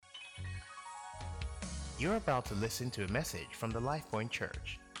You're about to listen to a message from the LifePoint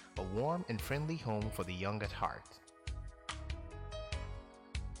Church, a warm and friendly home for the young at heart.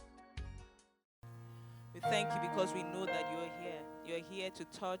 We thank you because we know that you are here. You are here to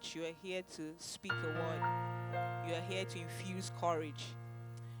touch. You are here to speak a word. You are here to infuse courage.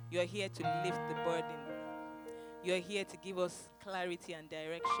 You are here to lift the burden. You are here to give us clarity and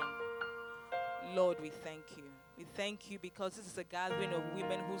direction. Lord, we thank you. We thank you because this is a gathering of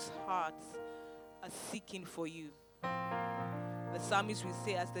women whose hearts are seeking for you. The psalmist will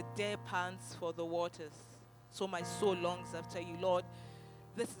say, as the deer pants for the waters, so my soul longs after you. Lord,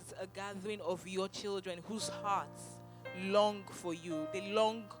 this is a gathering of your children whose hearts long for you. They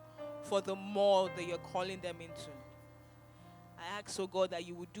long for the more that you're calling them into. I ask, oh God, that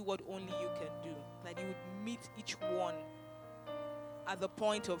you would do what only you can do, that you would meet each one at the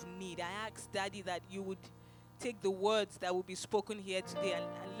point of need. I ask, Daddy, that you would take the words that will be spoken here today and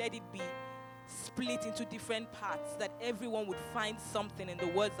let it be split into different parts, that everyone would find something in the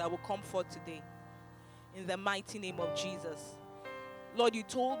words that will come forth today. In the mighty name of Jesus. Lord, you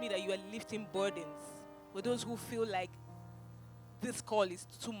told me that you are lifting burdens for those who feel like this call is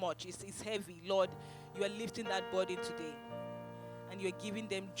too much, it's heavy. Lord, you are lifting that burden today. And you are giving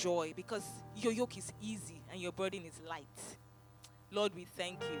them joy because your yoke is easy and your burden is light. Lord, we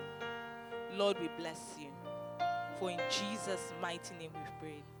thank you. Lord, we bless you. For in Jesus' mighty name we've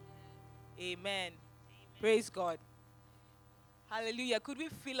prayed. Amen. Praise God. Hallelujah. Could we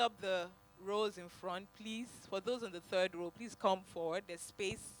fill up the rows in front, please? For those on the third row, please come forward. There's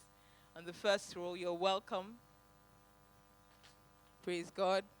space on the first row. You're welcome. Praise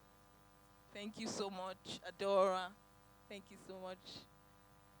God. Thank you so much, Adora. Thank you so much.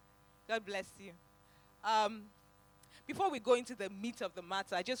 God bless you. Before we go into the meat of the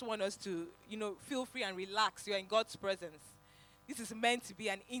matter, I just want us to, feel free and relax. You're in God's presence. This is meant to be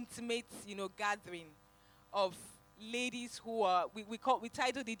an intimate, gathering of ladies who are, we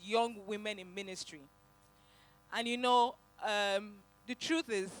titled it Young Women in Ministry. And the truth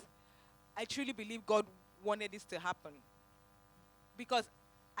is, I truly believe God wanted this to happen. Because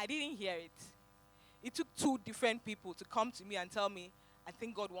I didn't hear it. It took two different people to come to me and tell me, I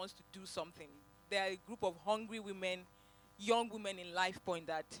think God wants to do something. There are a group of hungry women, young women in LifePoint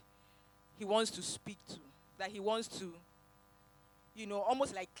that he wants to speak to, that he wants to,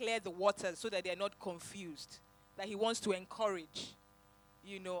 almost like clear the waters so that they're not confused, that he wants to encourage,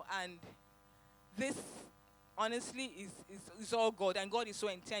 and this, honestly, is all God, and God is so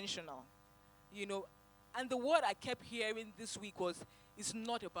intentional, And the word I kept hearing this week was, it's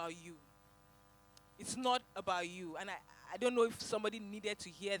not about you. It's not about you. And I don't know if somebody needed to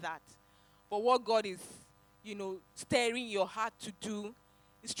hear that. But what God is, stirring your heart to do,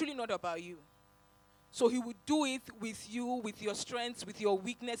 is truly not about you. So he would do it with you, with your strengths, with your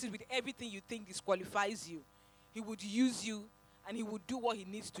weaknesses, with everything you think disqualifies you. He would use you, and he would do what he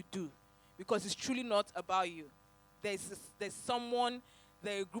needs to do. Because it's truly not about you. There's someone,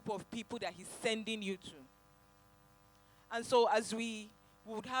 there's a group of people that he's sending you to. And so as we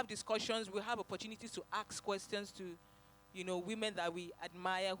would have discussions, we'll have opportunities to ask questions to, women that we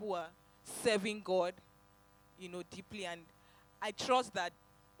admire who are serving God, deeply. And I trust that,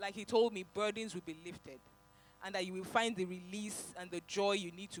 like he told me, burdens will be lifted. And that you will find the release and the joy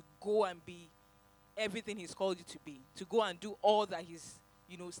you need to go and be everything he's called you to be. To go and do all that he's,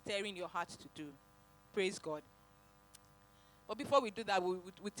 stirring your heart to do. Praise God. But before we do that, we'll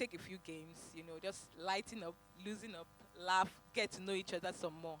take a few games, just lighten up, loosen up, laugh, get to know each other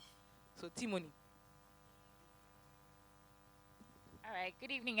some more. So, Timony. All right,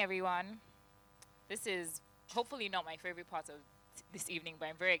 good evening, everyone. This is hopefully not my favorite part of this evening, but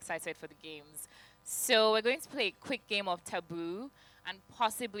I'm very excited for the games. So we're going to play a quick game of Taboo, and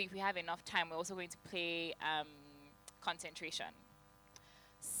possibly, if we have enough time, we're also going to play concentration.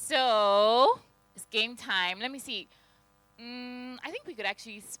 So it's game time. Let me see. I think we could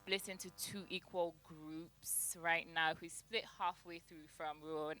actually split into two equal groups right now. If we split halfway through from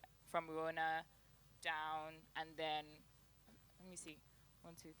Rona down, and then, let me see,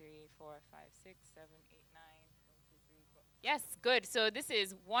 1, 2, 3, 4, 5, 6, 7, 8, 9, 1, 2, 3, 4. Yes, good. So this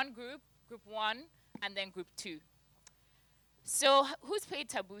is one group, group 1, and then group 2. So who's played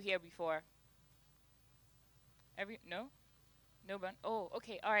Taboo here before? No? No one? Oh,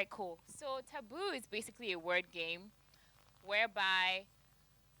 okay, all right, cool. So Taboo is basically a word game whereby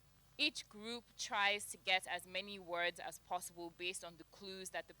each group tries to get as many words as possible based on the clues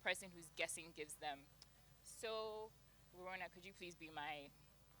that the person who's guessing gives them. So, Verona, could you please be my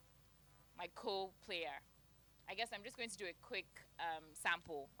co-player? I guess I'm just going to do a quick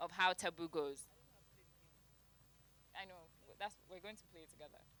sample of how Taboo goes. I know, we're going to play it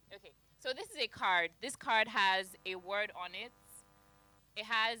together. Okay, So this is a card. This card has a word on it. It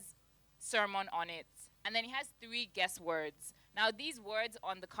has sermon on it. And then it has 3 guess words. Now, these words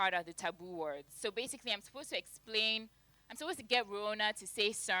on the card are the taboo words. So basically, I'm supposed to get Rona to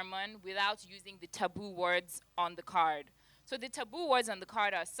say sermon without using the taboo words on the card. So the taboo words on the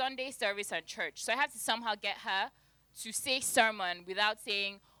card are Sunday, service, and church. So I have to somehow get her to say sermon without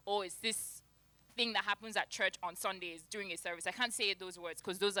saying, oh, it's this thing that happens at church on Sundays during a service. I can't say those words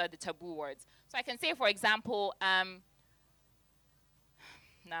because those are the taboo words. So I can say, for example, now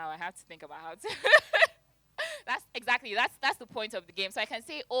I have to think about how to. That's the point of the game. So I can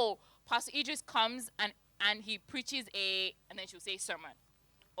say, oh, Pastor Idris comes and he preaches and then she'll say sermon.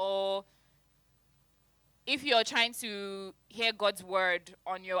 Or if you're trying to hear God's word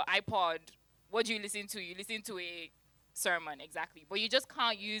on your iPod, what do you listen to? You listen to a sermon, exactly. But you just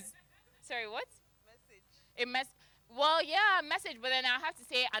can't use, sorry, what? Well, yeah, message, but then I have to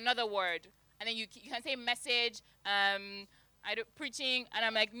say another word. And then you can say message, preaching, and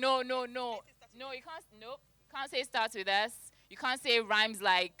I'm like, no. No, you can't, nope. You can't say starts with S. You can't say rhymes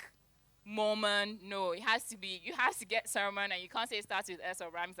like moment. No, you have to get sermon, and you can't say starts with S or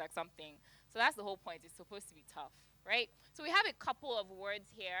rhymes like something. So that's the whole point. It's supposed to be tough, right? So we have a couple of words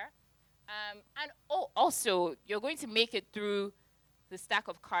here. Also, you're going to make it through the stack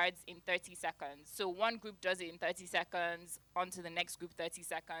of cards in 30 seconds. So one group does it in 30 seconds, on to the next group 30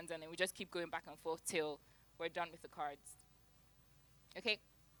 seconds, and then we just keep going back and forth till we're done with the cards. Okay?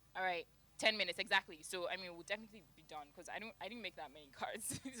 All right. 10 minutes, exactly. So, we'll definitely be done because I didn't make that many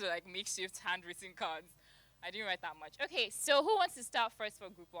cards. So, like makeshift handwritten cards. I didn't write that much. Okay, so who wants to start first for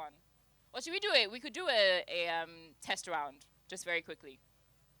group 1? Or should we do it? We could do a test round, just very quickly.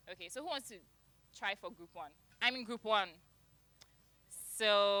 Okay, so who wants to try for group 1? I'm in group 1.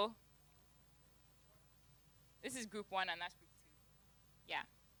 So, this is group 1 and that's group 2. Yeah.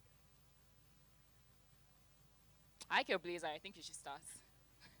 I like your blazer. I think you should start.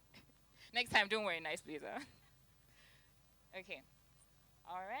 Next time, don't wear a nice blazer. Okay.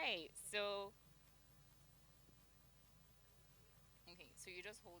 All right. So you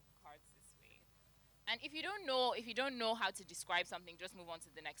just hold cards this way. And if you don't know how to describe something, just move on to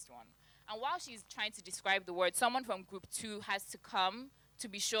the next one. And while she's trying to describe the word, someone from group 2 has to come to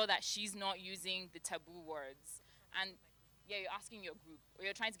be sure that she's not using the taboo words. And yeah, you're asking your group, or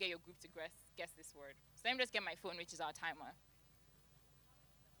you're trying to get your group to guess this word. So let me just get my phone, which is our timer.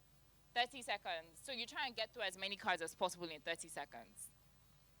 30 seconds. So you try and get through as many cards as possible in 30 seconds.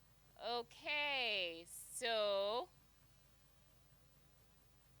 Okay, so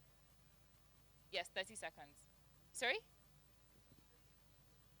yes, 30 seconds. Sorry?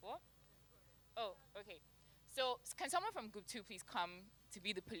 What? Oh, okay. So can someone from group 2 please come to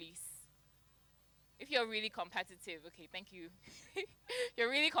be the police? If you're really competitive, okay, thank you. You're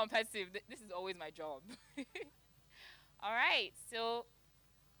really competitive. This is always my job. All right, so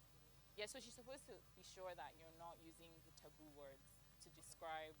yeah, so she's supposed to be sure that you're not using the taboo words to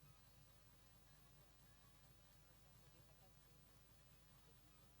describe.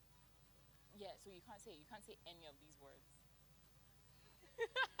 Yeah, so you can't say any of these words.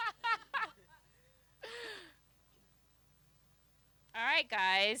 All right,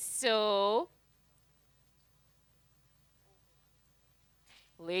 guys. So,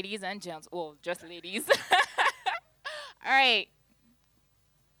 ladies and gents, well, just ladies. All right.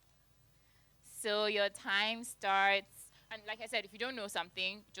 So your time starts, and like I said, if you don't know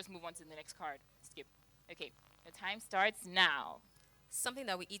something, just move on to the next card. Skip. Okay. Your time starts now. Something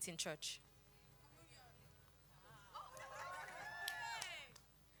that we eat in church.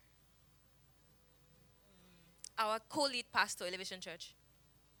 Our co-lead pastor, Elevation Church.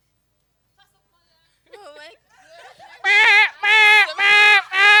 Oh my.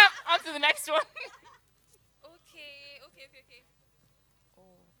 On to the next one. Okay. Oh,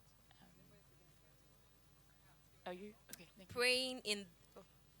 are you? Okay, thank you. Praying in.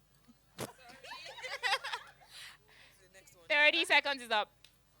 30 seconds is up.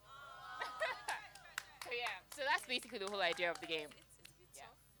 So yeah, so that's basically the whole idea of the game. Yeah.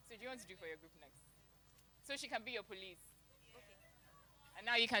 So do you want to do for your group next? So she can be your police. Okay. And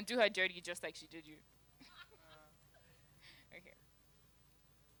now you can do her dirty just like she did you. Okay.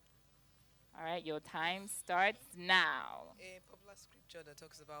 All right, your time starts now. A popular scripture that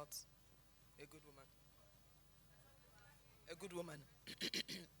talks about a good woman. A good woman.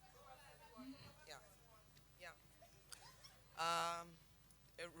 Yeah.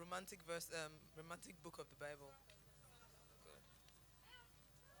 A romantic verse, romantic book of the Bible.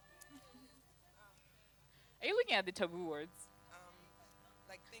 Are you looking at the taboo words?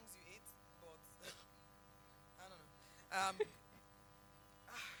 Like things you eat, but I don't know.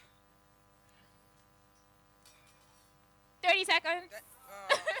 20 seconds.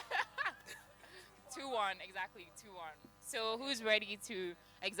 Uh, 2-1, exactly, 2-1. So who's ready to,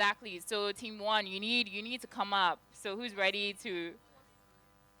 exactly, so team 1, you need to come up. So who's ready to,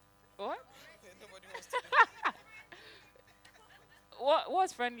 what? nobody wants to do.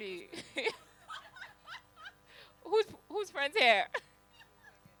 What's friendly? who's friends here?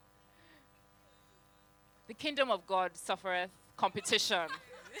 The kingdom of God suffereth competition,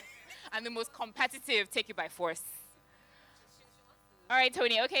 and the most competitive take it by force. All right,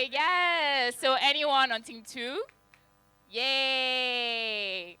 Tony. Okay, yes. So anyone on team 2?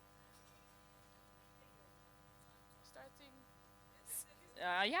 Yay!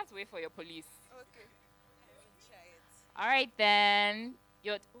 Starting. You have to wait for your police. Okay. All right then.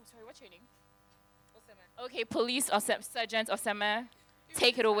 Sorry, what's your name? Okay, police or Sergeant Osama,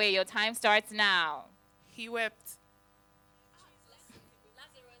 take it away. Your time starts now. He wept.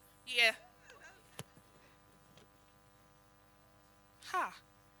 Yeah. Ha.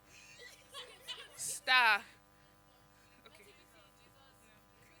 Star. Okay.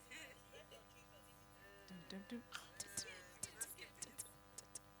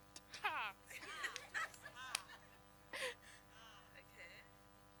 Ha.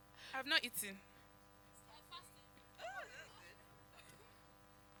 I've not eaten.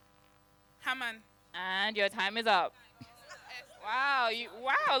 Haman. And your time is up. Wow,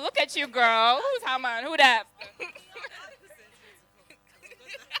 look at you, girl. Who's Haman? Who that?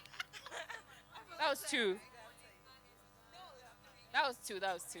 That was 2. That was 2.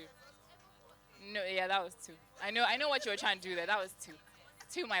 No, yeah, that was 2. I know what you were trying to do there. That was 2.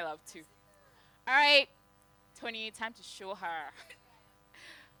 2, my love, 2. All right, Tony, time to show her.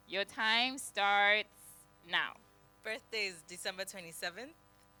 Your time starts now. Birthday is December 27th.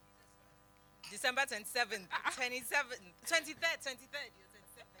 December 27th. 23rd. 23rd.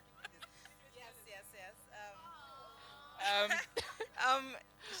 Yes.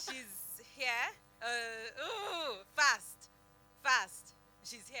 She's here. Fast.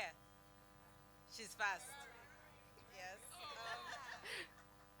 She's here. She's fast. Yes.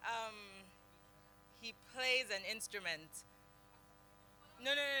 He plays an instrument.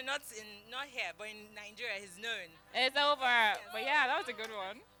 No, not here, but in Nigeria, he's known. It's over. But yeah, that was a good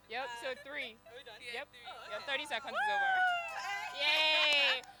one. Yep, so 3. Yep, 30 seconds is over.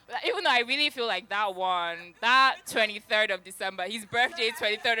 Yay! But even though I really feel like that one, that 23rd of December, his birthday is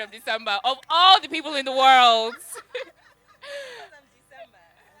 23rd of December, of all the people in the world.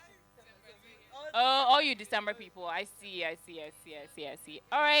 Oh, all you December people. I see.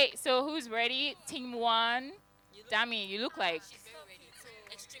 All right, so who's ready? Team 1. Dami, you look like...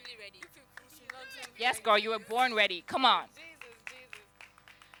 Extremely ready. Yes, girl, you were born ready. Come on.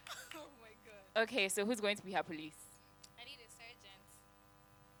 Oh my God. Okay, so who's going to be her police? I need a sergeant.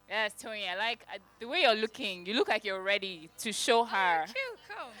 Yes, Tony, I like the way you're looking. You look like you're ready to show her. Cute,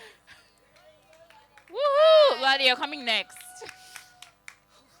 come. Woohoo! Ladi, you're coming next.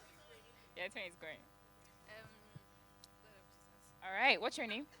 Yeah, Tony's going. All right, what's your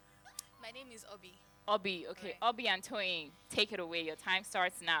name? My name is Obi. Obi, okay. Right. Obi and Tony, take it away. Your time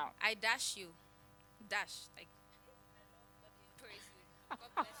starts now. I dash you. Dash. Like. Praise you. God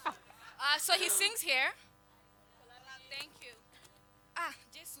bless you. So he sings here. Thank you.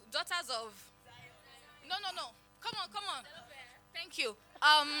 Jesus. Daughters of. No. Come on. Thank you.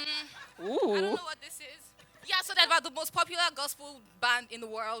 I don't Ooh. know what this is. Yeah, so they're about the most popular gospel band in the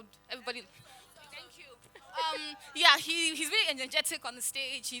world. Everybody. Thank you. Yeah, he's really energetic on the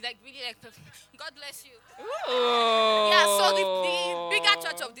stage. He's like really like. God bless you. Ooh. Yeah, so the bigger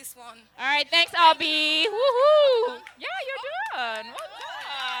church of this one. All right, thanks, Obi. Woohoo. Yeah, you're done. Well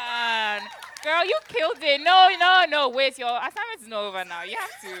done. Girl, you killed it. No. Wait, your assignment is not over now. You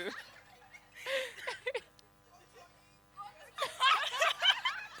have to.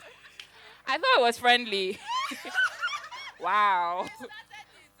 I thought it was friendly. Wow.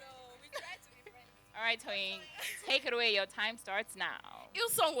 All right, Toyin, take it away. Your time starts now.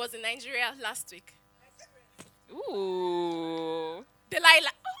 Hillsong was in Nigeria last week. Ooh.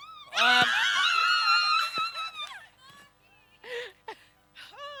 Delilah.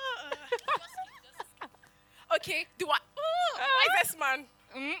 Okay, do I? Why is this man?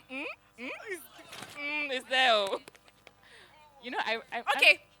 Is there? Oh. You know, I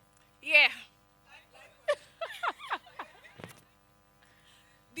Okay, yeah.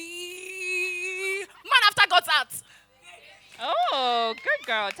 The man after God's heart. Oh, good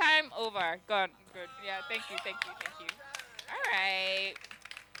girl. Time over. Good. Yeah, thank you. All right.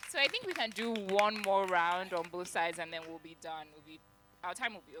 So I think we can do one more round on both sides and then we'll be done. Our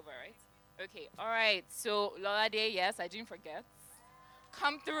time will be over, right? Okay. All right. So Lolade, yes, I didn't forget.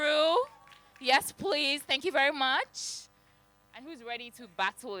 Come through. Yes, please. Thank you very much. And who's ready to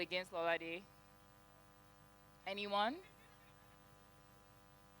battle against Lolade? Anyone?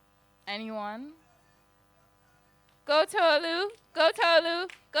 Anyone? Go Tolu, go Tolu,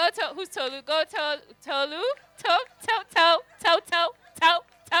 go to who's Tolu? Go Tolu, to.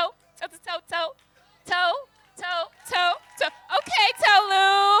 Okay, Tolu.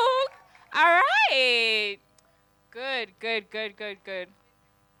 All right. Good.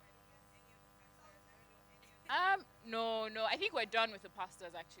 No. I think we're done with the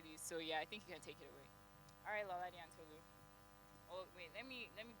pastors actually. So yeah, I think you can take it away. All right, Lolade and Tolu. Oh wait, let me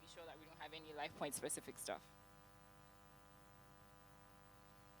be sure that we don't have any life point specific stuff.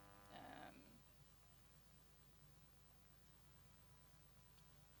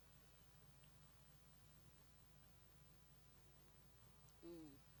 Ooh.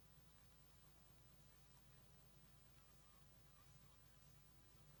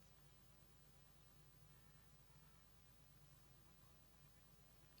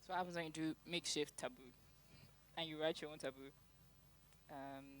 So what happens when you do makeshift taboo and you write your own taboo?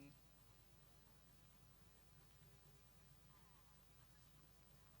 Um,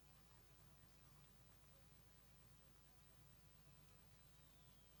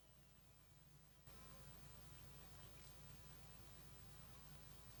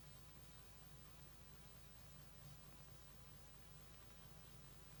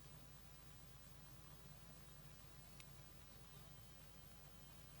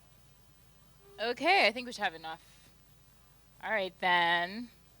 okay, I think we should have enough. All right then.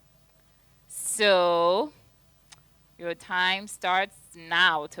 So your time starts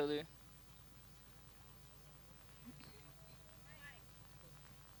now, Tolu.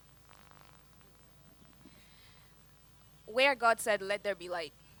 Where God said, "Let there be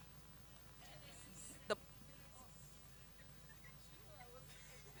light." The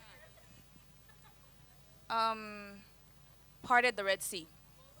parted the Red Sea.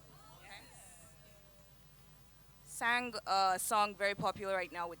 Sang a song very popular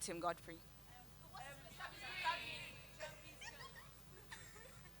right now with Tim Godfrey.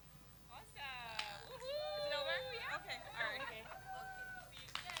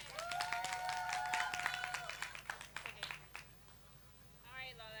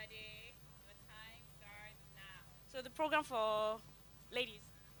 So the program for ladies.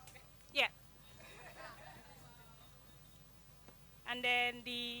 Yeah. And then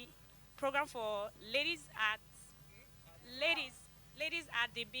the program for ladies at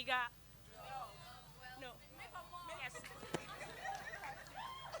the bigger. No. Yes.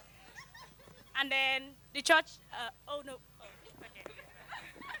 And then the church. Oh no. Oh, okay.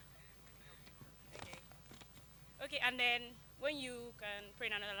 Okay. And then when you can pray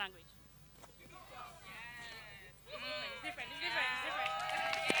in another language. It's different.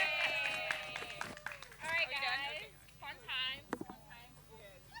 All right, guys. Fun times.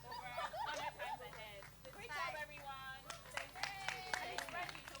 Over 100 times ahead. Great job, everyone.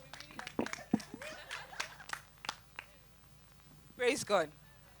 Praise God.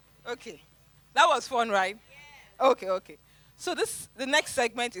 Okay. That was fun, right? Okay. So the next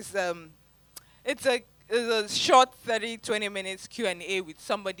segment is it's a short 30-20 minutes Q&A with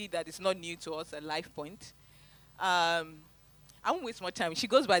somebody that is not new to us at Life Point. I won't waste more time. She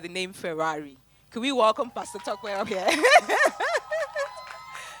goes by the name Ferrari. Can we welcome Pastor Tokwe up here?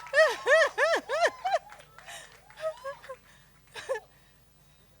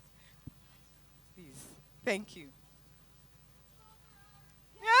 Please. Thank you.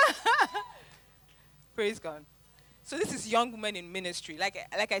 Praise God. So this is young women in ministry. Like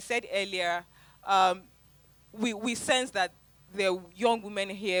I said earlier, we sense that there are young women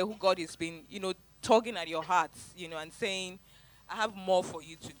here who God has been, tugging at your hearts, and saying, I have more for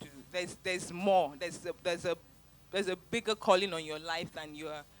you to do. There's more. There's a bigger calling on your life than you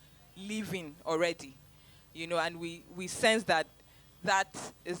are living already. And we sense that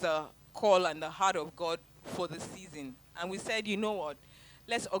is a call and the heart of God for the season. And we said, you know what?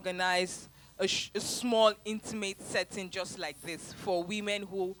 Let's organize a small, intimate setting just like this for women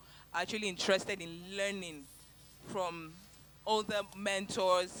who are actually interested in learning from other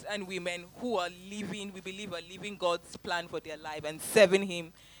mentors and women who are living, we believe, are living God's plan for their life and serving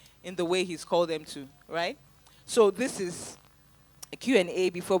Him in the way He's called them to, right? So this is a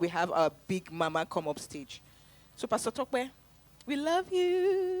Q&A before we have our big mama come up stage. So Pastor Tokwe, we love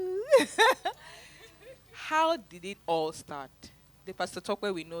you. How did it all start? The Pastor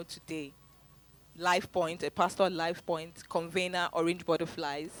Tokwe we know today, Life Point, a pastor at Life Point, convener, Orange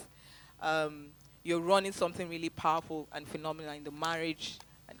Butterflies. You're running something really powerful and phenomenal in the marriage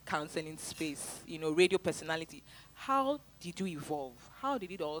and counseling space, radio personality. How did you evolve? How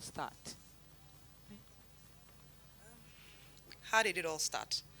did it all start? how did it all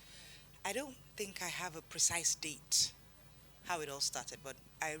start? I don't think I have a precise date how it all started, but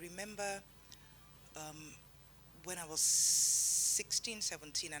I remember when I was 16,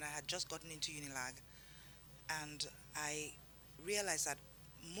 17, and I had just gotten into Unilag, and I realized that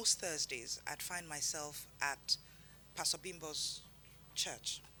most Thursdays I'd find myself at Pastor Bimbo's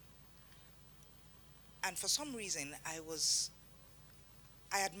church. And for some reason, I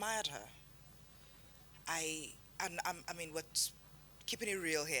admired her. I mean, what's keeping it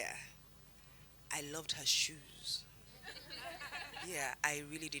real here? I loved her shoes. Yeah, I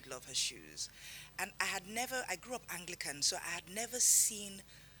really did love her shoes. And I grew up Anglican, so I had never seen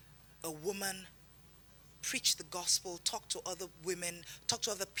a woman preach the gospel, talk to other women, talk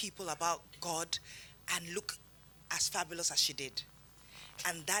to other people about God, and look as fabulous as she did.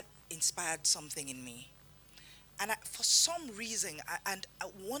 And that inspired something in me. And for some reason,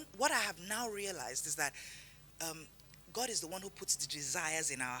 what I have now realized is that God is the one who puts the desires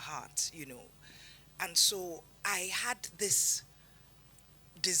in our hearts, you know. And so I had this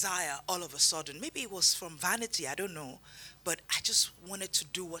desire all of a sudden. Maybe it was from vanity, I don't know. But I just wanted to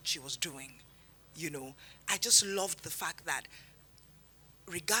do what she was doing, you know. I just loved the fact that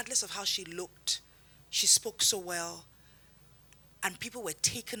regardless of how she looked, she spoke so well. And people were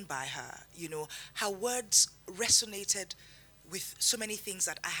taken by her, you know. Her words resonated with so many things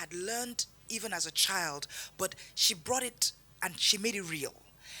that I had learned even as a child, but she brought it and she made it real.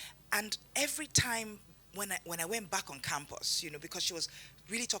 And every time when I went back on campus, you know, because she was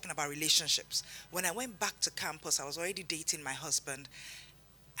really talking about relationships, when I went back to campus, I was already dating my husband,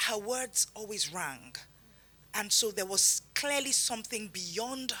 her words always rang. And so there was clearly something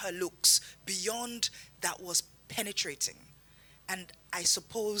beyond her looks, beyond that was penetrating. And I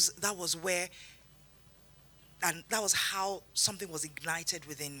suppose that was where, and that was how something was ignited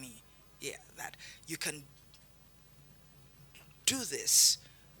within me. Yeah, that you can do this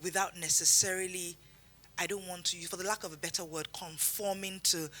without necessarily, I don't want to use, for the lack of a better word, conforming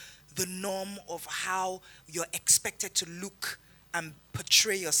to the norm of how you're expected to look and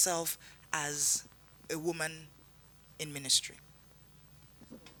portray yourself as a woman in ministry.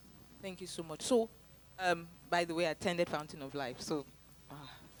 Thank you so much. So, by the way, I attended Fountain of Life, so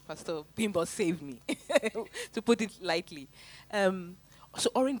Pastor Bimbo saved me, to put it lightly. So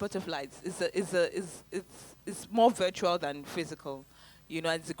Orange Butterflies is more virtual than physical. You know,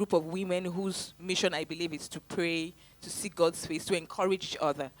 it's a group of women whose mission, I believe, is to pray, to seek God's face, to encourage each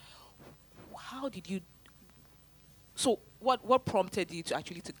other. How did you? So what prompted you to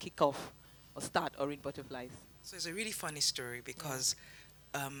actually to kick off or start Orange Butterflies? So it's a really funny story because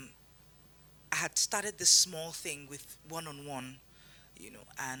I had started this small thing with one-on-one, you know,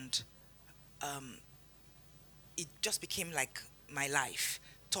 and it just became like my life,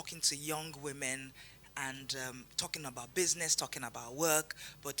 talking to young women and talking about business, talking about work,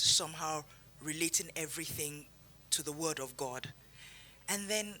 but somehow relating everything to the Word of God. And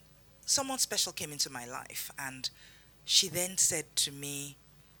then someone special came into my life, and she then said to me,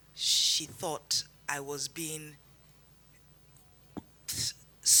 she thought I was being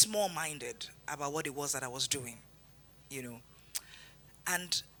small-minded about what it was that I was doing, you know.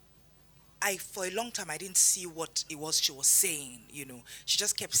 And for a long time, I didn't see what it was she was saying, you know. She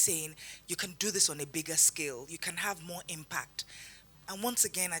just kept saying, you can do this on a bigger scale. You can have more impact. And once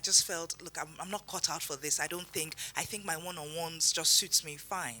again, I just felt, look, I'm not cut out for this. I think my one-on-ones just suits me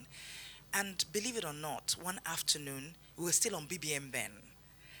fine. And believe it or not, one afternoon, we were still on BBM then.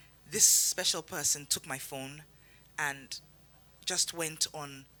 This special person took my phone and just went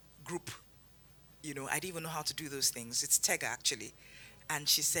on group. You know, I didn't even know how to do those things. It's Tega, actually. And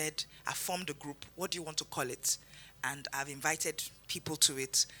she said, I formed a group. What do you want to call it? And I've invited people to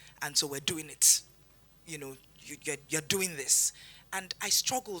it. And so we're doing it. You know, you're doing this. And I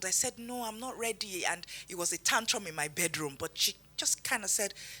struggled. I said, no, I'm not ready. And it was a tantrum in my bedroom. But she just kind of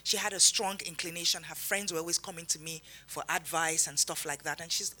said she had a strong inclination. Her friends were always coming to me for advice and stuff like that.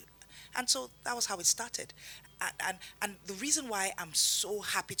 And so that was how it started. And the reason why I'm so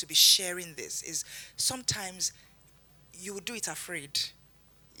happy to be sharing this is sometimes you would do it afraid.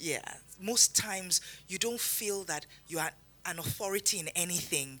 Yeah, most times you don't feel that you are an authority in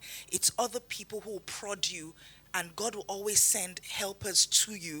anything. It's other people who will prod you, and God will always send helpers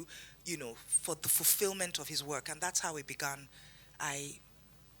to you, you know, for the fulfillment of his work. And that's how it began.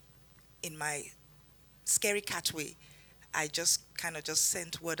 In my scary cat way, I just kind of just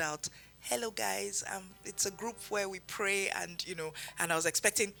sent word out, hello guys, it's a group where we pray, and you know, and I was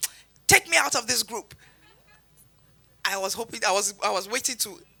expecting, take me out of this group. I was hoping, I was waiting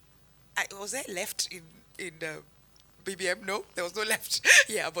to, was there left in BBM, no, there was no left.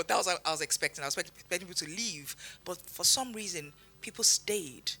 Yeah, but that was what I was expecting. I was expecting people to leave. But for some reason, people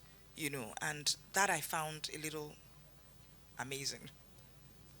stayed, and that I found a little amazing.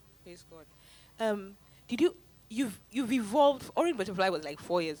 Praise God. Did you've evolved? Orange Butterfly was like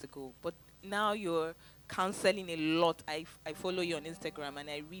 4 years ago, but now you're counseling a lot. I follow you on Instagram and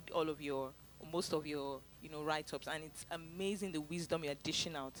I read all of your, most of your, write-ups, and it's amazing the wisdom you're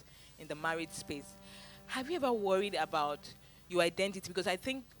dishing out in the marriage space. Have you ever worried about your identity? Because I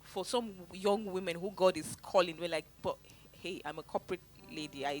think for some young women who God is calling, we're like, but hey, I'm a corporate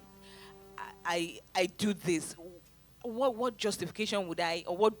lady. I do this. What justification would I,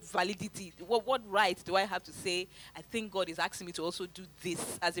 or what validity, what right do I have to say, I think God is asking me to also do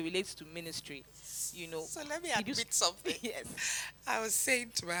this as it relates to ministry, So let me Did you admit something. Yes. I was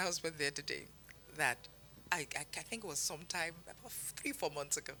saying to my husband the other day that I think it was sometime about 3-4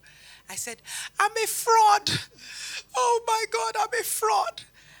 months ago. I said, I'm a fraud. Oh my God, I'm a fraud.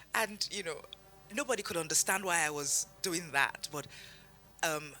 And, nobody could understand why I was doing that. But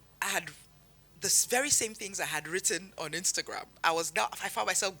I had the very same things I had written on Instagram. I found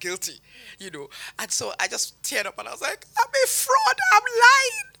myself guilty, And so I just teared up and I was like, I'm a fraud. I'm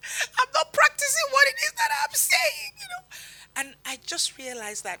lying. I'm not practicing what it is that I'm saying, And I just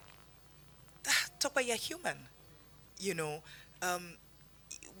realized that, Topa, you're human,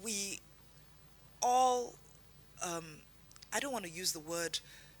 we all, I don't want to use the word,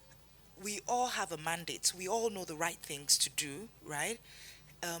 we all have a mandate. We all know the right things to do, right?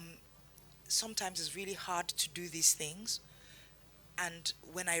 Sometimes it's really hard to do these things. And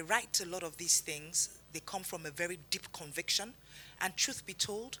when I write a lot of these things, they come from a very deep conviction. And truth be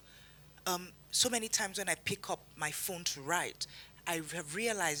told, so many times when I pick up my phone to write, I have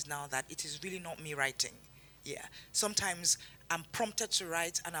realized now that it is really not me writing. Yeah. Sometimes I'm prompted to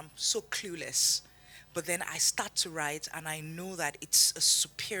write and I'm so clueless. But then I start to write and I know that it's a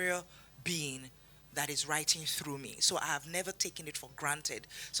superior being that is writing through me. So I have never taken it for granted.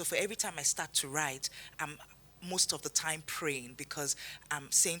 So for every time I start to write, I'm most of the time praying, because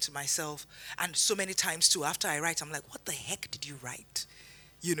I'm saying to myself, and so many times too, after I write, I'm like, what the heck did you write?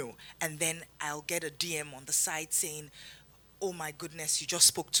 And then I'll get a DM on the side saying, oh my goodness, you just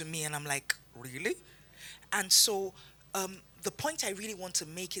spoke to me. And I'm like, really? And so the point I really want to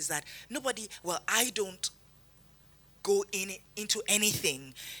make is that I don't go into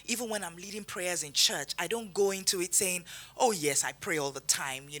anything. Even when I'm leading prayers in church, I don't go into it saying, oh yes, I pray all the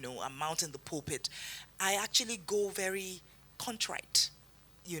time, I'm mounting the pulpit. I actually go very contrite,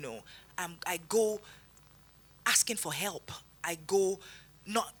 I go asking for help. I go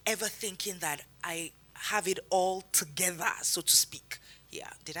not ever thinking that I have it all together, so to speak. Yeah.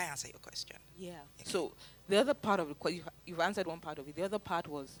 Did I answer your question? Yeah. So the other part of it, you've answered one part of it. The other part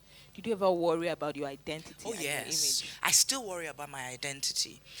was, did you ever worry about your identity and your image? I still worry about my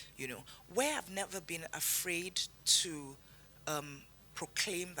identity. Where I've never been afraid to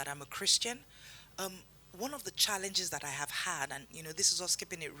proclaim that I'm a Christian, one of the challenges that I have had, and this is us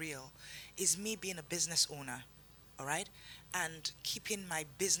keeping it real, is me being a business owner, all right? And keeping my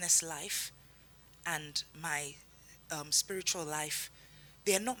business life and my spiritual life,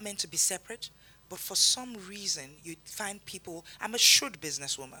 they are not meant to be separate. But for some reason, you find people, I'm a shrewd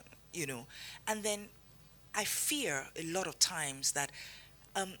businesswoman, and then I fear a lot of times that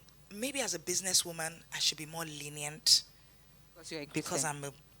maybe as a businesswoman, I should be more lenient because I'm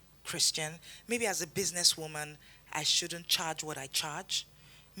a Christian. Maybe as a businesswoman, I shouldn't charge what I charge.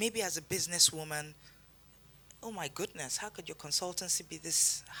 Maybe as a businesswoman, oh my goodness, how could your consultancy be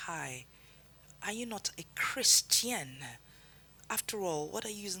this high? Are you not a Christian? After all, what are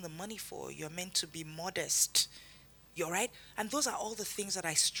you using the money for? You're meant to be modest. You're right? And those are all the things that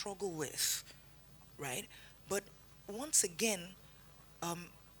I struggle with, right? But once again,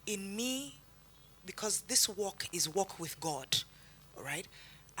 in me, because this walk is walk with God, all right?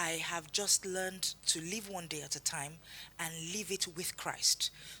 I have just learned to live one day at a time and live it with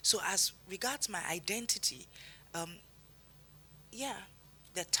Christ. So as regards my identity, there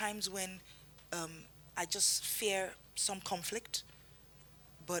are times when I just fear some conflict,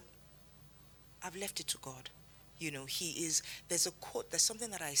 but I've left it to God. There's a quote, there's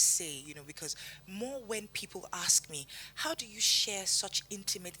something that I say, because more when people ask me, how do you share such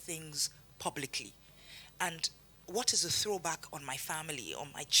intimate things publicly? And what is a throwback on my family, on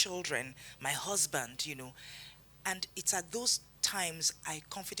my children, my husband, And it's at those times I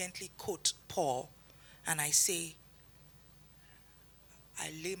confidently quote Paul and I say,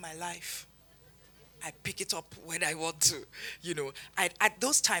 I lay my life. I pick it up when I want to, At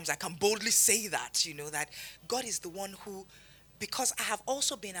those times, I can boldly say that, that God is the one who, because I have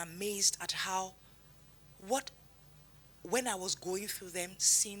also been amazed at how, what when I was going through them,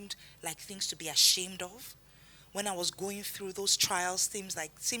 seemed like things to be ashamed of. When I was going through those trials,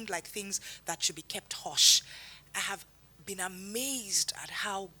 seemed like things that should be kept hush. I have been amazed at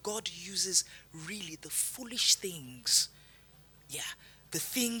how God uses really the foolish things. Yeah, the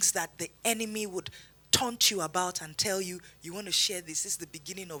things that the enemy would taunt you about and tell you, you want to share this is the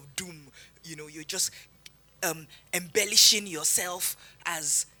beginning of doom. You're just embellishing yourself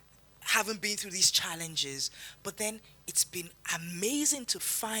as having been through these challenges. But then it's been amazing to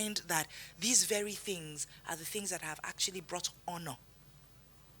find that these very things are the things that have actually brought honor.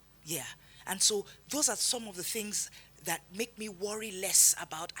 Yeah. And so those are some of the things that make me worry less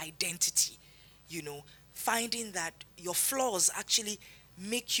about identity. Finding that your flaws actually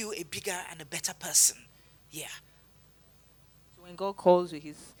make you a bigger and a better person. Yeah. So when God calls you,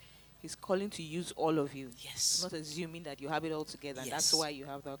 He's calling to use all of you. Yes. Not assuming that you have it all together. Yes. That's why you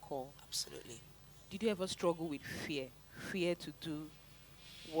have that call. Absolutely. Did you ever struggle with fear? Fear to do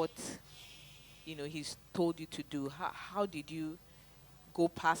what He's told you to do? How did you go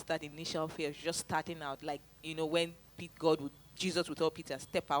past that initial fear of just starting out? Like, when Jesus would tell Peter,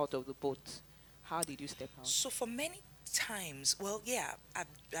 step out of the boat. How did you step out? So for many times,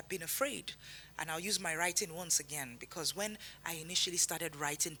 I've been afraid. And I'll use my writing once again, because when I initially started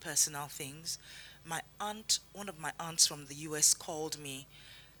writing personal things, one of my aunts from the US called me.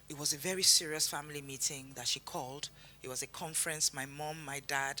 It was a very serious family meeting that she called. It was a conference, my mom, my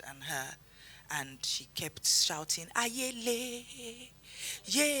dad, and her. And she kept shouting, Ayele,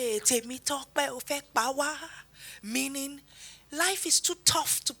 yeah, take me talk by ofek power. Meaning, life is too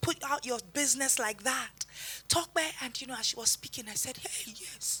tough to put out your business like that. Talk by, and as she was speaking, I said, hey,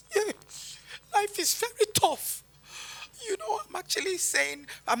 yes, life is very tough. I'm actually saying,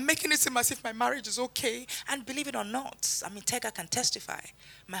 I'm making it seem as if my marriage is okay. And believe it or not, Tega can testify.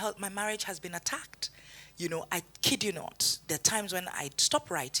 My marriage has been attacked. I kid you not. There are times when I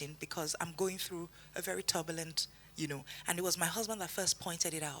stop writing because I'm going through a very turbulent, and it was my husband that first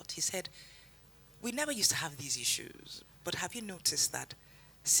pointed it out. He said, we never used to have these issues, but have you noticed that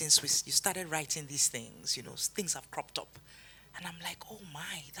since you started writing these things, things have cropped up? And I'm like, oh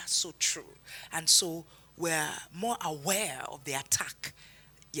my, that's so true. And so we're more aware of the attack.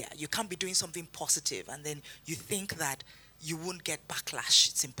 Yeah, you can't be doing something positive and then you think that you won't get backlash.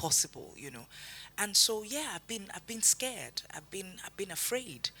 It's impossible, And so I've been scared. I've been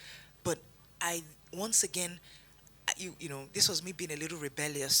afraid. But once again, this was me being a little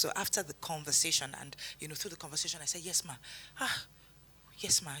rebellious. So after the conversation and through the conversation, I said, yes, ma.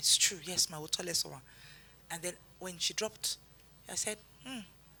 Yes, ma, it's true. Yes, ma, we'll tell us one. And then when she dropped, I said,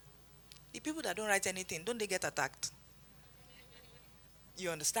 the people that don't write anything, don't they get attacked? You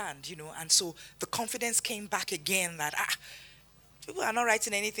understand, And so the confidence came back again that, people are not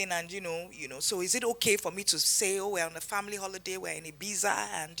writing anything and, so is it okay for me to say, oh, we're on a family holiday, we're in Ibiza,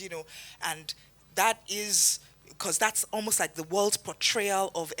 and, and that is, because that's almost like the world's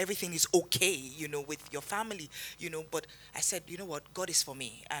portrayal of everything is okay, with your family, but I said, you know what, God is for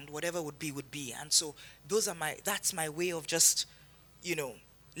me, and whatever would be. And so that's my way of just,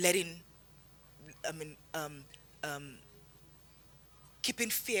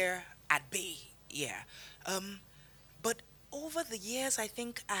 keeping fear at bay, but over the years, I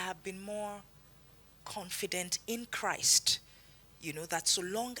think I have been more confident in Christ, that so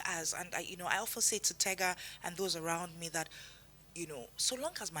long as, and I often say to Tega and those around me that, so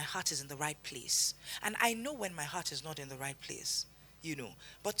long as my heart is in the right place, and I know when my heart is not in the right place,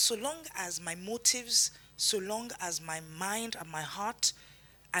 but so long as my motives, so long as my mind and my heart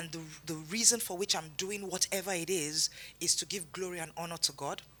and the reason for which I'm doing whatever it is to give glory and honor to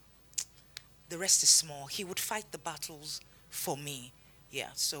God, the rest is small. He would fight the battles for me. Yeah,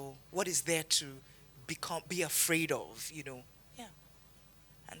 so what is there to be afraid of, Yeah.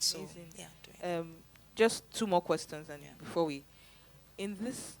 And so, amazing. Just two more questions and before in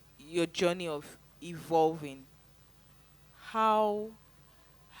this, your journey of evolving, how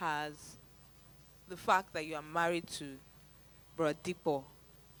has the fact that you are married to Brother Dipo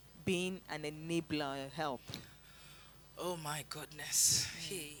been an enabler and help? Oh my goodness.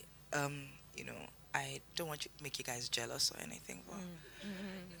 I don't want to make you guys jealous or anything,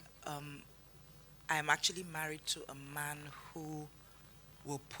 but I'm actually married to a man who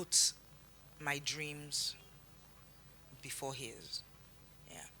will put my dreams before his.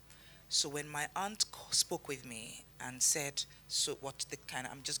 Yeah. So when my aunt spoke with me and said, so what the kind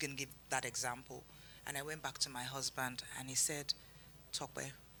of, I'm just going to give that example. And I went back to my husband and he said,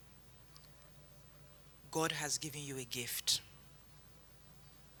 Tokwe, God has given you a gift.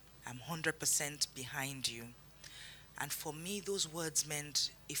 I'm 100% behind you. And for me, those words meant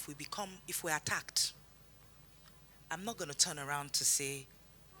if we're attacked, I'm not going to turn around to say,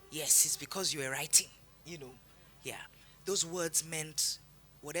 yes, it's because you were writing, you know. Yeah. Those words meant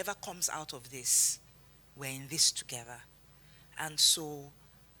whatever comes out of this, we're in this together. And so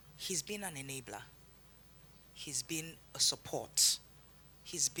he's been an enabler. He's been a support.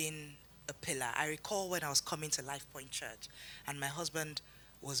 He's been a pillar. I recall when I was coming to Life Point Church, and my husband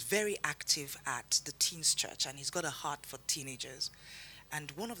was very active at the teens church, and he's got a heart for teenagers.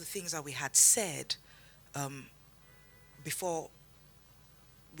 And one of the things that we had said before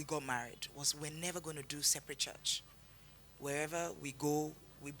we got married was, we're never going to do separate church. Wherever we go,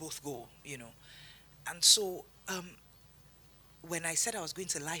 we both go, you know. And so when I said I was going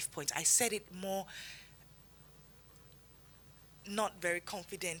to Life Point, I said it more, not very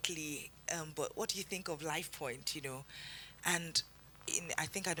confidently, but what do you think of Life Point, you know? And I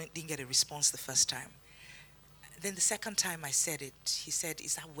think I didn't get a response the first time. Then the second time I said it, he said,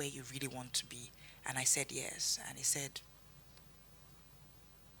 is that where you really want to be? And I said yes. And he said,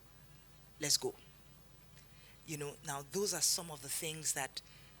 let's go. You know, now those are some of the things that,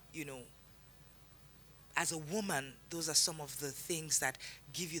 you know, as a woman, those are some of the things that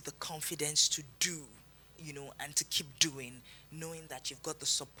give you the confidence to do, you know, and to keep doing, knowing that you've got the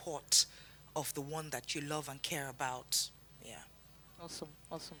support of the one that you love and care about. Yeah. Awesome.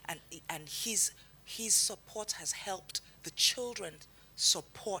 And his support has helped the children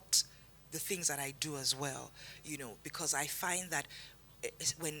support the things that I do as well, you know, because I find that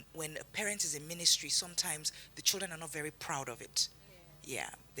when a parent is in ministry, sometimes the children are not very proud of it. Yeah,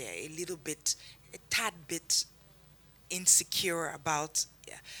 they're a tad bit insecure about,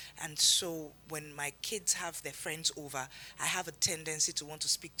 yeah. And so when my kids have their friends over, I have a tendency to want to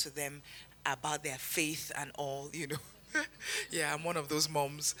speak to them about their faith and all, you know. Yeah, I'm one of those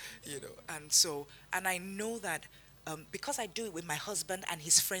moms, you know. And I know that because I do it with my husband and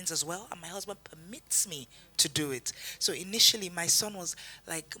his friends as well, and my husband permits me to do it. So initially my son was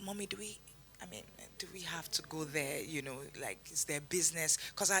like, Mommy, do we have to go there, you know, like, is there business?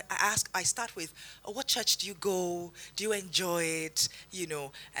 Because I start with, oh, what church do you go? Do you enjoy it? You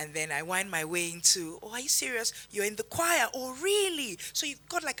know, and then I wind my way into, oh, are you serious? You're in the choir? Oh, really? So you've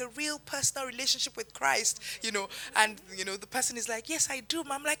got like a real personal relationship with Christ, you know? And, you know, the person is like, yes, I do.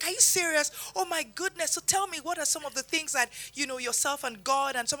 I'm like, are you serious? Oh, my goodness. So tell me, what are some of the things that, you know, yourself and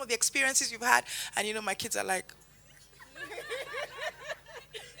God and some of the experiences you've had? And, you know, my kids are like,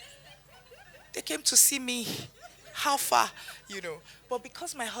 they came to see me. How far, you know? But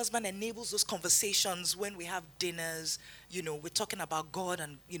because my husband enables those conversations when we have dinners, you know, we're talking about God,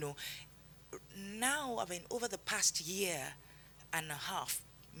 and, you know, now, I mean, over the past year and a half,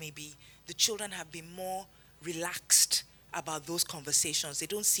 maybe, the children have been more relaxed about those conversations. They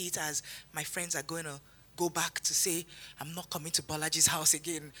don't see it as my friends are going to go back to say, I'm not coming to Balaji's house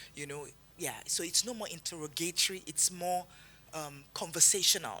again, you know? Yeah, so it's no more interrogatory, it's more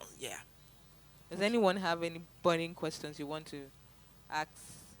conversational, yeah. Does anyone have any burning questions you want to ask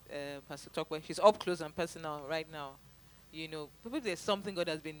Pastor Tokwe? She's up close and personal right now. You know, maybe there's something God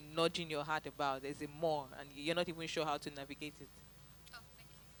has been nudging your heart about. There's a more, and you're not even sure how to navigate it. Oh, thank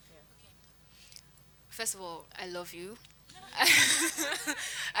you. Yeah. Okay. First of all, I love you.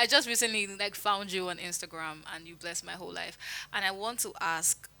 I just recently found you on Instagram, and you blessed my whole life. And I want to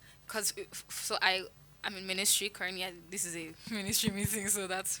ask, because I'm in ministry currently. This is a ministry meeting, so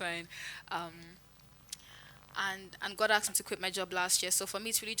that's fine. And God asked me to quit my job last year. So for me,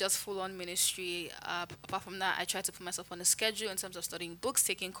 it's really just full-on ministry. Apart from that, I try to put myself on a schedule in terms of studying books,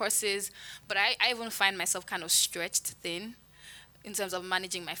 taking courses. But I even find myself kind of stretched thin in terms of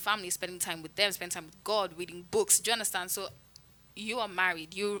managing my family, spending time with them, spending time with God, reading books. Do you understand? So you are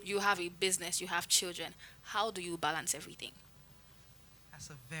married. You have a business. You have children. How do you balance everything? That's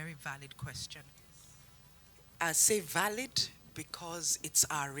a very valid question. I say valid because it's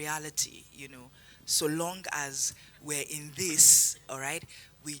our reality, you know. So long as we're in this, all right,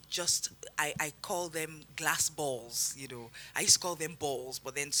 I call them glass balls, you know. I used to call them balls,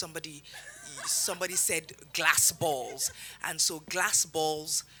 but then somebody said glass balls. And so glass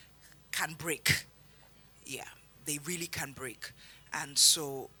balls can break. Yeah, they really can break. And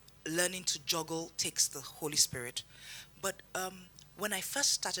so learning to juggle takes the Holy Spirit. But when I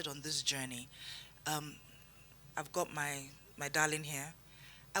first started on this journey, I've got my darling here.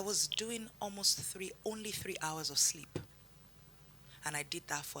 I was doing only 3 hours of sleep. And I did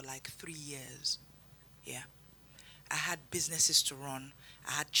that for like 3 years. Yeah. I had businesses to run.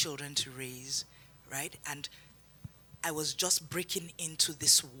 I had children to raise, right? And I was just breaking into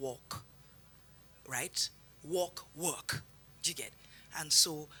this walk, right? Walk, work. Do you get? And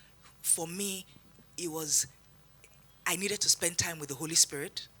so for me, I needed to spend time with the Holy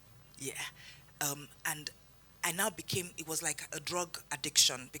Spirit. Yeah. And it was like a drug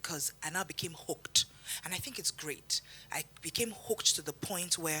addiction because I now became hooked. And I think it's great. I became hooked to the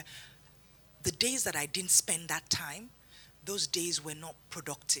point where the days that I didn't spend that time, those days were not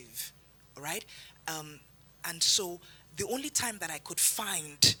productive, right? And so the only time that I could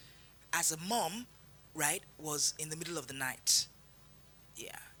find as a mom, right, was in the middle of the night.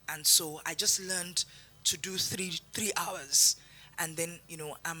 Yeah. And so I just learned to do three hours. And then,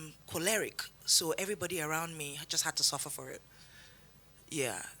 I'm choleric, so everybody around me just had to suffer for it.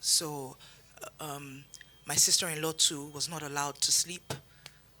 Yeah. So my sister-in-law too was not allowed to sleep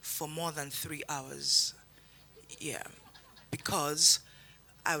for more than 3 hours. Yeah. Because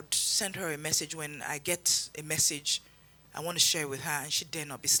I would send her a message when I get a message I want to share with her, and she dare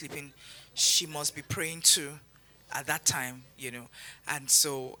not be sleeping. She must be praying too at that time. And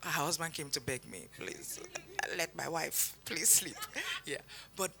so her husband came to beg me, please, let my wife please sleep. Yeah.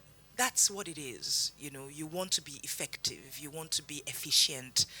 But that's what it is. You want to be effective, you want to be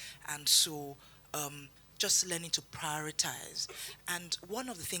efficient. And so just learning to prioritize. And one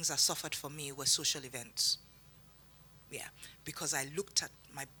of the things that suffered for me were social events. Yeah, because I looked at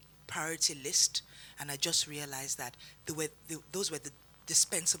my priority list and I just realized that those were the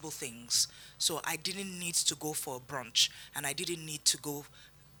dispensable things. So I didn't need to go for a brunch, and I didn't need to go,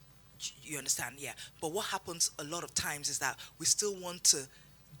 you understand? Yeah. But what happens a lot of times is that we still want to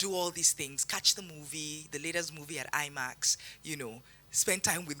do all these things, catch the movie, the latest movie at IMAX, spend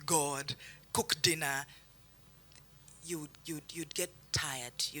time with God, cook dinner. You'd get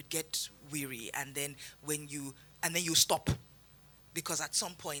tired, you'd get weary, and then you stop. Because at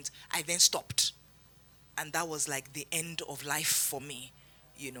some point I then stopped. And that was like the end of life for me.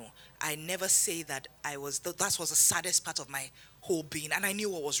 I never say that that was the saddest part of my whole being, and I knew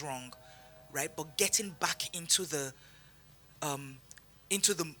what was wrong, right? But getting back into the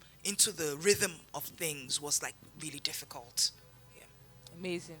rhythm of things was like really difficult. Yeah.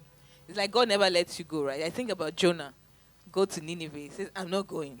 Amazing. It's like God never lets you go, right? I think about Jonah. Go to Nineveh. He says, I'm not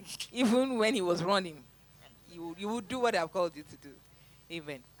going. Even when he was running, you would do what I've called you to do.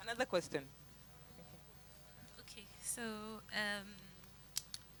 Amen. Another question. Okay, so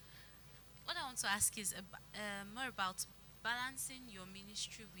what I want to ask is more about balancing your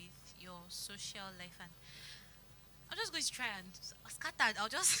ministry with your social life. And I'm just going to try and scatter. I'll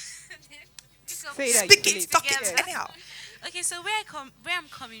just Say that. Speak it, talk together. it, anyhow. Okay, so where I'm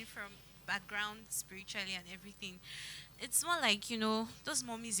coming from, background spiritually and everything, it's more like, those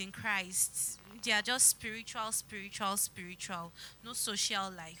mommies in Christ, they are just spiritual. No social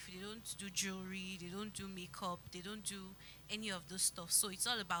life. They don't do jewelry, they don't do makeup, they don't do any of those stuff. So it's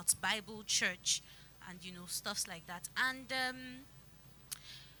all about Bible, church, and, stuffs like that. And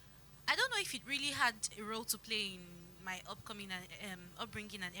I don't know if it really had a role to play in my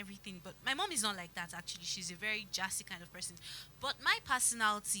upbringing and everything, but my mom is not like that. Actually, she's a very jazzy kind of person. But my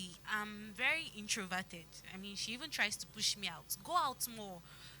personality, I'm very introverted. I mean, she even tries to push me out. Go out more,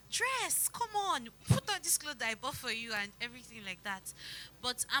 dress, come on, put on this clothes I bought for you and everything like that.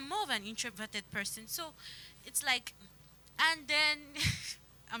 But I'm more of an introverted person, so it's like, and then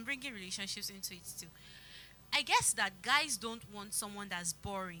I'm bringing relationships into it too. I guess that guys don't want someone that's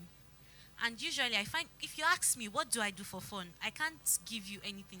boring. And usually I find, if you ask me, what do I do for fun? I can't give you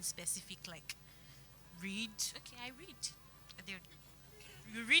anything specific like read. Okay, I read.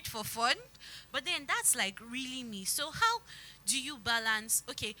 You read for fun? But then that's like really me. So how do you balance,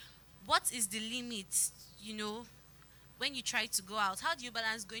 okay, what is the limit, when you try to go out? How do you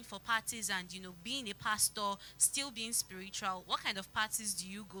balance going for parties and, being a pastor, still being spiritual? What kind of parties do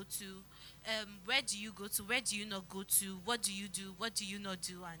you go to? Where do you go to? Where do you not go to? What do you do? What do you not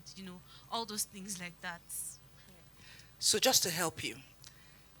do? And, all those things like that. So just to help you,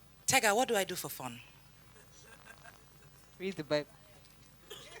 Tega, what do I do for fun? Read the Bible.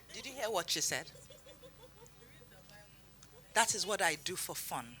 Did you hear what she said? That is what I do for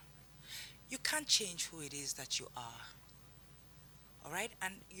fun. You can't change who it is that you are. All right?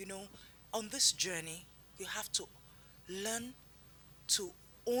 And, on this journey, you have to learn to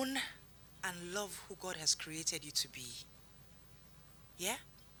own and love who God has created you to be. Yeah?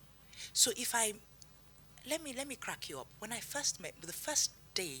 So let me crack you up. When I first met, the first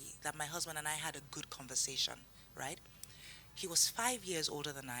day that my husband and I had a good conversation, right? He was 5 years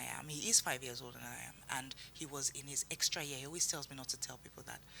older than I am. He is 5 years older than I am. And he was in his extra year. He always tells me not to tell people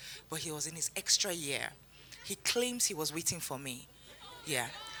that. But he was in his extra year. He claims he was waiting for me. Yeah.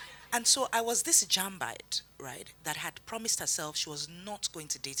 And so I was this jambite, right, that had promised herself she was not going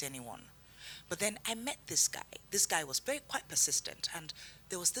to date anyone. But then I met this guy. This guy was quite persistent. And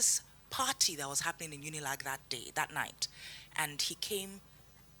there was this party that was happening in Unilag that night. And he came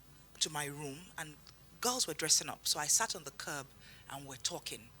to my room, and girls were dressing up. So I sat on the curb and we're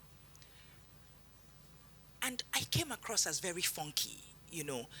talking. And I came across as very funky, you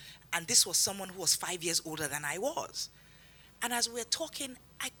know. And this was someone who was 5 years older than I was. And as we were talking,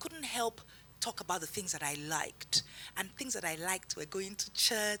 I couldn't help talk about the things that I liked. And things that I liked were going to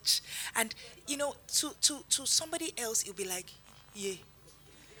church. And, you know, to somebody else, it'll be like, yeah.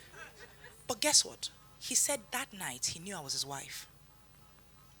 But guess what? He said that night he knew I was his wife.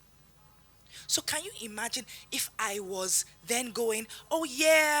 So can you imagine if I was then going, oh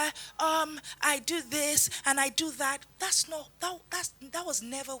yeah, I do this and I do that. That was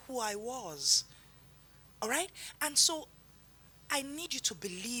never who I was. All right? And so I need you to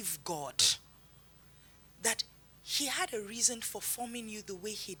believe God that he had a reason for forming you the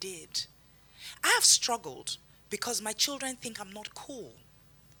way he did. I have struggled because my children think I'm not cool.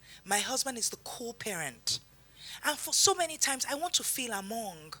 My husband is the cool parent. And for so many times, I want to feel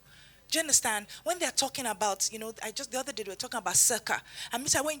among. Do you understand? When they're talking about, you know, the other day we were talking about circa. And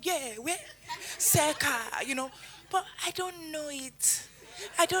Miss, I went, yeah, where? Circa, you know. But I don't know it.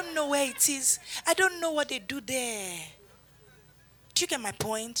 I don't know where it is. I don't know what they do there. Do you get my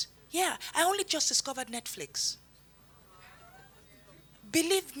point? Yeah, I only just discovered Netflix.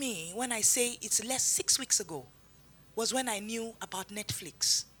 Believe me when I say it's 6 weeks ago was when I knew about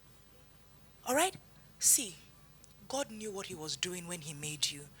Netflix. All right? See, God knew what he was doing when he made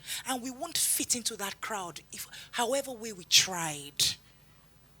you. And we won't fit into that crowd if however way we tried.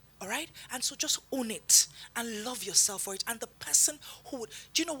 All right? And so just own it and love yourself for it. And the person who would,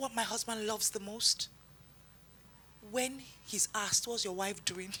 do you know what my husband loves the most? When he's asked, what's your wife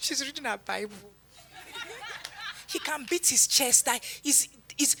doing? She's reading her Bible. He can beat his chest.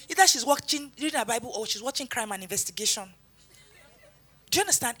 Either she's reading her Bible or she's watching Crime and Investigation. Do you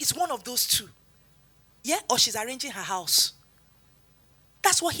understand? It's one of those two. Yeah? Or she's arranging her house.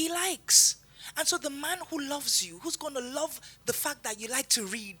 That's what he likes. And so the man who loves you, who's going to love the fact that you like to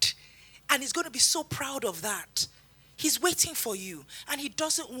read, and he's going to be so proud of that, he's waiting for you. And he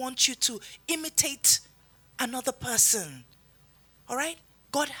doesn't want you to imitate another person. All right?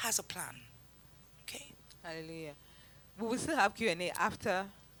 God has a plan. Okay? Hallelujah. We will still have Q&A after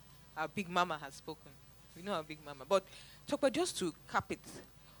our big mama has spoken. We know our big mama. But just to cap it,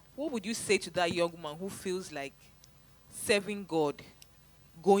 what would you say to that young woman who feels like serving God,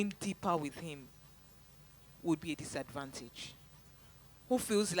 going deeper with him, would be a disadvantage? Who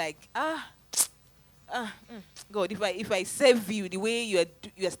feels like, God, if I serve you the way you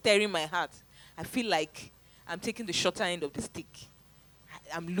are stirring my heart, I feel like I'm taking the shorter end of the stick.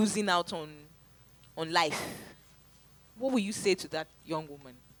 I'm losing out on life. What will you say to that young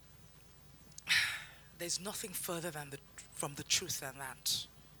woman? There's nothing further from the truth than that.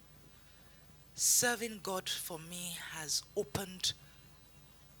 Serving God for me has opened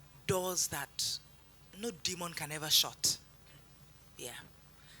doors that no demon can ever shut. Yeah.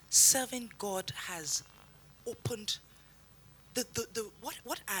 Serving God has opened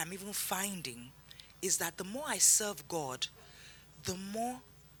what I am even finding is that the more I serve God, the more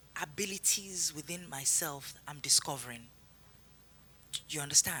abilities within myself I'm discovering. You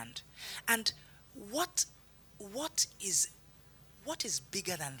understand? And what is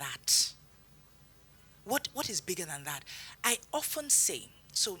bigger than that? What is bigger than that? I often say,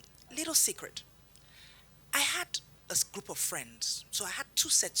 so little secret. I had a group of friends. So I had 2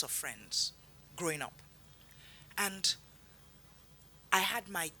 sets of friends growing up. And I had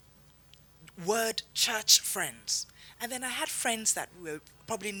my word church friends. And then I had friends that were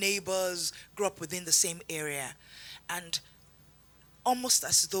probably neighbors, grew up within the same area. And almost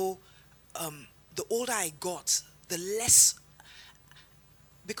as though the older I got, the less,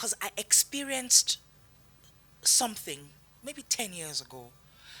 because I experienced something maybe 10 years ago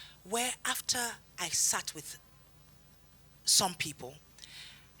where after I sat with some people,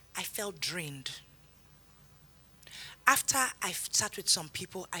 I felt drained. After I sat with some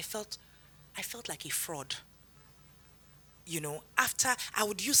people, I felt like a fraud. You know, after I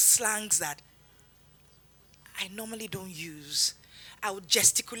would use slangs that I normally don't use. I would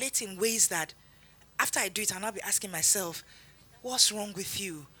gesticulate in ways that after I do it, I'll be asking myself, what's wrong with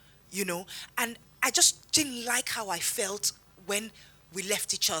you? You know, and I just didn't like how I felt when we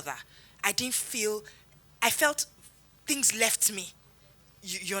left each other. I felt things left me.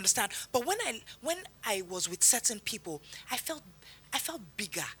 You understand? But when I was with certain people, I felt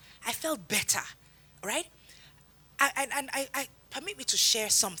bigger. I felt better, right? I permit me to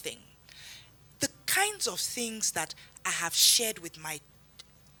share something. The kinds of things that I have shared with my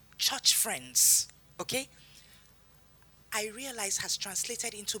church friends, okay, I realize has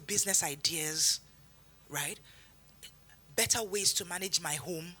translated into business ideas, right? Better ways to manage my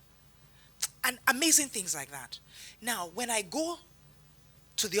home, And amazing things like that. Now, when I go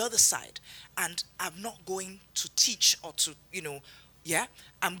to the other side and I'm not going to teach or to,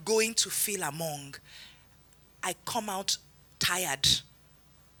 I'm going to feel among, I come out tired.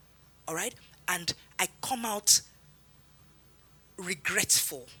 All right? And I come out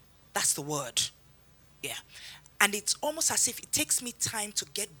regretful. That's the word. Yeah. And it's almost as if it takes me time to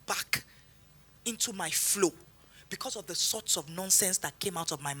get back into my flow because of the sorts of nonsense that came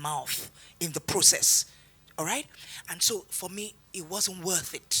out of my mouth in the process. All right? And so for me, it wasn't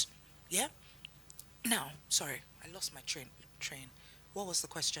worth it. Yeah? Now, sorry, I lost my train. What was the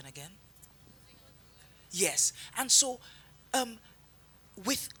question again? Yes. And so,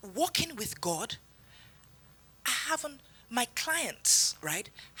 with walking with God, my clients, right,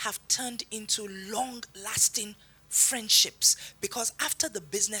 have turned into long-lasting friendships because after the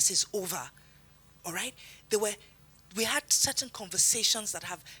business is over, all right, we had certain conversations that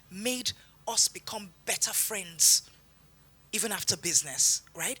have made us become better friends even after business,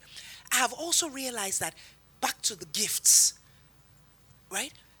 right? I have also realized that back to the gifts,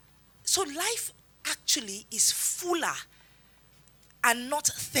 right? So life actually is fuller and not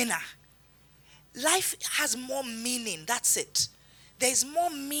thinner. Life has more meaning, that's it. There's more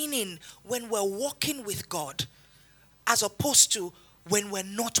meaning when we're walking with God as opposed to when we're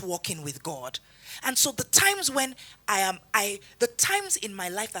not walking with God. And so the times when the times in my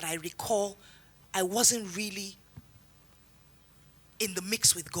life that I recall I wasn't really in the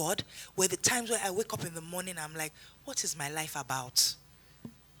mix with God were the times where I wake up in the morning, I'm like, what is my life about?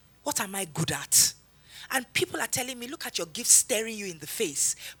 What am I good at? And people are telling me, look at your gifts staring you in the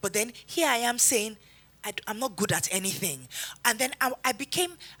face. But then here I am saying, I'm not good at anything. And then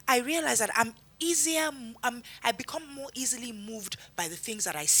I realized that I become more easily moved by the things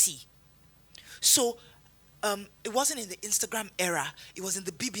that I see. So it wasn't in the Instagram era, it was in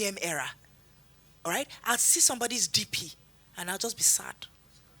the BBM era. All right? I'll see somebody's DP and I'll just be sad.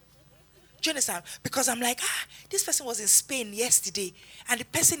 Do you understand? Because I'm like, this person was in Spain yesterday and the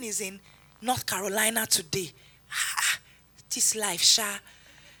person is in North Carolina today. This life, Sha.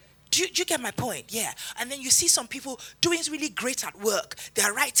 Do you get my point? Yeah. And then you see some people doing really great at work.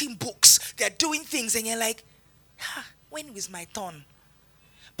 They're writing books. They're doing things. And you're like, when is my turn?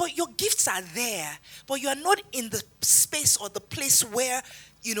 But your gifts are there. But you are not in the space or the place where,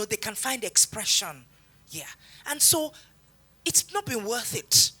 they can find expression. Yeah. And so it's not been worth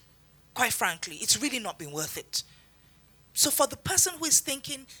it. Quite frankly, it's really not been worth it. So for the person who is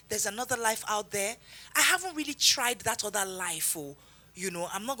thinking there's another life out there, I haven't really tried that other life. Or,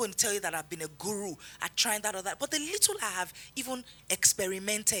 I'm not going to tell you that I've been a guru at trying that or that. But the little I have even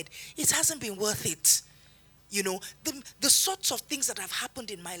experimented, it hasn't been worth it. The sorts of things that have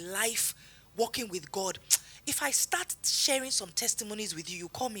happened in my life walking with God, if I start sharing some testimonies with you, you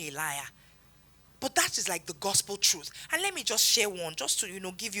call me a liar. But that is like the gospel truth. And let me just share one, just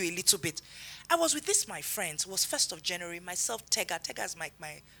to, give you a little bit. I was with my friends. It was 1st of January. Myself, Tega. Tega is my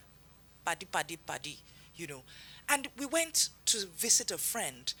paddy, And we went to visit a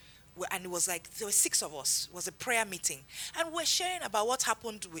friend. And it was like, there were 6 of us. It was a prayer meeting. And we were sharing about what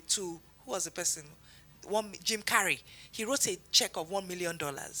happened to, who was the person? Jim Carrey. He wrote a check of $1 million.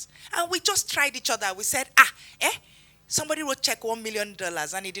 And we just tried each other. We said, somebody wrote check $1 million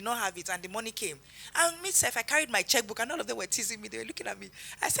and he did not have it and the money came. And myself, I carried my checkbook and all of them were teasing me. They were looking at me.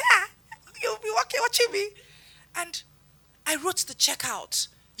 I said, you'll be watching me. And I wrote the check out,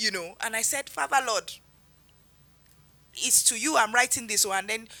 and I said, Father Lord, it's to you I'm writing this one. And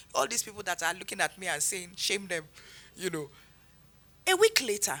then all these people that are looking at me and saying, shame them, A week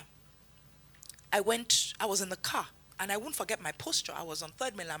later, I was in the car. And I won't forget my posture. I was on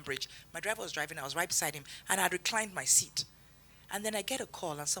 3rd Mainland Bridge. My driver was driving. I was right beside him. And I reclined my seat. And then I get a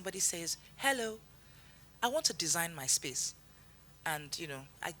call and somebody says, hello, I want to design my space. And,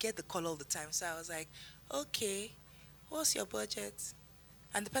 I get the call all the time. So I was like, okay, what's your budget?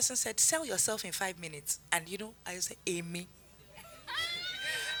 And the person said, sell yourself in 5 minutes. And, I said, Amy.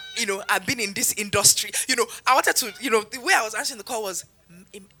 I've been in this industry. I wanted to, the way I was answering the call was,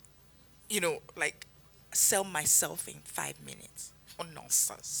 sell myself in 5 minutes. Oh,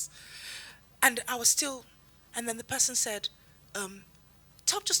 nonsense. And I was still, and then the person said,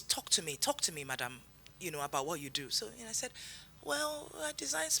 just talk to me, madam, about what you do. So, I said, well,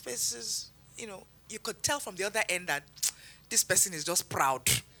 design spaces, you could tell from the other end that this person is just proud.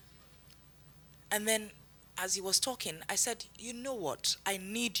 And then as he was talking, I said, you know what? I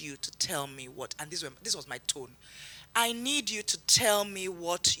need you to tell me what, and this was my tone. I need you to tell me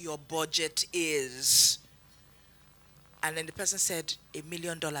what your budget is. And then the person said, $1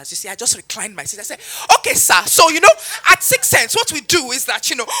 million. You see, I just reclined my seat. I said, okay, sir. So, at 6 cents, what we do is that,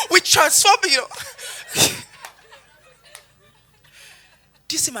 we transform,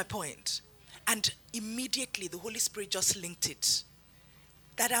 Do you see my point? And immediately the Holy Spirit just linked it.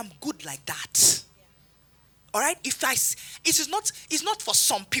 That I'm good like that. All right? It's not for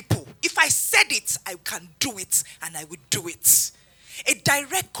some people. If I said it, I can do it, and I would do it. A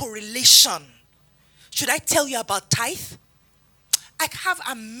direct correlation. Should I tell you about tithe? I have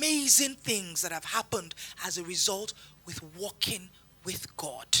amazing things that have happened as a result with walking with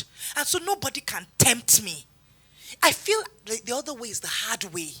God. And so nobody can tempt me. I feel like the other way is the hard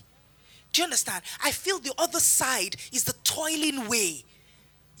way. Do you understand? I feel the other side is the toiling way.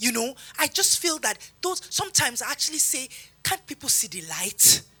 I just feel that sometimes I actually say, can't people see the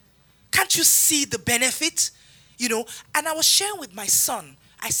light? Can't you see the benefit? And I was sharing with my son.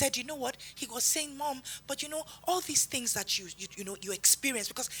 I said, you know what? He was saying, Mom, but all these things that you experience,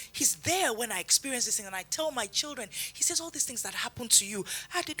 because he's there when I experience this thing, and I tell my children, he says, all these things that happen to you,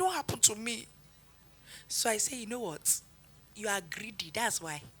 they don't happen to me. So I say, you know what? You are greedy, that's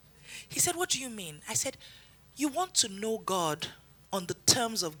why. He said, what do you mean? I said, you want to know God on the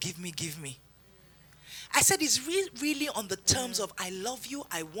terms of give me, give me. I said, it's really on the terms of I love you,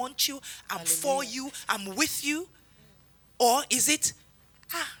 I want you, I'm for you, I'm with you. Or is it,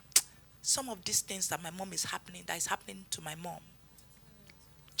 some of these things that my mom is happening to my mom.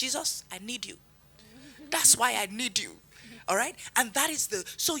 Jesus, I need you. That's why I need you. All right? And that is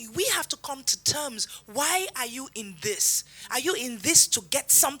so we have to come to terms. Why are you in this? Are you in this to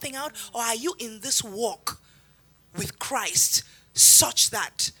get something out? Or are you in this walk with Christ such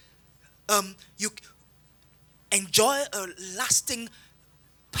that you enjoy a lasting,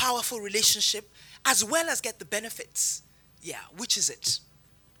 powerful relationship as well as get the benefits? Yeah, which is it?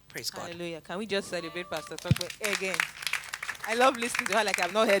 Praise God. Hallelujah. Can we just celebrate Pastor Tokwe again? I love listening to her like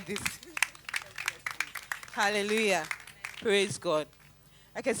I've not heard this. Hallelujah. Praise God.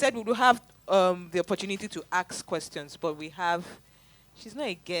 Like I said, we will have the opportunity to ask questions, but she's not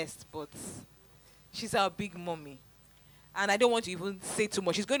a guest, but she's our big mommy. And I don't want to even say too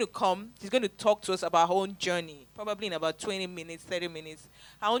much. She's going to come. She's going to talk to us about her own journey, probably in about 20 minutes, 30 minutes,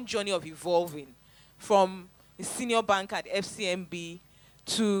 her own journey of evolving from a senior banker at FCMB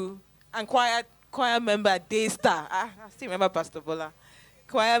and choir member at Daystar. I still remember Pastor Bola.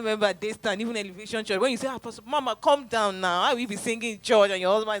 Choir member at Daystar and even Elevation Church. When you say, Pastor Mama, calm down now. How will you be singing in church and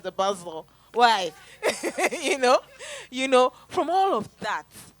your husband is a pastor? Why? From all of that,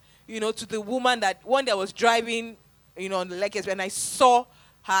 to the woman that one day I was driving, on the Lake Express, and I saw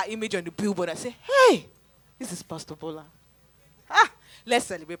her image on the billboard. I said, hey, this is Pastor Bola. Let's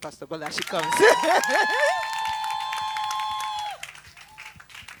celebrate Pastor Bola as she comes.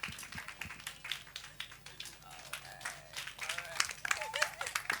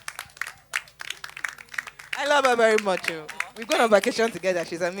 I love her very much. We've gone on vacation together.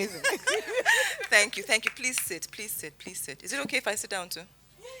 She's amazing. Thank you. Please sit. Is it okay if I sit down too?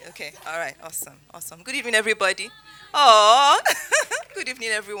 Okay. All right. Awesome. Good evening, everybody. Oh, good evening,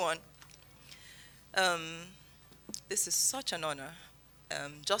 everyone. This is such an honor,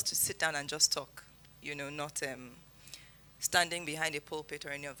 just to sit down and just talk. Not standing behind a pulpit or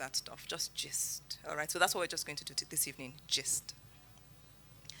any of that stuff. Just gist. All right. So that's what we're just going to do this evening. Gist.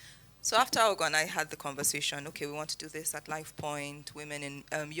 So after Ogo and I had the conversation, okay, we want to do this at Life Point,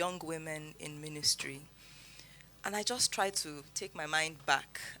 young women in ministry. And I just tried to take my mind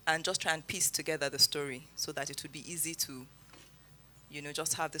back and just try and piece together the story so that it would be easy to,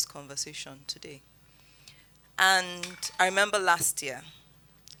 just have this conversation today. And I remember last year,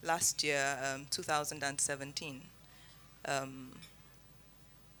 2017,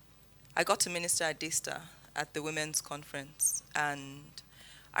 I got to minister at Daystar at the women's conference. And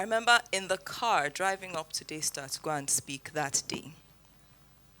I remember in the car driving up to Daystar to go and speak that day.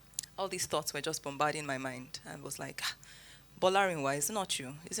 All these thoughts were just bombarding my mind. And was like, Bolarinwa, is it not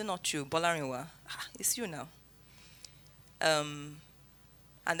you? Is it not you? Bolarinwa, it's you now. And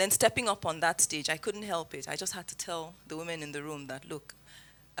then stepping up on that stage, I couldn't help it. I just had to tell the women in the room that, look,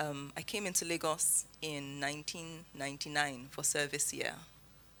 I came into Lagos in 1999 for service year.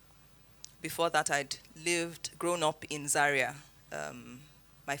 Before that, I'd grown up in Zaria.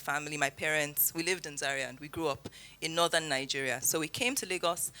 My family, my parents, we lived in Zaria and we grew up in northern Nigeria. So I came to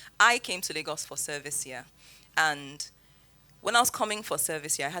Lagos for service year. And when I was coming for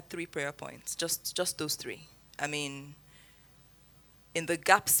service year, I had 3 prayer points, just those 3. I mean, in the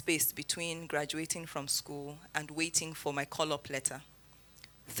gap space between graduating from school and waiting for my call-up letter.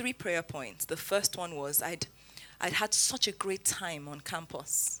 3 prayer points. The first one was I'd had such a great time on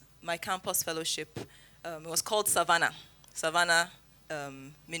campus. My campus fellowship It was called Savannah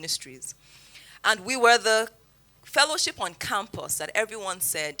Ministries. And we were the fellowship on campus that everyone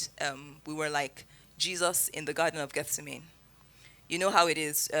said we were like Jesus in the Garden of Gethsemane. You know how it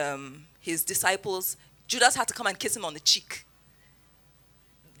is. His disciples, Judas had to come and kiss him on the cheek.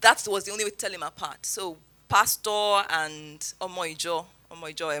 That was the only way to tell him apart. So pastor and Omoijo,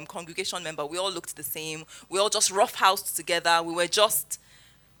 congregation member, we all looked the same. We all just roughhoused together. We were just,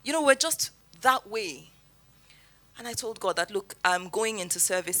 we're just that way. And I told God that, look, I'm going into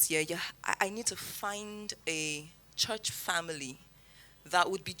service here. Yeah, I need to find a church family that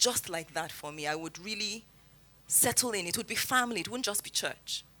would be just like that for me. I would really settle in. It would be family. It wouldn't just be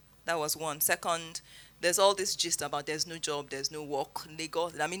church. That was one. Second, there's all this gist about there's no job, there's no work.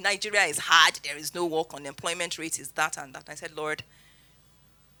 Lagos, Nigeria is hard. There is no work. Unemployment rate is that and that. I said, Lord,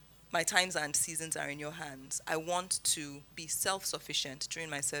 my times and seasons are in your hands. I want to be self-sufficient during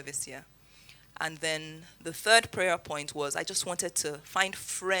my service here. And then the third prayer point was I just wanted to find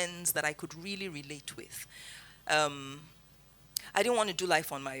friends that I could really relate with. I didn't want to do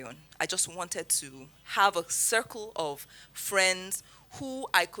life on my own. I just wanted to have a circle of friends who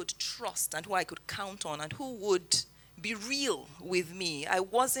I could trust and who I could count on and who would be real with me. I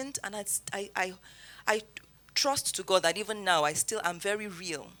wasn't, and I trust to God that even now I still am very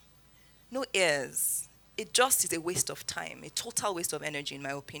real. No airs. It just is a waste of time, a total waste of energy in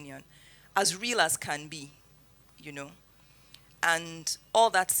my opinion. As real as can be, And all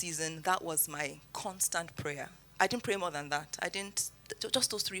that season, that was my constant prayer. I didn't pray more than that.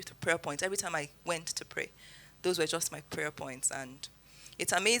 Just those 3 prayer points. Every time I went to pray, those were just my prayer points. And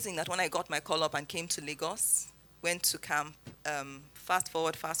it's amazing that when I got my call up and came to Lagos, went to camp, fast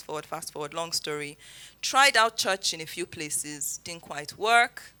forward, long story, tried out church in a few places, didn't quite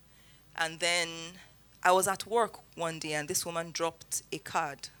work. And then I was at work one day and this woman dropped a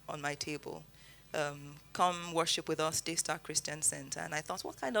card on my table. Come worship with us, Daystar Christian Center. And I thought,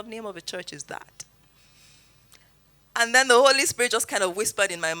 what kind of name of a church is that? And then the Holy Spirit just kind of whispered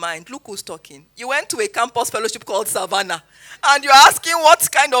in my mind, look who's talking. You went to a campus fellowship called Savannah, and you're asking what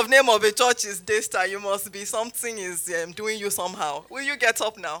kind of name of a church is Daystar. You must be, something is doing you somehow. Will you get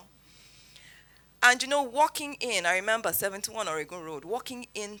up now? And walking in, I remember 71 Oregon Road, walking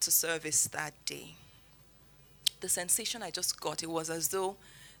into service that day, the sensation I just got, it was as though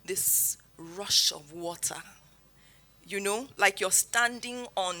this rush of water, like you're standing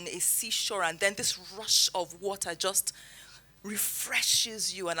on a seashore and then this rush of water just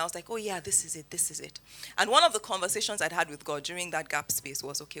refreshes you. And I was like, oh yeah, this is it. And one of the conversations I'd had with God during that gap space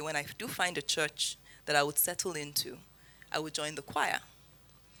was, okay, when I do find a church that I would settle into, I would join the choir.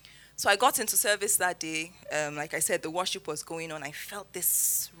 So I got into service that day. Like I said, the worship was going on. I felt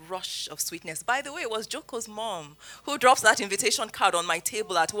this rush of sweetness. By the way, it was Joko's mom who drops that invitation card on my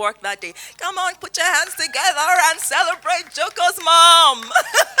table at work that day. Come on, put your hands together and celebrate Joko's mom.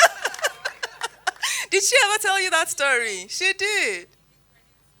 Did she ever tell you that story? She did.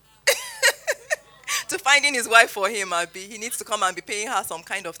 To finding his wife for him, he needs to come and be paying her some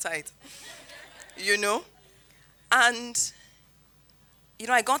kind of tithe. And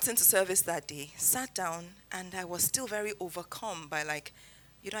I got into service that day, sat down, and I was still very overcome by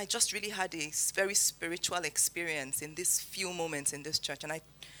I just really had a very spiritual experience in these few moments in this church. And I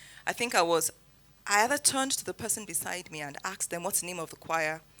think I either turned to the person beside me and asked them what's the name of the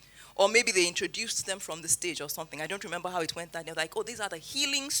choir, or maybe they introduced them from the stage or something. I don't remember how it went. And they're like, oh, these are the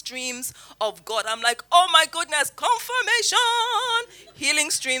healing streams of God. I'm like, oh my goodness, confirmation!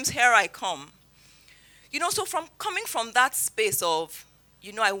 Healing streams, here I come. So coming from that space of,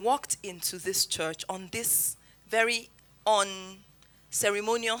 I walked into this church on this very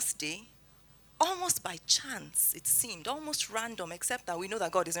unceremonious day, almost by chance, it seemed, almost random, except that we know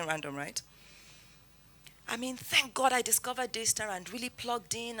that God isn't random, right? Thank God I discovered Daystar and really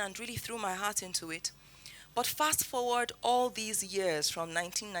plugged in and really threw my heart into it. But fast forward all these years from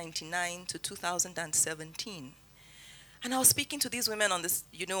 1999 to 2017. And I was speaking to these women on this,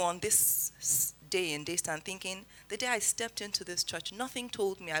 on this day in Daystar and thinking, the day I stepped into this church, nothing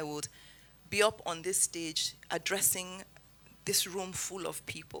told me I would be up on this stage addressing this room full of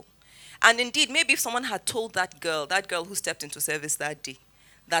people. And indeed, maybe if someone had told that girl who stepped into service that day,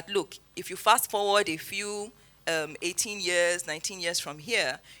 that look, if you fast forward a few 18 years, 19 years from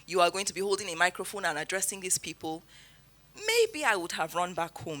here, you are going to be holding a microphone and addressing these people, maybe I would have run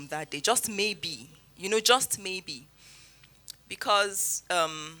back home that day, just maybe, just maybe. Because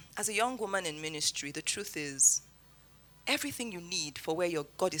as a young woman in ministry, the truth is, everything you need for where your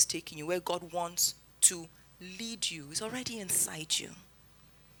God is taking you, where God wants to lead you, is already inside you.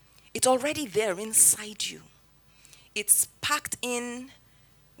 It's already there inside you. It's packed in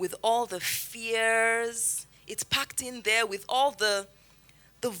with all the fears. It's packed in there with all the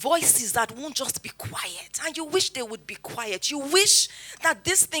voices that won't just be quiet. And you wish they would be quiet. You wish that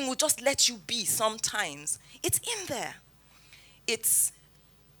this thing would just let you be sometimes. It's in there. It's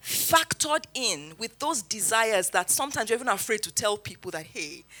factored in with those desires that sometimes you're even afraid to tell people that,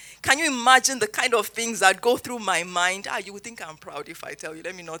 hey, can you imagine the kind of things that go through my mind? You would think I'm proud if I tell you.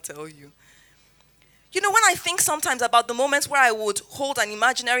 Let me not tell you. You know, when I think sometimes about the moments where I would hold an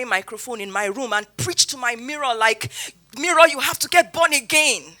imaginary microphone in my room and preach to my mirror like, mirror, you have to get born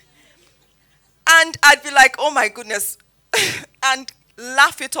again. And I'd be like, oh my goodness. And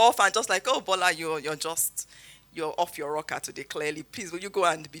laugh it off and just like, oh, Bola, you're off your rocker today, clearly. Please, will you go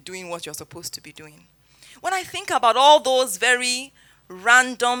and be doing what you're supposed to be doing? When I think about all those very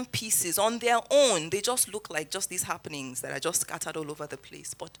random pieces on their own, they just look like just these happenings that are just scattered all over the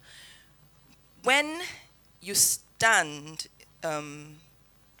place. But when you stand a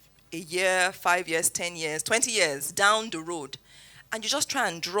year, 5 years, 10 years, 20 years down the road, and you just try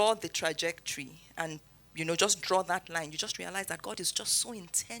and draw the trajectory and, just draw that line, you just realize that God is just so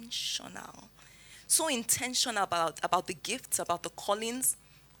intentional. So intentional about the gifts, about the callings.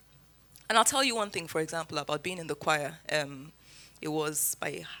 And I'll tell you one thing, for example, about being in the choir. It was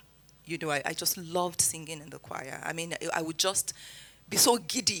I just loved singing in the choir. I mean, I would just be so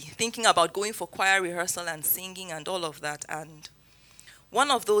giddy thinking about going for choir rehearsal and singing and all of that. And one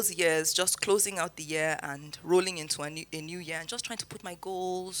of those years, just closing out the year and rolling into a new year and just trying to put my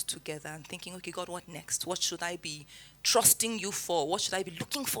goals together and thinking, okay, God, what next? What should I be trusting you for? What should I be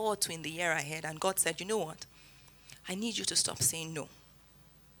looking forward to in the year ahead? And God said, you know what? I need you to stop saying no.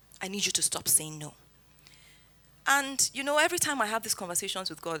 I need you to stop saying no. And, every time I have these conversations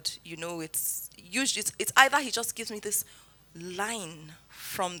with God, it's usually, it's either he just gives me this line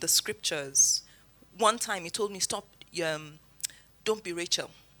from the scriptures. One time he told me, stop, don't be Rachel.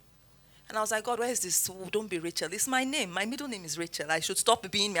 And I was like, God, where is this? Oh, don't be Rachel. It's my name. My middle name is Rachel. I should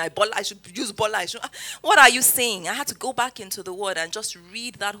stop being me. I should use Bola. What are you saying? I had to go back into the word and just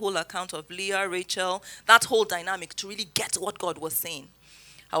read that whole account of Leah, Rachel, that whole dynamic to really get what God was saying.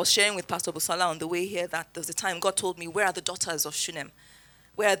 I was sharing with Pastor Busala on the way here that there was a time God told me, where are the daughters of Shunem?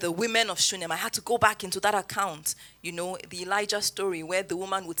 Where are the women of Shunem? I had to go back into that account, the Elijah story where the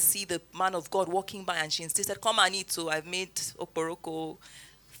woman would see the man of God walking by and she insisted, come and eat. So I've made oporoko,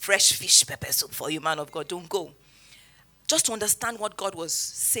 fresh fish pepper soup for you, man of God. Don't go. Just to understand what God was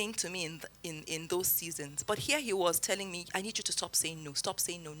saying to me in those seasons. But here he was telling me, I need you to stop saying no. Stop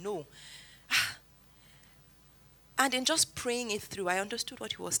saying no. No. And in just praying it through, I understood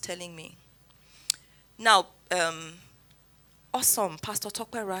what he was telling me. Now, awesome, Pastor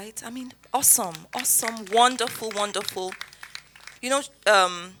Tokwe, right? I mean, awesome, wonderful.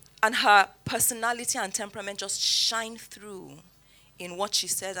 And her personality and temperament just shine through in what she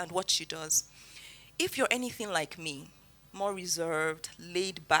says and what she does. If you're anything like me, more reserved,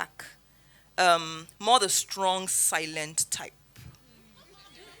 laid back, more the strong, silent type,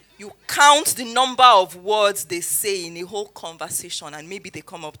 you count the number of words they say in a whole conversation and maybe they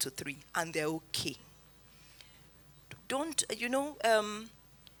come up to 3 and they're okay. Don't,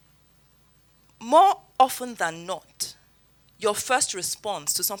 more often than not, your first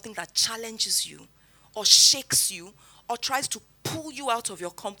response to something that challenges you or shakes you or tries to pull you out of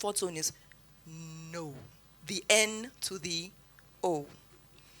your comfort zone is no. The N to the O.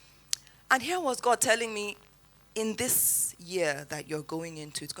 And here was God telling me, in this year that you're going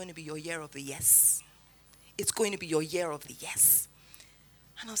into, it's going to be your year of the yes. It's going to be your year of the yes.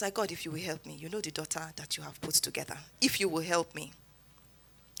 And I was like, God, if you will help me, you know the daughter that you have put together. If you will help me.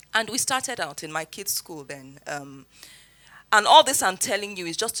 And we started out in my kids' school then. And all this I'm telling you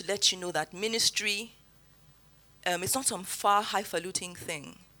is just to let you know that ministry, it's not some far highfalutin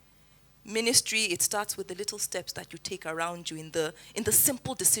thing. Ministry, it starts with the little steps that you take around you in the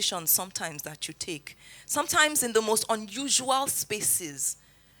simple decisions sometimes that you take. Sometimes in the most unusual spaces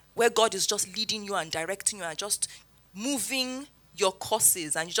where God is just leading you and directing you and just moving your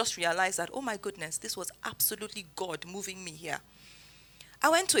courses and you just realize that, oh my goodness, this was absolutely God moving me here. I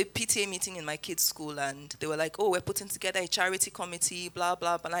went to a PTA meeting in my kids' school and they were like, oh, we're putting together a charity committee, blah,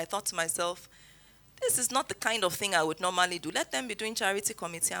 blah, blah. And I thought to myself, this is not the kind of thing I would normally do. Let them be doing charity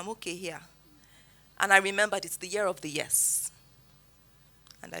committee. I'm okay here. And I remembered it's the year of the yes.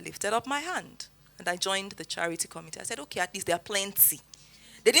 And I lifted up my hand and I joined the charity committee. I said, okay, at least there are plenty.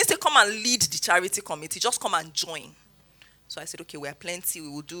 They didn't say come and lead the charity committee, just come and join. So I said, okay, we are plenty. We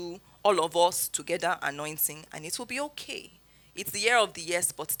will do all of us together anointing and it will be okay. It's the year of the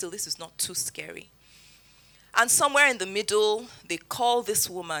yes, but still this is not too scary. And somewhere in the middle, they called this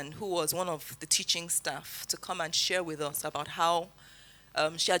woman who was one of the teaching staff to come and share with us about how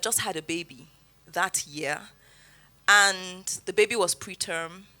She had just had a baby that year, and the baby was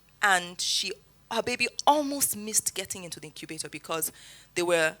preterm, and her baby almost missed getting into the incubator because there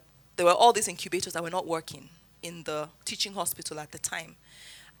were all these incubators that were not working in the teaching hospital at the time.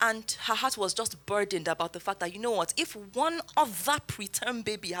 And her heart was just burdened about the fact that, you know what, if one other preterm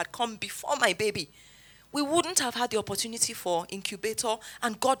baby had come before my baby, we wouldn't have had the opportunity for incubator,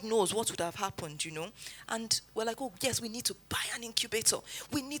 and God knows what would have happened, you know. And we're like, oh, yes, we need to buy an incubator.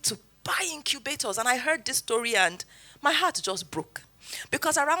 We need to buy incubators. And I heard this story, and my heart just broke.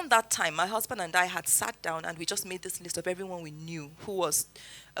 Because around that time, my husband and I had sat down, and we just made this list of everyone we knew who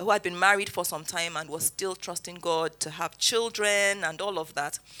had been married for some time and was still trusting God to have children and all of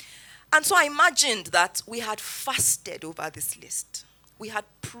that. And so I imagined that we had fasted over this list. We had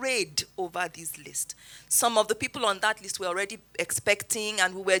prayed over this list. Some of the people on that list were already expecting,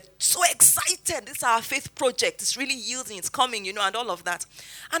 and we were so excited. This is our faith project. It's really yielding. It's coming, you know, and all of that.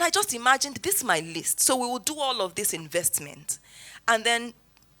 And I just imagined, this is my list. So we will do all of this investment. And then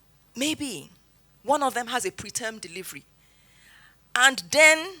maybe one of them has a preterm delivery. And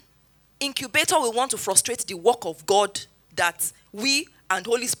then incubator will want to frustrate the work of God that we and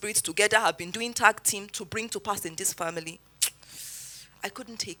Holy Spirit together have been doing tag team to bring to pass in this family. I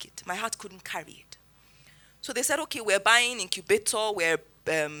couldn't take it. My heart couldn't carry it. So they said, okay, we're buying incubator, we're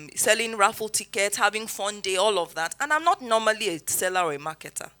selling raffle tickets, having fun day, all of that. And I'm not normally a seller or a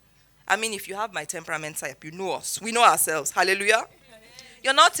marketer. I mean, if you have my temperament type, you know us. We know ourselves. Hallelujah.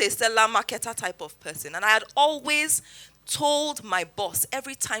 You're not a seller, marketer type of person. And I had always told my boss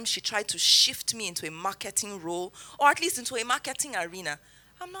every time she tried to shift me into a marketing role, or at least into a marketing arena,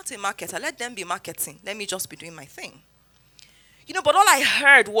 I'm not a marketer. Let them be marketing. Let me just be doing my thing. You know, but all I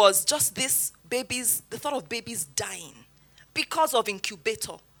heard was just the thought of babies dying because of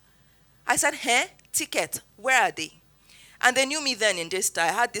incubator. I said, ticket, where are they? And they knew me then in this time.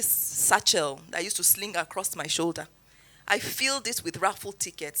 I had this satchel that I used to sling across my shoulder. I filled this with raffle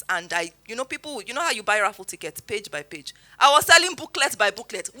tickets, and people, you know how you buy raffle tickets, page by page. I was selling booklet by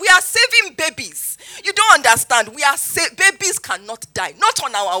booklet. We are saving babies. You don't understand. Babies cannot die, not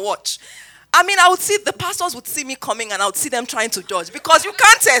on our watch. I mean, the pastors would see me coming, and I would see them trying to dodge, because you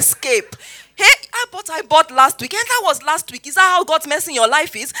can't escape. Hey, I bought last week, and that was last week. Is that how God's messing your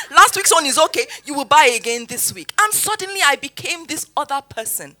life is? Last week's one is okay. You will buy again this week. And suddenly I became this other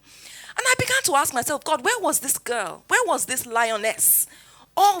person. And I began to ask myself, God, where was this girl? Where was this lioness?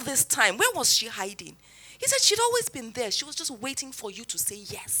 All this time, where was she hiding? He said she'd always been there. She was just waiting for you to say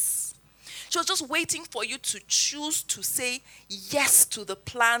yes. She was just waiting for you to choose to say yes to the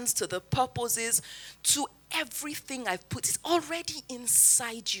plans, to the purposes, to everything I've put. It's already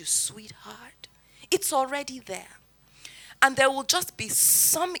inside you, sweetheart. It's already there. And there will just be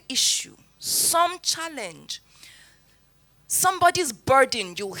some issue, some challenge, somebody's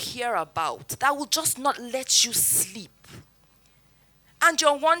burden you'll hear about that will just not let you sleep. And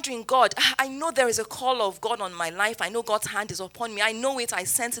you're wondering, God, I know there is a call of God on my life. I know God's hand is upon me. I know it, I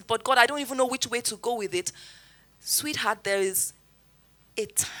sense it. But God, I don't even know which way to go with it. Sweetheart, there is a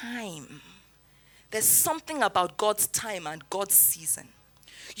time. There's something about God's time and God's season.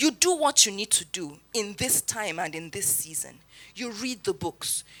 You do what you need to do in this time and in this season. You read the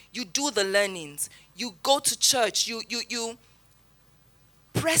books. You do the learnings. You go to church. You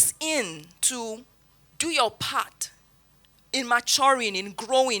press in to do your part in maturing, in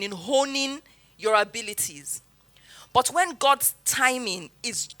growing, in honing your abilities. But when God's timing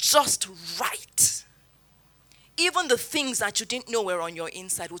is just right, even the things that you didn't know were on your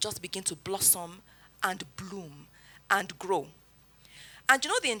inside will just begin to blossom and bloom and grow. And you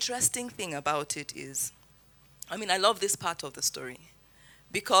know the interesting thing about it is, I love this part of the story,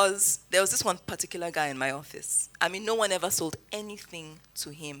 because there was this one particular guy in my office. No one ever sold anything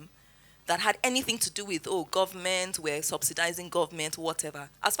to him that had anything to do with, government, we're subsidizing government, whatever.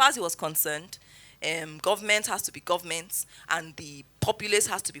 As far as he was concerned, government has to be government, and the populace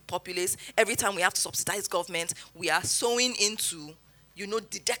has to be populace. Every time we have to subsidize government, we are sowing into,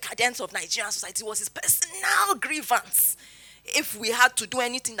 the decadence of Nigerian society. It was his personal grievance if we had to do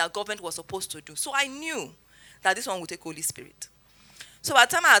anything that government was supposed to do. So I knew that this one would take Holy Spirit. So by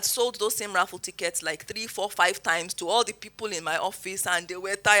the time I had sold those same raffle tickets like 3, 4, 5 times to all the people in my office, and they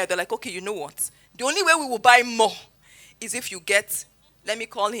were tired, they're like, okay, you know what? The only way we will buy more is if you get, let me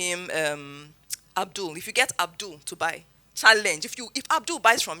call him Abdul. If you get Abdul to buy, challenge. If Abdul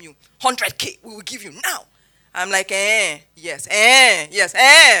buys from you 100K, we will give you now. I'm like, yes,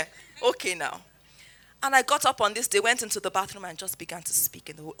 okay now. And I got up on this day, went into the bathroom, and just began to speak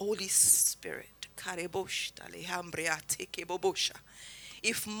in the Holy Spirit.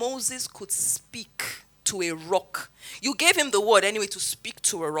 If Moses could speak to a rock. You gave him the word anyway to speak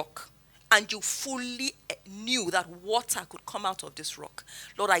to a rock. And you fully knew that water could come out of this rock.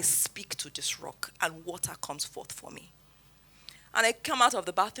 Lord, I speak to this rock and water comes forth for me. And I come out of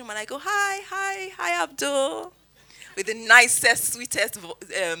the bathroom and I go, hi, Abdul. With the nicest, sweetest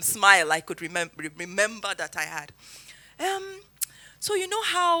smile I could remember that I had. So you know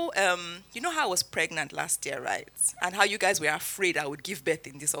how I was pregnant last year, right? And how you guys were afraid I would give birth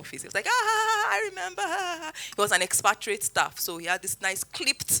in this office. It was like, I remember. He was an expatriate staff, so he had this nice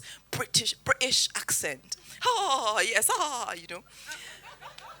clipped British accent. Yes, you know.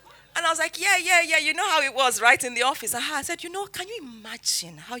 And I was like, yeah, you know how it was, right, in the office. I said, can you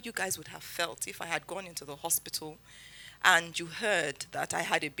imagine how you guys would have felt if I had gone into the hospital and you heard that I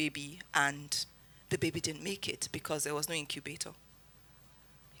had a baby and the baby didn't make it because there was no incubator?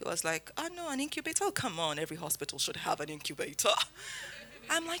 He was like, no, an incubator? Oh, come on, every hospital should have an incubator.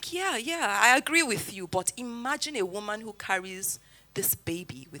 I'm like, yeah, I agree with you, but imagine a woman who carries this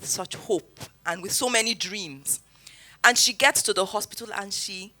baby with such hope and with so many dreams. And she gets to the hospital and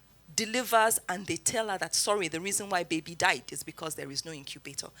she delivers and they tell her that, sorry, the reason why baby died is because there is no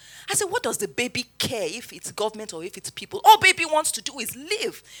incubator. I said, what does the baby care if it's government or if it's people? All baby wants to do is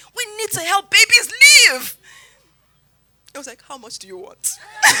live. We need to help babies live. I was like, how much do you want?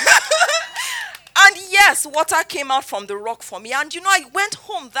 And yes, water came out from the rock for me. And I went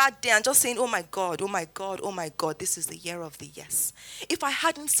home that day and just saying, oh my God, this is the year of the yes. If I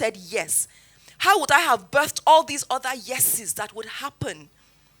hadn't said yes, how would I have birthed all these other yeses that would happen?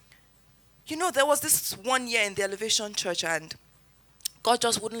 There was this one year in the Elevation Church and God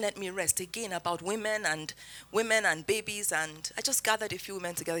just wouldn't let me rest again about women and babies. And I just gathered a few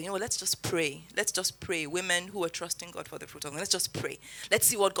women together. Let's just pray. Let's just pray. Women who are trusting God for the fruit of God. Let's just pray. Let's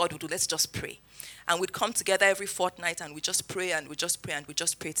see what God will do. Let's just pray. And we'd come together every fortnight and we just pray and we just pray and we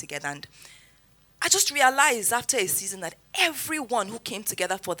just pray together. And I just realized after a season that everyone who came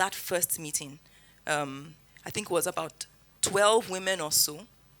together for that first meeting, I think it was about 12 women or so.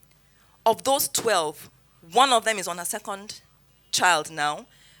 Of those 12, one of them is on her second child now.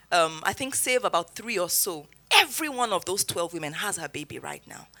 I think save about 3 or so. Every one of those 12 women has her baby right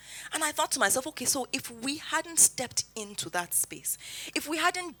now. And I thought to myself, okay, so if we hadn't stepped into that space, if we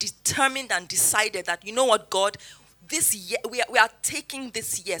hadn't determined and decided that, you know what, God, we are taking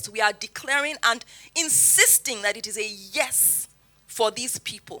this yes, we are declaring and insisting that it is a yes for these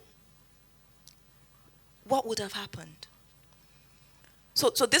people, what would have happened?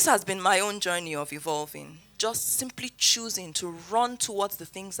 So this has been my own journey of evolving. Just simply choosing to run towards the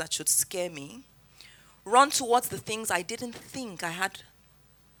things that should scare me. Run towards the things I didn't think I had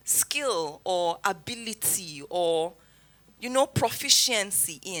skill or ability or,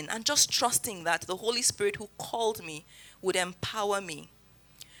 proficiency in. And just trusting that the Holy Spirit who called me would empower me.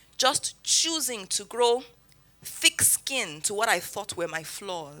 Just choosing to grow thick skin to what I thought were my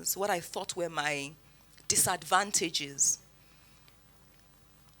flaws, what I thought were my disadvantages.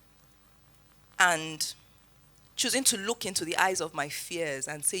 And choosing to look into the eyes of my fears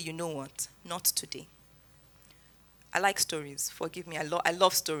and say, you know what, not today. I like stories, forgive me, I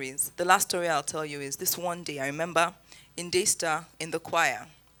love stories. The last story I'll tell you is this one day, I remember in Daystar in the choir.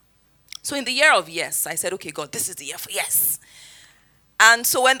 So in the year of yes, I said, okay, God, this is the year for yes. And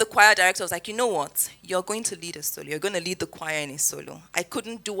so when the choir director was like, you know what, you're going to lead a solo, you're going to lead the choir in a solo. I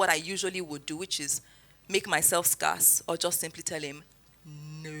couldn't do what I usually would do, which is make myself scarce or just simply tell him,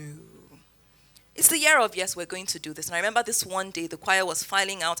 no. It's the year of yes, we're going to do this. And I remember this one day, the choir was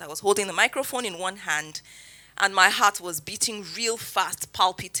filing out. I was holding the microphone in one hand, and my heart was beating real fast,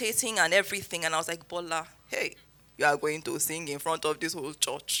 palpitating and everything. And I was like, Bola, hey, you are going to sing in front of this whole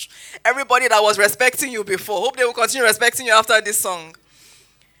church. Everybody that was respecting you before, hope they will continue respecting you after this song.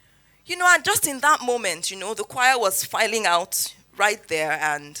 And just in that moment, the choir was filing out right there,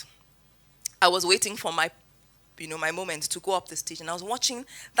 and I was waiting for my moment to go up the stage. And I was watching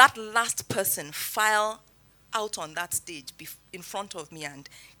that last person file out on that stage in front of me and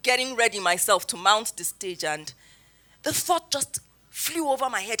getting ready myself to mount the stage. And the thought just flew over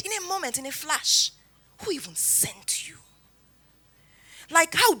my head in a moment, in a flash. Who even sent you?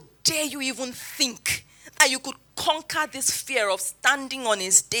 Like, how dare you even think that you could conquer this fear of standing on a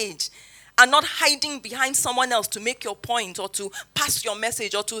stage and not hiding behind someone else to make your point or to pass your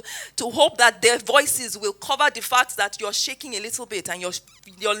message or to hope that their voices will cover the fact that you're shaking a little bit and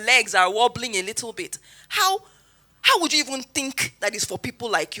your legs are wobbling a little bit. How would you even think that is for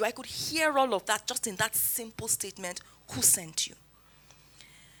people like you? I could hear all of that just in that simple statement, who sent you?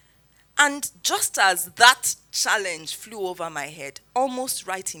 And just as that challenge flew over my head, almost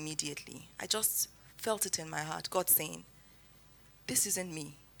right immediately, I just felt it in my heart, God saying, this isn't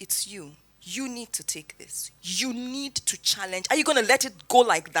me, it's you. you need to take this. You need to challenge. Are you going to let it go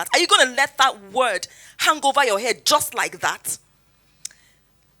like that? Are you going to let that word hang over your head just like that?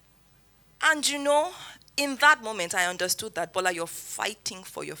 And in that moment, I understood that, Bola, you're fighting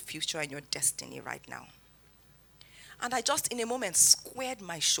for your future and your destiny right now. And I just, in a moment, squared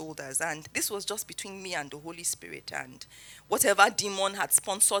my shoulders. And this was just between me and the Holy Spirit. And whatever demon had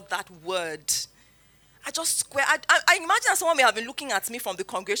sponsored that word, I just squared. I imagine that someone may have been looking at me from the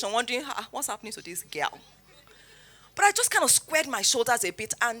congregation, wondering, what's happening to this girl? But I just kind of squared my shoulders a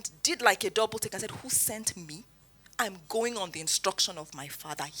bit and did like a double take. I said, who sent me? I'm going on the instruction of my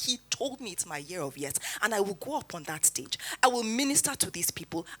Father. He told me it's my year of yes, and I will go up on that stage. I will minister to these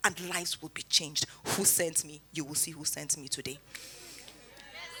people, and lives will be changed. Who sent me? You will see who sent me today.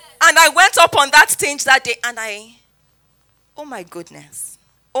 And I went up on that stage that day, and oh my goodness,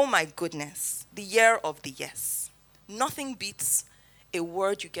 the year of the yes. Nothing beats a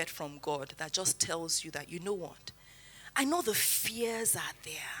word you get from God that just tells you that, you know what? I know the fears are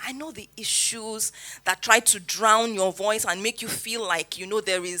there. I know the issues that try to drown your voice and make you feel like,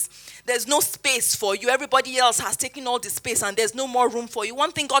 there's no space for you. Everybody else has taken all the space and there's no more room for you.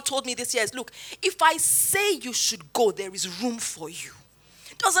 One thing God told me this year is, look, if I say you should go, there is room for you.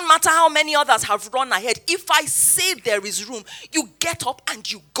 It doesn't matter how many others have run ahead. If I say there is room, you get up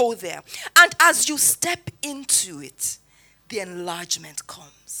and you go there. And as you step into it, the enlargement comes.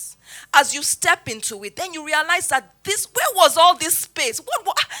 As you step into it, then you realize that where was all this space?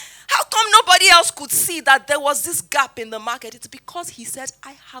 How come nobody else could see that there was this gap in the market? It's because he said,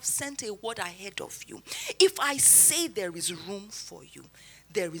 I have sent a word ahead of you. If I say there is room for you,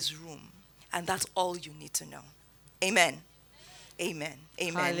 there is room. And that's all you need to know. Amen. Amen.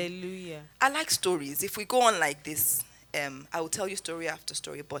 Amen. Hallelujah. I like stories. If we go on like this, I will tell you story after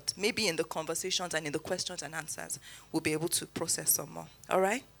story, but maybe in the conversations and in the questions and answers, we'll be able to process some more. All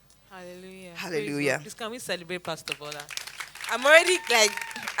right? Hallelujah. Hallelujah. Please, can we celebrate Pastor Bola? I'm already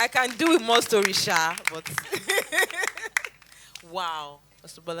I can do with more stories, but wow.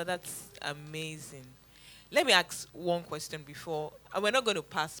 Pastor Bola, that's amazing. Let me ask one question before, and we're not going to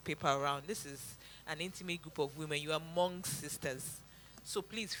pass paper around. This is an intimate group of women. You are among sisters. So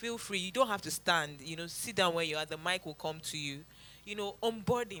please feel free. You don't have to stand. Sit down where you are. The mic will come to you.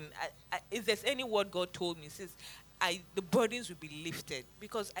 Onboarding. If there's any word God told me, it says, the burdens will be lifted,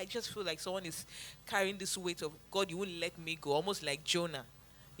 because I just feel like someone is carrying this weight of, God, you won't let me go, almost like Jonah,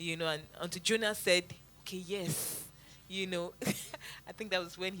 and until Jonah said, okay, yes, I think that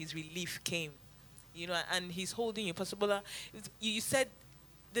was when his relief came, and he's holding you. Pastor Bola, you said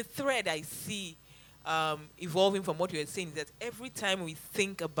the thread I see evolving from what you were saying is that every time we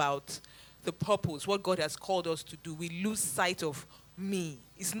think about the purpose, what God has called us to do, we lose sight of me.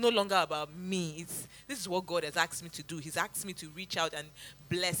 It's no longer about me. This is what God has asked me to do. He's asked me to reach out and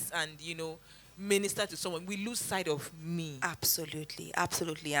bless and, minister to someone. We lose sight of me. Absolutely.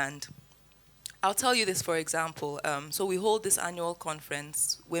 Absolutely. And I'll tell you this, for example. So we hold this annual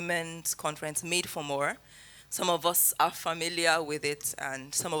conference, women's conference, Made for More. Some of us are familiar with it,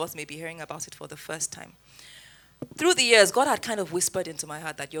 and some of us may be hearing about it for the first time. Through the years, God had kind of whispered into my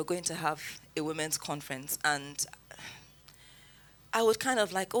heart that you're going to have a women's conference, and I would kind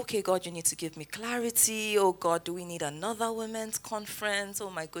of like, okay, God, you need to give me clarity. Oh, God, do we need another women's conference? Oh,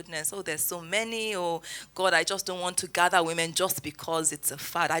 my goodness. Oh, there's so many. Oh, God, I just don't want to gather women just because it's a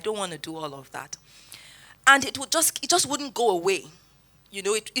fad. I don't want to do all of that. And it just wouldn't go away.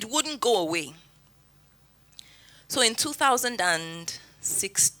 It wouldn't go away. So in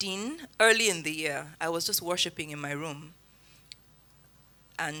 2016, early in the year, I was just worshiping in my room.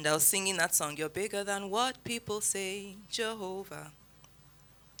 And I was singing that song, You're Bigger Than What People Say, Jehovah.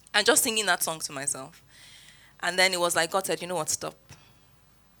 And just singing that song to myself. And then it was like God said, you know what, stop.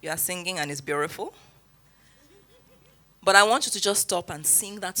 You are singing and it's beautiful. But I want you to just stop and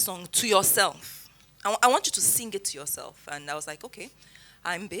sing that song to yourself. I want you to sing it to yourself. And I was like, okay,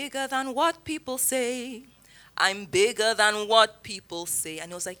 I'm bigger than what people say. I'm bigger than what people say.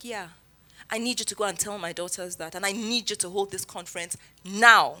 And he was like, yeah, I need you to go and tell my daughters that. And I need you to hold this conference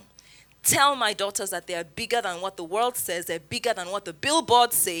now. Tell my daughters that they are bigger than what the world says. They're bigger than what the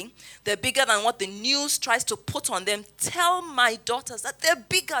billboards say. They're bigger than what the news tries to put on them. Tell my daughters that they're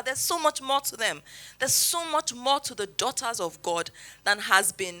bigger. There's so much more to them. There's so much more to the daughters of God than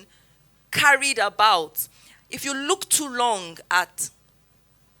has been carried about. If you look too long at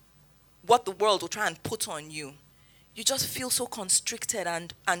what the world will try and put on you, you just feel so constricted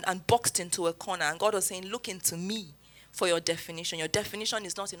and boxed into a corner. And God was saying, look into me for your definition. Your definition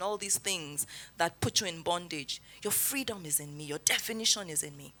is not in all these things that put you in bondage. Your freedom is in me. Your definition is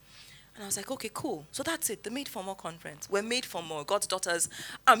in me. And And I was like, okay, cool. So that's it, the Made for More conference. We're made for more. God's daughters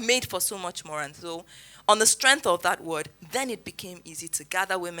are made for so much more. And so on the strength of that word, then it became easy to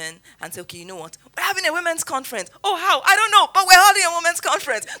gather women and say, okay, you know what? We're having a women's conference. Oh, how? I don't know, but we're having a women's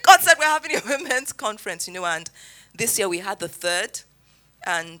conference. God said we're having a women's conference, and this year we had the third,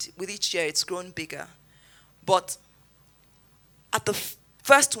 and with each year it's grown bigger. But at the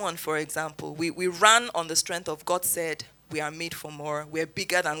first one, for example, we ran on the strength of God said, we are made for more. We're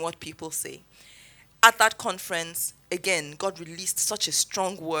bigger than what people say. At that conference, again, God released such a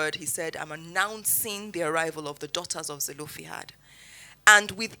strong word. He said, I'm announcing the arrival of the daughters of Zelophehad.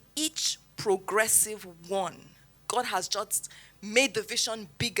 And with each progressive one, God has just made the vision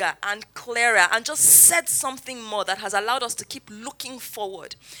bigger and clearer and just said something more that has allowed us to keep looking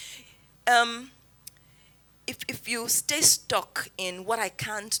forward. If you stay stuck in what I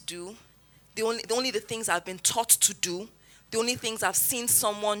can't do, the things I've been taught to do, the only things I've seen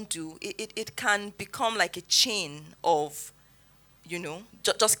someone do, it can become like a chain of,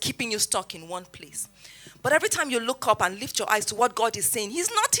 just keeping you stuck in one place. But every time you look up and lift your eyes to what God is saying,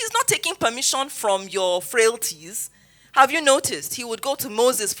 He's not taking permission from your frailties. Have you noticed? He would go to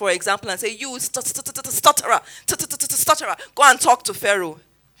Moses, for example, and say, you stutterer, go and talk to Pharaoh.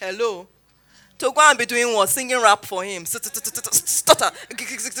 Hello. To go and be doing what? Singing rap for him. Stutter.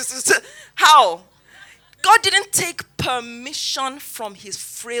 How? God didn't take permission from his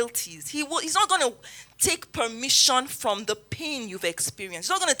frailties. He's not going to take permission from the pain you've experienced.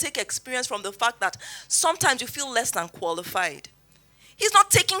 He's not going to take experience from the fact that sometimes you feel less than qualified. He's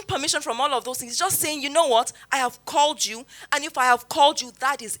not taking permission from all of those things. He's just saying, you know what? I have called you, and if I have called you,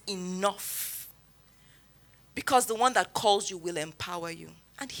 that is enough. Because the one that calls you will empower you.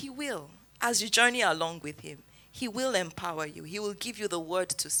 And he will. As you journey along with him, he will empower you. He will give you the word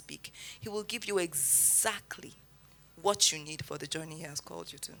to speak. He will give you exactly what you need for the journey he has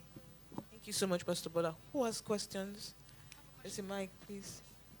called you to. Thank you so much, Pastor Bola. Who has questions? There's a mic, please.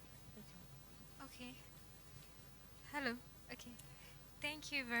 Okay. Hello. Okay.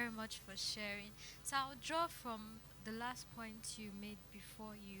 Thank you very much for sharing. So I'll draw from the last point you made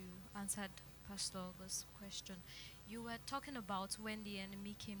before you answered Pastor August's question. You were talking about when the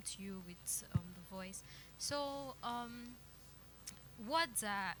enemy came to you with the voice. So words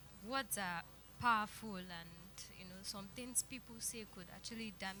are powerful, and some things people say could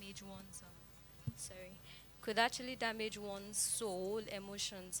actually damage one's soul,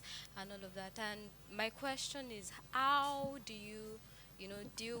 emotions, and all of that. And my question is, how do you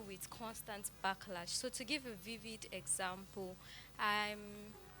deal with constant backlash? So to give a vivid example,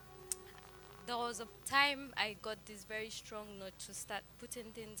 there was a time I got this very strong nudge to start putting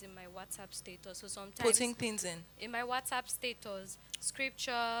things in my WhatsApp status. So sometimes putting things in my WhatsApp status,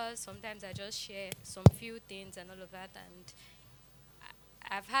 scriptures. Sometimes I just share some few things and all of that. And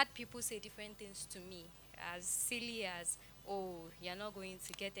I've had people say different things to me, as silly as, "Oh, you're not going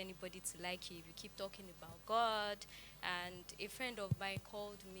to get anybody to like you if you keep talking about God." And a friend of mine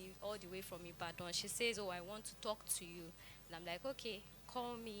called me all the way from Ibadan. She says, "Oh, I want to talk to you." And I'm like, "Okay,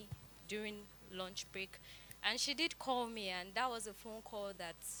 call me during lunch break." And she did call me, and that was a phone call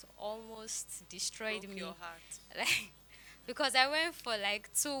that almost destroyed me. Your heart. Because I went for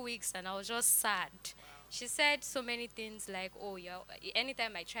 2 weeks and I was just sad. Wow. She said so many things like, "Oh,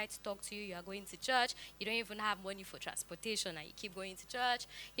 anytime I try to talk to you, you are going to church. You don't even have money for transportation and you keep going to church."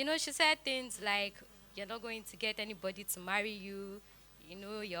 She said things like, "You're not going to get anybody to marry you.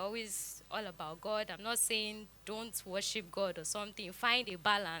 You're always all about God. I'm not saying don't worship God or something. Find a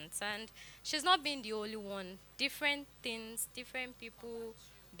balance." And she's not been the only one. Different things, different people,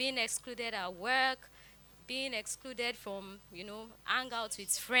 being excluded at work, being excluded from, hang out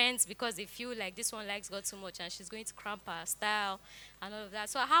with friends because they feel like this one likes God so much and she's going to cramp her style and all of that.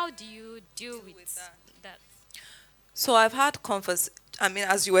 So how do you deal with that? So I've had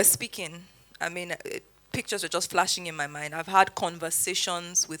as you were speaking, pictures were just flashing in my mind. I've had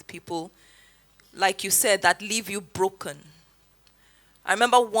conversations with people, like you said, that leave you broken. I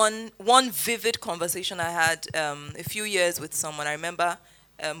remember one vivid conversation I had a few years with someone. I remember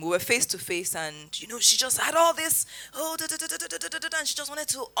we were face to face, and she just had all this, and she just wanted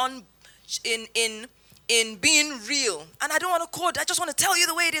to in being real. And I don't want to quote. I just want to tell you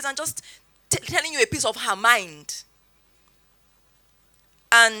the way it is, and just telling you a piece of her mind.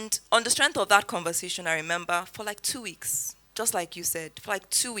 And on the strength of that conversation, I remember for 2 weeks, just like you said, for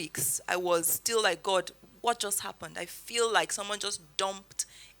 2 weeks, I was still like, "God, what just happened?" I feel like someone just dumped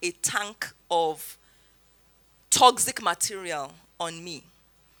a tank of toxic material on me.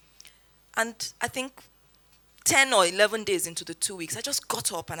 And I think 10 or 11 days into the 2 weeks, I just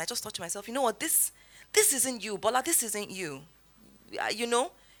got up and I just thought to myself, you know what, this isn't you, Bola, this isn't you.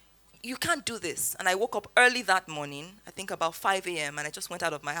 you can't do this. And I woke up early that morning, I think about 5 a.m., and I just went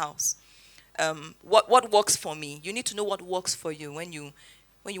out of my house. What works for me? You need to know what works for you when you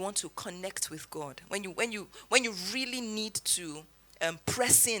want to connect with God. When you really need to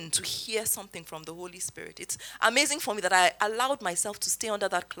press in to hear something from the Holy Spirit. It's amazing for me that I allowed myself to stay under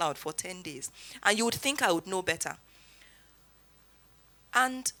that cloud for 10 days. And you would think I would know better.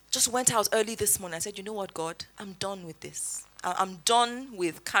 And just went out early this morning. I said, you know what, God? I'm done with this. I'm done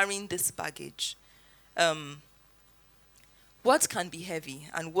with carrying this baggage. Words can be heavy,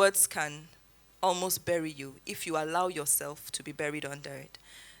 and words can almost bury you if you allow yourself to be buried under it.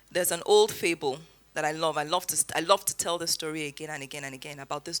 There's an old fable that I love. I love to tell the story again and again and again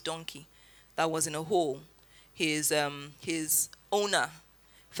about this donkey that was in a hole. His owner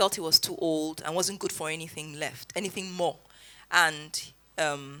felt he was too old and wasn't good for anything more. And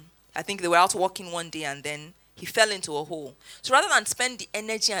I think they were out walking one day, and then he fell into a hole. So rather than spend the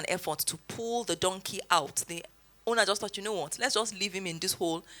energy and effort to pull the donkey out, the owner just thought, you know what, let's just leave him in this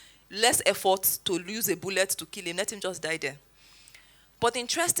hole. Less effort to use a bullet to kill him. Let him just die there. But the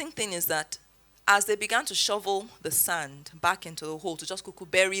interesting thing is that as they began to shovel the sand back into the hole to just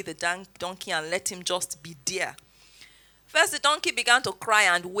bury the donkey and let him just be there, first the donkey began to cry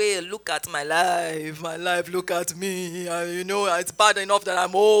and wail, look at my life, look at me. It's bad enough that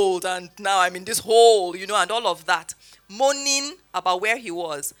I'm old and now I'm in this hole, and all of that. Moaning about where he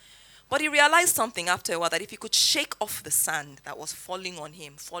was. But he realized something after a while, that if he could shake off the sand that was falling on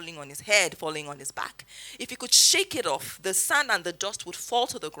him, falling on his head, falling on his back, if he could shake it off, the sand and the dust would fall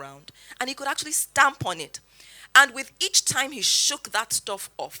to the ground, and he could actually stamp on it. And with each time he shook that stuff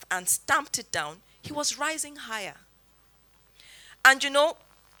off and stamped it down, he was rising higher. And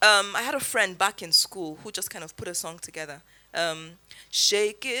I had a friend back in school who just kind of put a song together.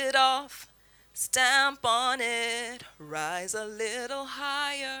 Shake it off, stamp on it, rise a little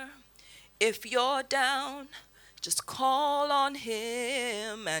higher. If you're down, just call on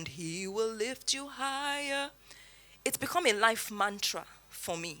him and he will lift you higher. It's become a life mantra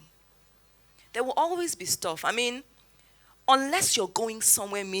for me. There will always be stuff. Unless you're going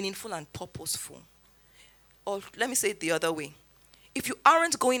somewhere meaningful and purposeful, or let me say it the other way. If you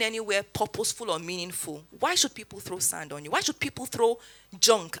aren't going anywhere purposeful or meaningful, why should people throw sand on you? Why should people throw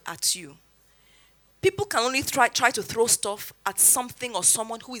junk at you? People can only try to throw stuff at something or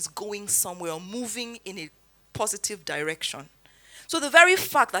someone who is going somewhere or moving in a positive direction. So the very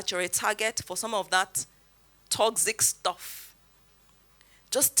fact that you're a target for some of that toxic stuff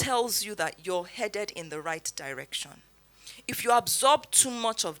just tells you that you're headed in the right direction. If you absorb too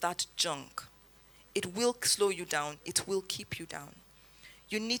much of that junk, it will slow you down. It will keep you down.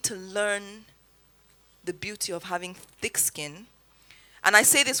 You need to learn the beauty of having thick skin. And I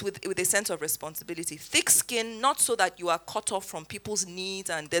say this with a sense of responsibility. Thick skin, not so that you are cut off from people's needs.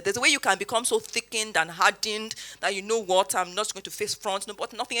 And there's a way you can become so thickened and hardened that you know what, I'm not going to face front. No,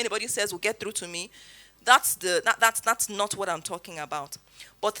 but nothing anybody says will get through to me. That's not what I'm talking about.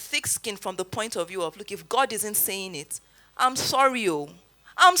 But thick skin from the point of view of, look, if God isn't saying it, I'm sorry, oh.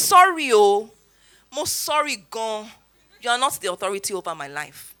 I'm sorry, oh. Most sorry, gone. You are not the authority over my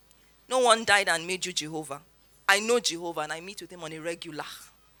life. No one died and made you Jehovah. I know Jehovah and I meet with him on a regular.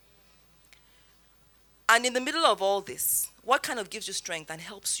 And in the middle of all this, what kind of gives you strength and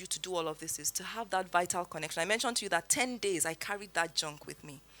helps you to do all of this is to have that vital connection. I mentioned to you that 10 days I carried that junk with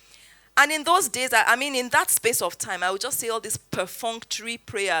me. And in those days, in that space of time, I would just say all these perfunctory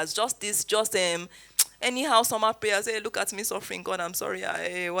prayers, anyhow, summer prayers. Hey, look at me suffering, God, I'm sorry,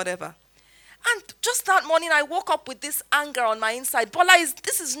 whatever. And just that morning, I woke up with this anger on my inside. Bola,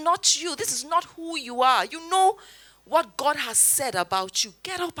 this is not you. This is not who you are. You know what God has said about you.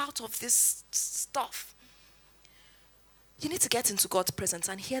 Get up out of this stuff. You need to get into God's presence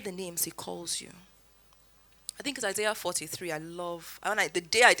and hear the names he calls you. I think it's Isaiah 43. The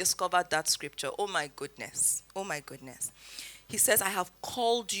day I discovered that scripture, oh my goodness. He says, I have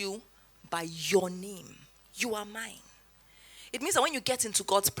called you by your name. You are mine. It means that when you get into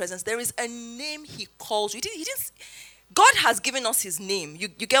God's presence, there is a name he calls you. God has given us his name. You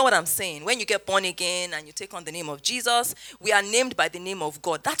get what I'm saying? When you get born again and you take on the name of Jesus, we are named by the name of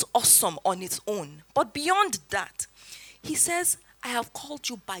God. That's awesome on its own. But beyond that, he says, I have called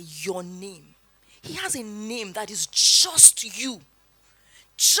you by your name. He has a name that is just you.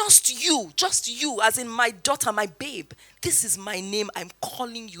 Just you, as in my daughter, my babe. This is my name. I'm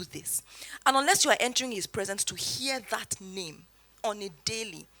calling you this. And unless you are entering his presence to hear that name on a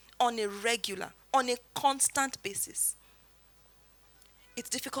daily, on a regular, on a constant basis, it's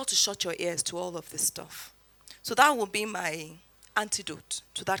difficult to shut your ears to all of this stuff. So that will be my antidote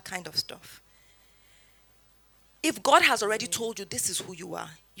to that kind of stuff. If God has already told you this is who you are,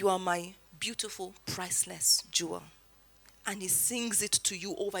 You are my beautiful, priceless jewel. And he sings it to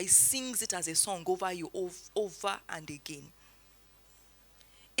you over. He sings it as a song over you over and again.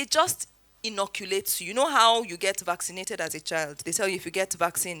 It just inoculates you. You know how you get vaccinated as a child? They tell you if you get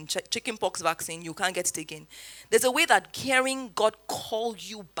vaccine, chickenpox vaccine, you can't get it again. There's a way that hearing God call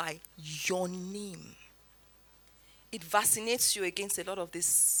you by your name, it vaccinates you against a lot of this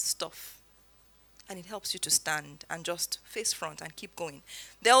stuff. And it helps you to stand and just face front and keep going.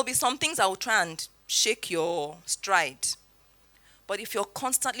 There will be some things that will try and shake your stride. But if you're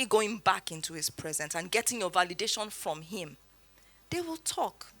constantly going back into his presence and getting your validation from him, they will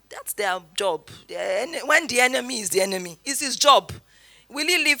talk. That's their job. When the enemy is the enemy, it's his job. Will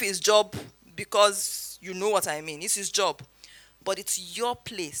he leave his job because you know what I mean? It's his job. But it's your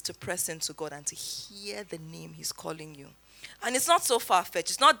place to press into God and to hear the name he's calling you. And it's not so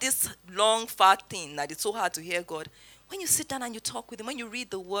far-fetched. It's not this long, far thing that it's so hard to hear God. When you sit down and you talk with him, when you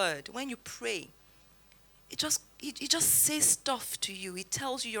read the word, when you pray, it just says stuff to you. It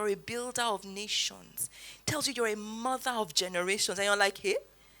tells you you're a builder of nations. It tells you you're a mother of generations. And you're like, hey?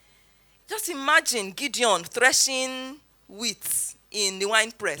 Just imagine Gideon threshing wheat in the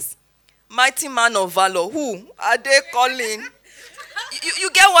wine press. Mighty man of valor. Who are they calling?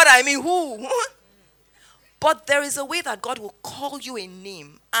 You get what I mean? Who? But there is a way that God will call you a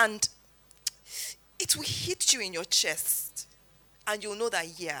name and it will hit you in your chest. And you'll know that,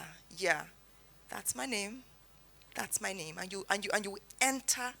 yeah, that's my name. That's my name. And you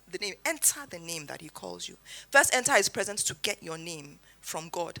enter the name. Enter the name that he calls you. First enter his presence to get your name from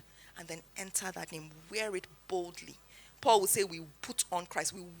God. And then enter that name. Wear it boldly. Paul would say we put on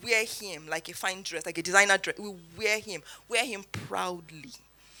Christ. We wear him like a fine dress, like a designer dress. We wear him. Wear him proudly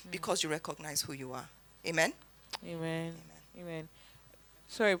because you recognize who you are. Amen? Amen. Amen.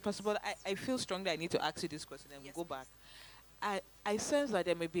 Sorry, Pastor, but I feel strongly I need to ask you this question and we'll go back. I sense that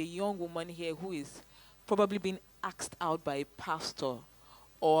there may be a young woman here who is probably being asked out by a pastor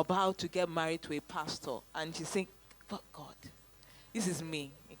or about to get married to a pastor. And she's saying, but God, this is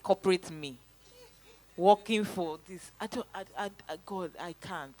me, a corporate me, working for this. God, I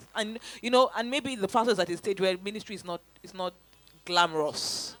can't. And, and maybe the pastor is at a stage where ministry is not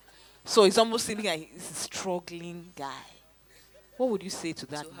glamorous. So it's almost seeming like he's a struggling guy. What would you say to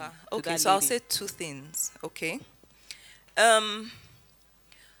that? To her. To Okay, that so I'll lady? say two things. Okay.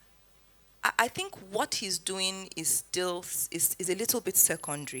 I think what he's doing is still is a little bit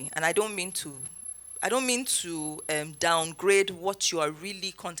secondary, and I don't mean to downgrade what you are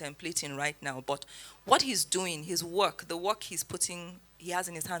really contemplating right now. But what he's doing, his work, the work he has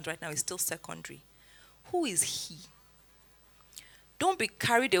in his hand right now, is still secondary. Who is he? Don't be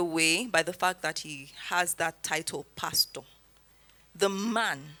carried away by the fact that he has that title, pastor. The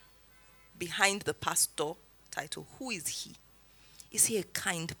man behind the pastor title, who is he? Is he a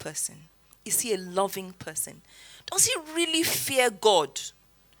kind person? Is he a loving person? Does he really fear God?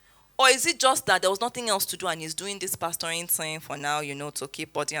 Or is it just that there was nothing else to do and he's doing this pastoring thing for now, to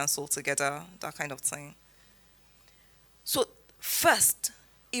keep body and soul together, that kind of thing? So first,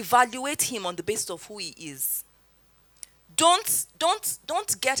 evaluate him on the basis of who he is. Don't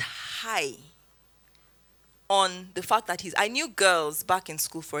get high on the fact that I knew girls back in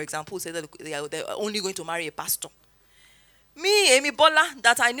school, for example, who said that they're only going to marry a pastor. Me, Amy Bola,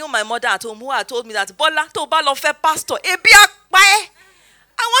 that I knew my mother at home, who had told me that Bola to balofe pastor.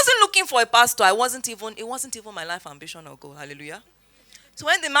 I wasn't looking for a pastor. It wasn't even my life ambition or goal. Hallelujah. So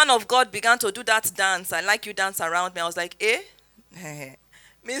when the man of God began to do that dance, I like you dance around me, I was like,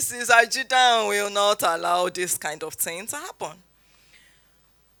 Mrs. Ajidan will not allow this kind of thing to happen.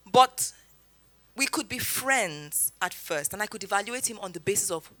 But we could be friends at first, and I could evaluate him on the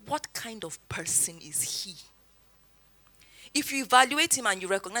basis of what kind of person is he. If you evaluate him and you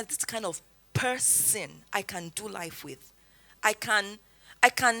recognize this kind of person I can do life with, I can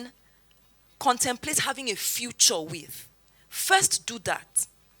contemplate having a future with, first do that.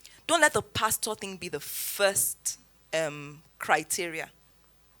 Don't let the pastor thing be the first criteria.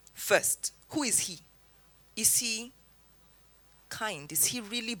 First, who is he? Is he kind? Is he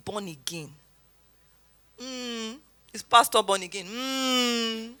really born again? Is pastor born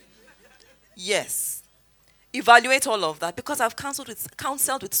again? Yes. Evaluate all of that, because I've counseled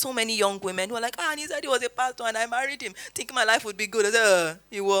with so many young women who are like, and he said he was a pastor and I married him thinking my life would be good. I said,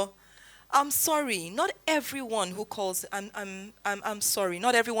 he was. I'm sorry, not everyone who calls, I'm sorry,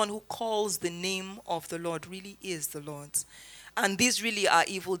 not everyone who calls the name of the Lord really is the Lord's. And these really are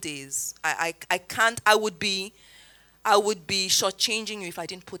evil days. I would be shortchanging you if I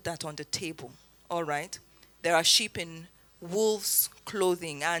didn't put that on the table. All right? There are sheep in wolf's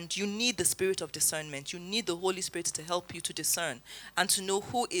clothing, and you need the spirit of discernment. You need the Holy Spirit to help you to discern and to know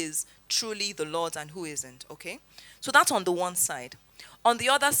who is truly the Lord and who isn't, okay? So that's on the one side. On the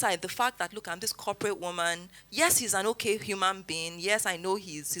other side, the fact that, look, I'm this corporate woman. Yes, he's an okay human being. Yes, I know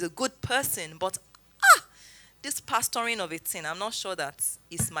he's a good person, but this pastoring of a thing, I'm not sure that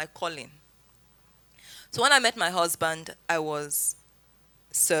is my calling. So when I met my husband, I was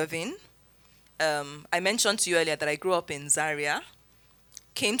serving. I mentioned to you earlier that I grew up in Zaria,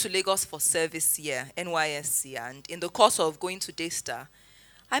 came to Lagos for service year, NYSC, and in the course of going to Daystar,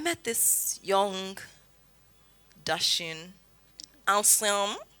 I met this young, dashing,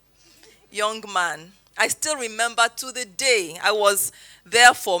 handsome young man. I still remember to the day I was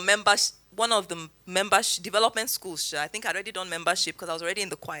there for one of the membership development schools. I think I'd already done membership because I was already in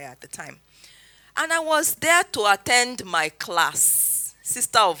the choir at the time. And I was there to attend my class,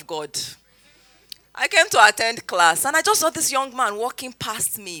 Sister of God. I came to attend class, and I just saw this young man walking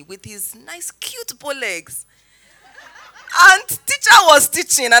past me with his nice, cute bow legs. And teacher was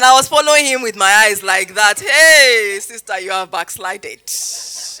teaching, and I was following him with my eyes like that. Hey, sister, you have backslided.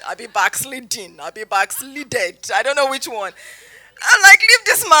 I'll be backsliding. I don't know which one. I'm like, leave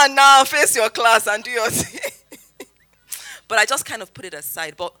this man now, face your class and do your thing. But I just kind of put it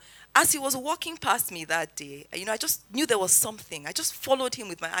aside. But as he was walking past me that day, I just knew there was something. I just followed him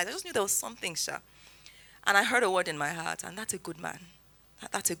with my eyes. I just knew there was something, Sha. And I heard a word in my heart, and that's a good man.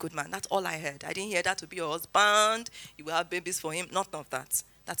 That's a good man. That's all I heard. I didn't hear that to be your husband. You will have babies for him. Nothing of that.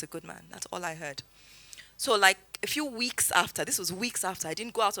 That's a good man. That's all I heard. So like a few weeks after, this was weeks after, I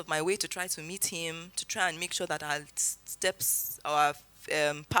didn't go out of my way to try to meet him, to try and make sure that our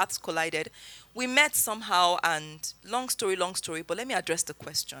paths collided. We met somehow, and long story, but let me address the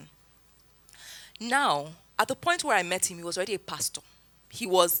question. Now, at the point where I met him, he was already a pastor. He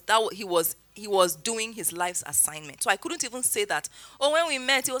was doing his life's assignment. So I couldn't even say that, when we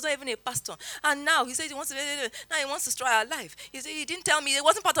met, he was not even a pastor. And now he says he wants to destroy our life. He didn't tell me, it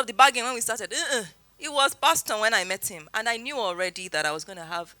wasn't part of the bargain when we started. He was pastor when I met him. And I knew already that I was going to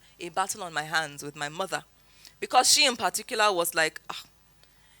have a battle on my hands with my mother. Because she in particular was like,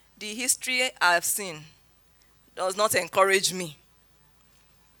 the history I've seen does not encourage me.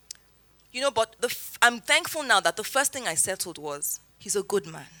 But I'm thankful now that the first thing I settled was, he's a good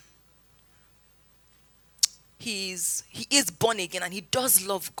man. He is born again, and he does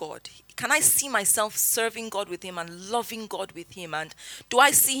love God. Can I see myself serving God with him and loving God with him? And do I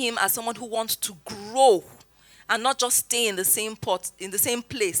see him as someone who wants to grow and not just stay in the same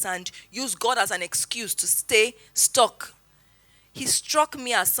place and use God as an excuse to stay stuck? He struck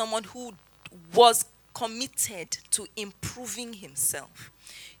me as someone who was committed to improving himself.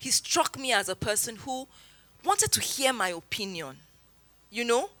 He struck me as a person who wanted to hear my opinion.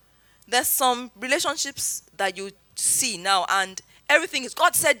 There's some relationships that you see now, and everything is,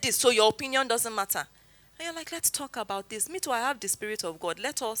 God said this, so your opinion doesn't matter. And you're like, let's talk about this. Me too, I have the Spirit of God.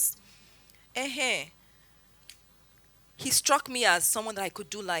 Let us. He struck me as someone that I could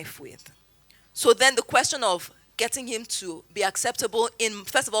do life with. So then the question of getting him to be acceptable in,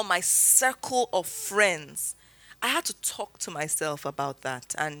 first of all, my circle of friends, I had to talk to myself about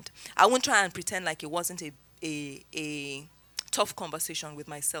that. And I won't try and pretend like it wasn't a tough conversation with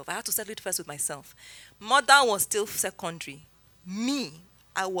myself. I had to settle it first with myself. Mother was still secondary. Me,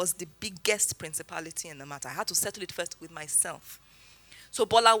 I was the biggest principality in the matter. I had to settle it first with myself. So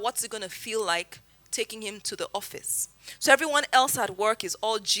Bola, what's it going to feel like taking him to the office? So everyone else at work is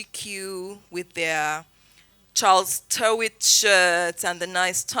all GQ with their Charles Terwit shirts and the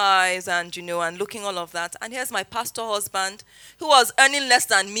nice ties and, and looking all of that. And here's my pastor husband who was earning less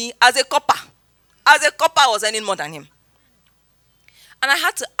than me as a copper. As a copper, I was earning more than him. And I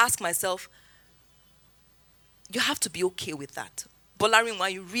had to ask myself, you have to be okay with that.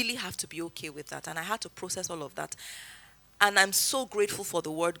 Bolarinwa, you really have to be okay with that. And I had to process all of that. And I'm so grateful for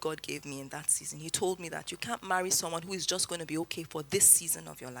the word God gave me in that season. He told me that you can't marry someone who is just going to be okay for this season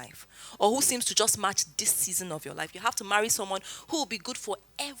of your life, or who seems to just match this season of your life. You have to marry someone who will be good for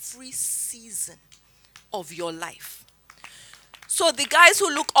every season of your life. So the guys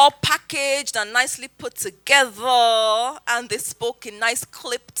who look all packaged and nicely put together, and they spoke in nice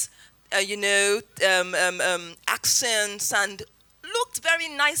clipped, accents, and looked very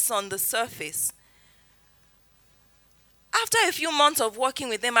nice on the surface. After a few months of working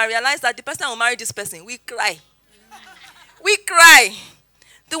with them, I realized that the person who married this person, we cry. We cry.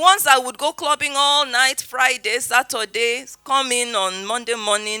 The ones that would go clubbing all night, Friday, Saturday, come in on Monday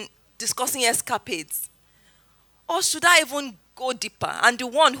morning, discussing escapades. Or should I even go deeper? And the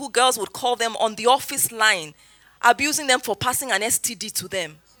one who girls would call them on the office line, abusing them for passing an STD to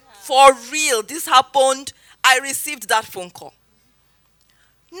them. For real, this happened I received that phone call.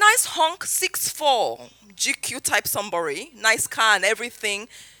 Nice hunk, 6'4", GQ type somebody, nice car and everything,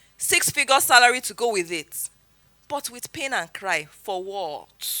 6-figure salary to go with it. But with pain and cry, for what?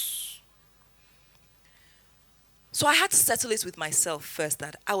 So I had to settle it with myself first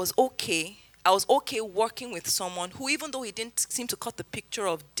that I was okay. I was okay working with someone who, even though he didn't seem to cut the picture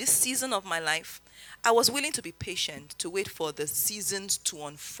of this season of my life, I was willing to be patient, to wait for the seasons to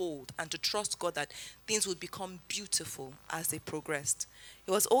unfold and to trust God that things would become beautiful as they progressed.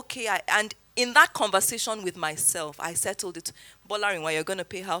 It was okay. And in that conversation with myself, I settled it. Bolarinwa, you're going to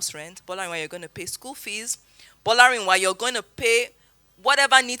pay house rent. Bolarinwa, you're going to pay school fees. Bolarinwa, you're going to pay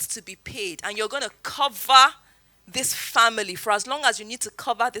whatever needs to be paid. And you're going to cover this family for as long as you need to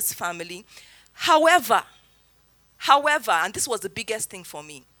cover this family. However, and this was the biggest thing for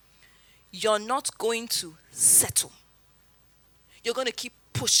me, you're not going to settle. You're going to keep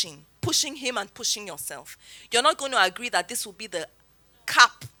pushing him and pushing yourself. You're not going to agree that this will be the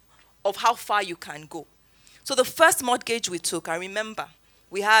cap of how far you can go. So the first mortgage we took, I remember,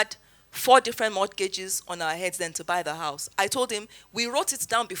 we had 4 different mortgages on our heads then to buy the house. I told him, we wrote it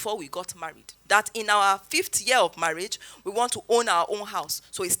down before we got married, that in our 5th year of marriage, we want to own our own house.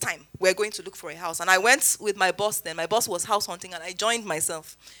 So it's time. We're going to look for a house. And I went with my boss then. My boss was house hunting, and I joined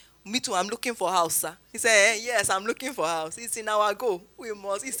myself. Me too, I'm looking for a house, sir. He said, yes, I'm looking for a house. It's in our go.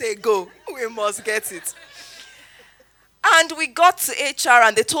 He said, go. We must get it. And we got to HR,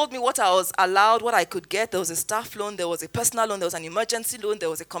 and they told me what I was allowed, what I could get. There was a staff loan, there was a personal loan, there was an emergency loan, there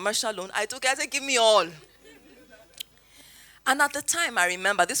was a commercial loan. I said, give me all. And at the time, I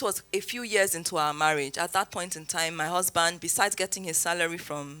remember, this was a few years into our marriage. At that point in time, my husband, besides getting his salary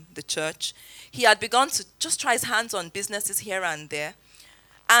from the church, he had begun to just try his hands on businesses here and there.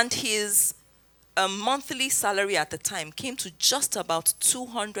 And his monthly salary at the time came to just about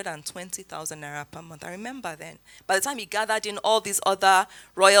 220,000 naira per month. I remember then. By the time he gathered in all these other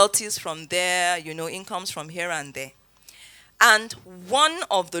royalties from there, incomes from here and there. And one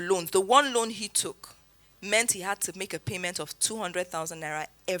of the loans, the one loan he took, meant he had to make a payment of 200,000 naira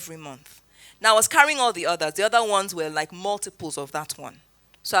every month. Now, I was carrying all the others. The other ones were like multiples of that one.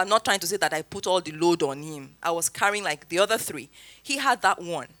 So I'm not trying to say that I put all the load on him. I was carrying like the other 3. He had that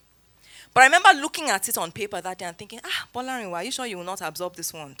one. But I remember looking at it on paper that day and thinking, Bolarinwa, are you sure you will not absorb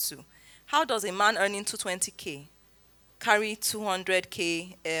this one too? How does a man earning 220K carry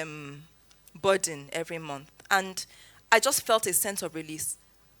 200K burden every month? And I just felt a sense of release.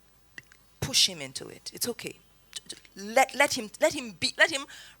 Push him into it. It's okay. Let him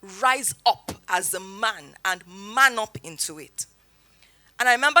rise up as a man and man up into it. And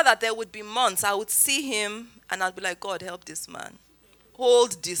I remember that there would be months I would see him and I'd be like, God, help this man.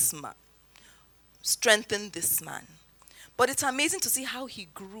 Hold this man. Strengthen this man. But it's amazing to see how he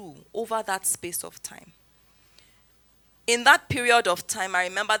grew over that space of time. In that period of time, I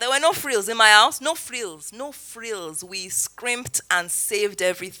remember there were no frills in my house. No frills. We scrimped and saved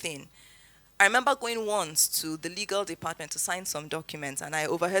everything. I remember going once to the legal department to sign some documents, and I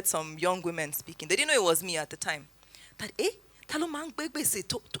overheard some young women speaking. They didn't know it was me at the time. That,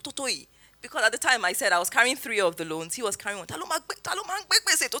 because at the time I said I was carrying 3 of the loans. He was carrying 1. And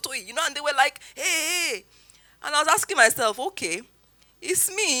they were like, hey. And I was asking myself, okay, it's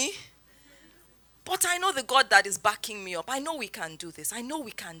me. But I know the God that is backing me up. I know we can do this.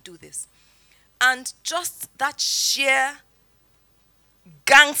 And just that sheer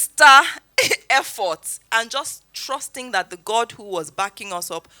gangster effort and just trusting that the God who was backing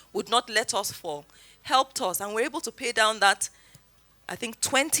us up would not let us fall helped us. And we're able to pay down that, I think,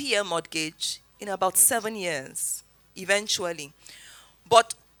 20-year mortgage in about 7 years, eventually.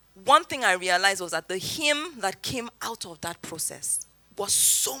 But one thing I realized was that the him that came out of that process was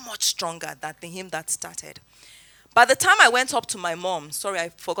so much stronger than the him that started. By the time I went up to my mom, sorry, I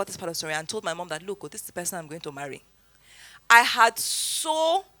forgot this part of the story, and told my mom that, look, this is the person I'm going to marry. I'd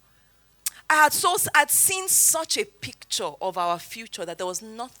seen such a picture of our future that there was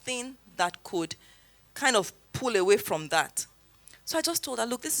nothing that could kind of pull away from that. So I just told her,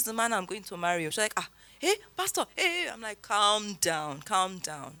 look, this is the man I'm going to marry. She's like, hey, pastor, hey. I'm like, calm down.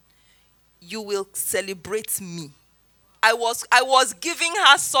 You will celebrate me. I was giving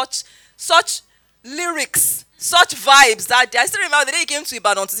her such lyrics, such vibes that day. I still remember the day he came to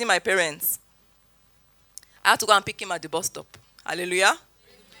Ibadan to see my parents. I had to go and pick him at the bus stop. Hallelujah. Amen.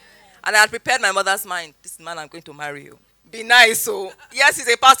 And I had prepared my mother's mind. This is the man I'm going to marry you. Be nice, so. Yes, he's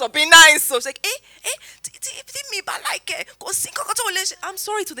a pastor. Be nice, so. She's like, I'm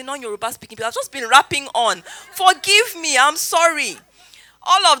sorry to the non-Yoruba speaking people. I've just been rapping on. Forgive me. I'm sorry.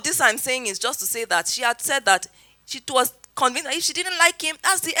 All of this I'm saying is just to say that she had said that she was convinced that if she didn't like him,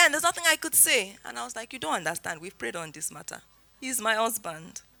 that's the end. There's nothing I could say. And I was like, you don't understand. We've prayed on this matter. He's my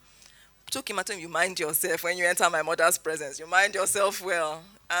husband. Took him, I told him, you mind yourself when you enter my mother's presence. You mind yourself well.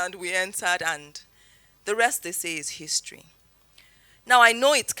 And we entered, and the rest, they say, is history. Now, I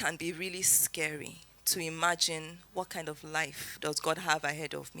know it can be really scary to imagine what kind of life does God have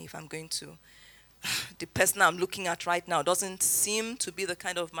ahead of me if I'm going to... The person I'm looking at right now doesn't seem to be the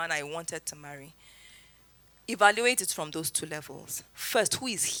kind of man I wanted to marry. Evaluate it from those two levels. First, who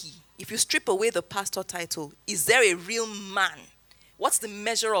is he? If you strip away the pastor title, is there a real man? What's the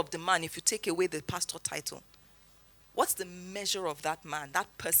measure of the man if you take away the pastor title? What's the measure of that man,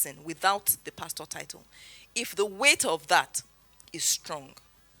 that person, without the pastor title? If the weight of that is strong,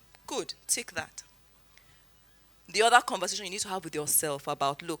 good, take that. The other conversation you need to have with yourself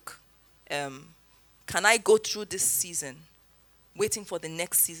about, look, can I go through this season, waiting for the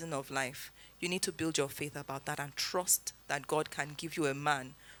next season of life? You need to build your faith about that and trust that God can give you a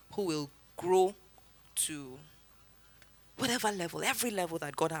man who will grow to whatever level, every level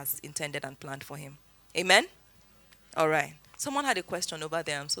that God has intended and planned for him. Amen? All right. Someone had a question over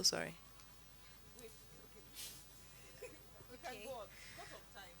there. I'm so sorry.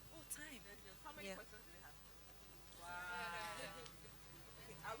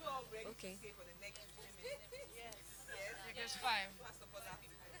 Okay.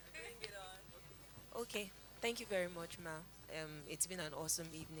 Okay. Thank you very much, Ma. It's been an awesome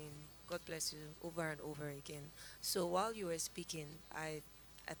evening. God bless you over and over again. So while you were speaking, I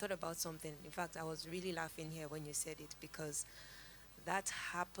thought about something. In fact, I was really laughing here when you said it because that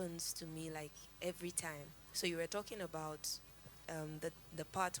happens to me like every time. So you were talking about the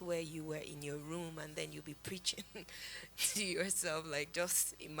part where you were in your room and then you'll be preaching to yourself, like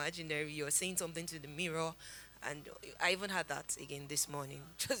just imaginary. You're saying something to the mirror. And I even had that again this morning,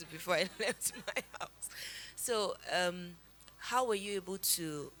 just before I left my house. So how were you able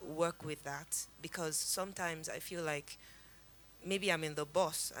to work with that? Because sometimes I feel like maybe I'm in the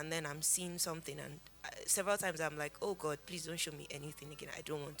bus and then I'm seeing something, and several times I'm like, oh God, please don't show me anything again. I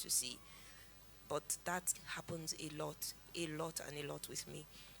don't want to see. But that happens a lot with me.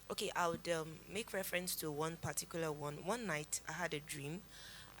 Okay, I would make reference to one particular one. One night I had a dream,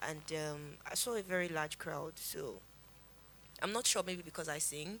 and I saw a very large crowd. So I'm not sure, maybe because I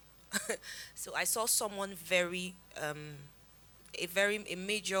sing. So I saw someone a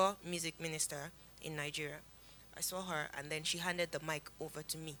major music minister in Nigeria. I saw her, and then she handed the mic over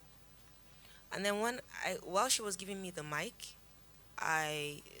to me. And then while she was giving me the mic,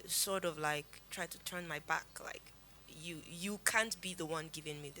 I sort of like tried to turn my back, like, you can't be the one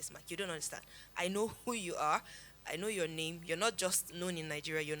giving me this mic. You don't understand. I know who you are. I know your name. You're not just known in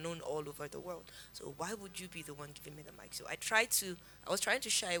Nigeria, you're known all over the world. So why would you be the one giving me the mic? So I was trying to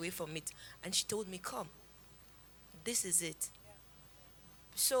shy away from it, and she told me, come. This is it. Yeah.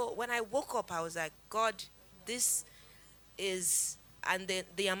 So when I woke up, I was like, God, this is, and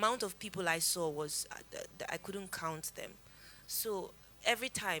the amount of people I saw was, I couldn't count them. So every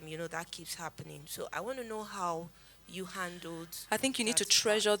time, that keeps happening. So I want to know how you handled. I think you need to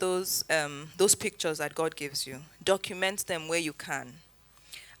treasure those pictures that God gives you. Document them where you can.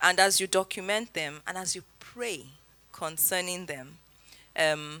 And as you document them and as you pray concerning them,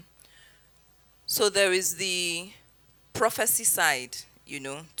 so there is the prophecy side,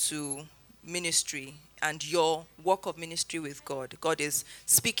 to ministry and your work of ministry with God. God is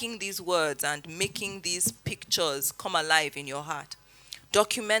speaking these words and making these pictures come alive in your heart.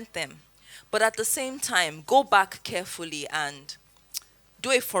 Document them. But at the same time, go back carefully and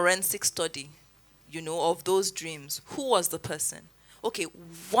do a forensic study, of those dreams. Who was the person? Okay,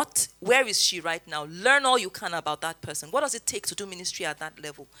 where is she right now? Learn all you can about that person. What does it take to do ministry at that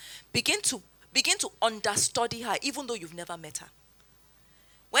level? Begin to understudy her, even though you've never met her.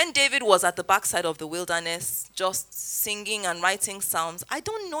 When David was at the backside of the wilderness, just singing and writing psalms, I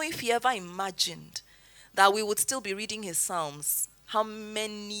don't know if he ever imagined that we would still be reading his psalms how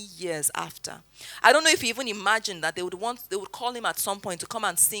many years after. I don't know if he even imagined that they would call him at some point to come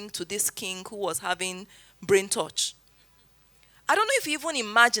and sing to this king who was having brain touch. I don't know if he even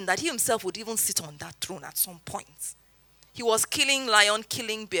imagined that he himself would even sit on that throne at some point. He was killing lion,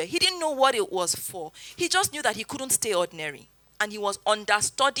 killing bear. He didn't know what it was for. He just knew that he couldn't stay ordinary. And he was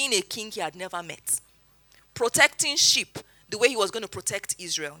understudying a king he had never met. Protecting sheep the way he was going to protect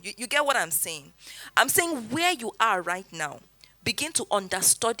Israel. You get what I'm saying? I'm saying where you are right now, begin to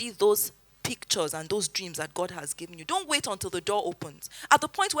understudy those pictures and those dreams that God has given you. Don't wait until the door opens. At the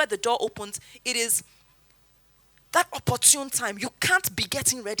point where the door opens, it is that opportune time. You can't be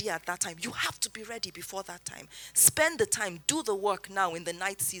getting ready at that time. You have to be ready before that time. Spend the time. Do the work now in the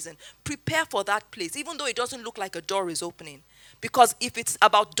night season. Prepare for that place, even though it doesn't look like a door is opening. Because if it's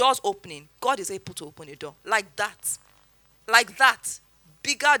about doors opening, God is able to open a door. Like that. Like that.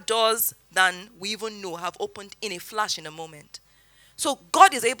 Bigger doors than we even know have opened in a flash, in a moment. So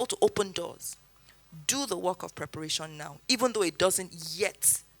God is able to open doors. Do the work of preparation now, even though it doesn't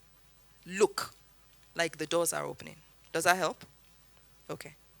yet look like the doors are opening. Does that help?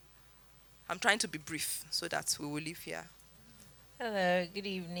 Okay. I'm trying to be brief so that we will leave here. Hello, good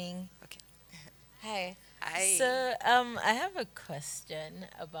evening. Okay. Hi. Hi. So, I have a question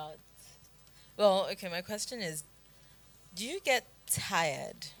about. Well, okay. My question is, do you get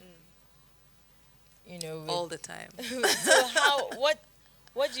tired? You know, all the time. So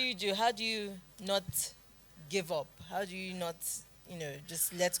what do you do? How do you not give up? How do you not,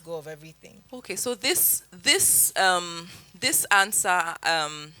 just let go of everything? Okay, so this answer,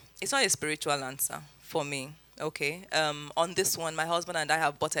 it's not a spiritual answer for me. Okay, on this one, my husband and I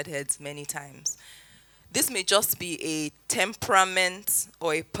have butted heads many times. This may just be a temperament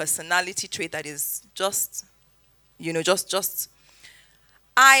or a personality trait that is just,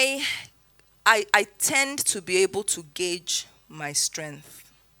 I tend to be able to gauge my strength.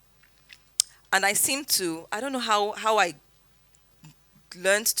 And I seem to, I don't know how I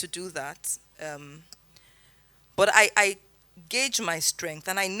learned to do that, but I gauge my strength,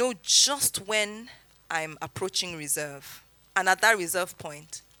 and I know just when I'm approaching reserve. And at that reserve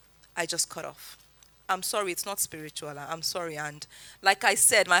point, I just cut off. I'm sorry, it's not spiritual. I'm sorry. And like I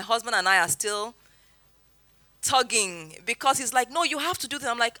said, my husband and I are still tugging because he's like, no, you have to do this.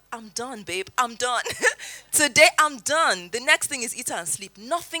 I'm like, I'm done, babe. I'm done. Today, I'm done. The next thing is eat and sleep.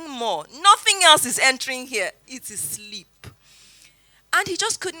 Nothing more. Nothing else is entering here. It is sleep. And he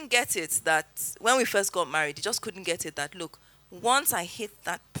just couldn't get it that when we first got married, he just couldn't get it that, look, once I hit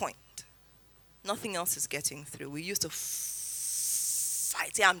that point, nothing else is getting through. We used to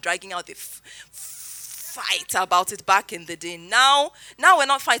fight. Yeah, I'm dragging out the fight about it back in the day. Now we're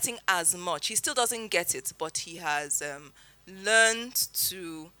not fighting as much. He still doesn't get it, but he has learned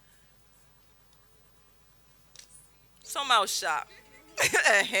to somehow sharp.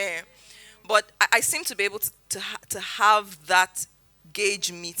 But I seem to be able to have that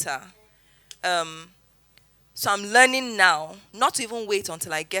gauge meter. So I'm learning now not to even wait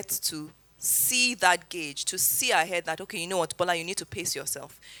until I get to see that gauge, to see ahead that, okay, you know what, Bola, you need to pace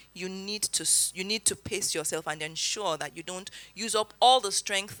yourself. You need to pace yourself and ensure that you don't use up all the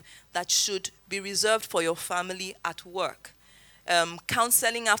strength that should be reserved for your family at work.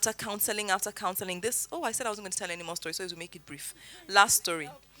 Counseling after counseling after counseling. I said I wasn't going to tell any more stories, so to make it brief. Last story.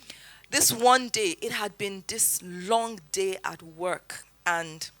 This one day, it had been this long day at work,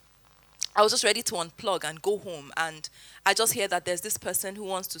 and I was just ready to unplug and go home, and I just hear that there's this person who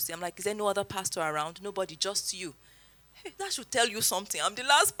wants to see. I'm like, is there no other pastor around? Nobody, just you. Hey, that should tell you something. I'm the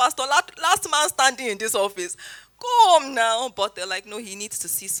last pastor, last man standing in this office. Go home now. But they're like, no, he needs to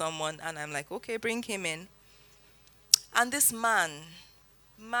see someone. And I'm like, okay, bring him in. And this man,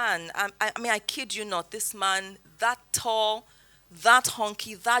 I kid you not, this man, that tall, that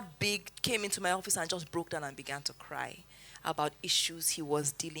hunky, that big, came into my office and just broke down and began to cry about issues he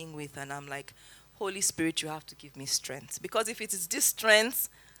was dealing with. And I'm like, Holy Spirit, you have to give me strength. Because if it is this strength,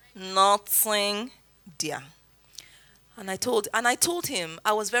 nothing, dear. And I told him,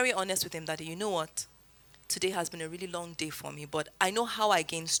 I was very honest with him that, you know what? Today has been a really long day for me, but I know how I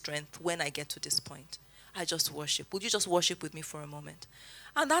gain strength when I get to this point. I just worship. Would you just worship with me for a moment?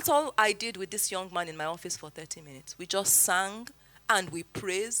 And that's all I did with this young man in my office for 30 minutes. We just sang and we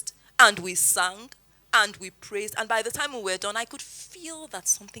praised and we sang and we praised. And by the time we were done, I could feel that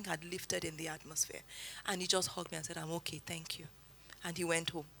something had lifted in the atmosphere. And he just hugged me and said, I'm okay, thank you. And he went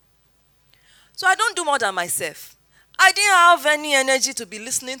home. So I don't do more than myself. I didn't have any energy to be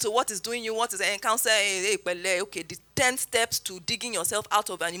listening to what is doing you, what is encounter, okay, the 10 steps to digging yourself out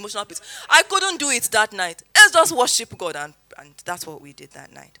of an emotional pit. I couldn't do it that night. Let's just worship God, and that's what we did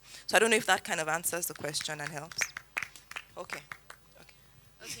that night. So I don't know if that kind of answers the question and helps. Okay,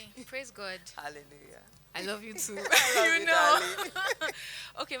 praise God. Hallelujah. I love you too. I love you,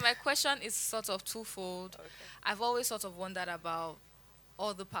 Okay, my question is sort of twofold. Okay. I've always sort of wondered about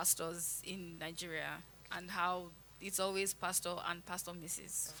all the pastors in Nigeria and how it's always pastor and pastor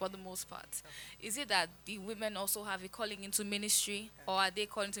Mrs. for the most part. Is it that the women also have a calling into ministry, or are they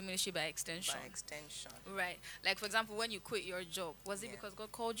calling to ministry by extension? By extension. Right. Like, for example, when you quit your job, was it because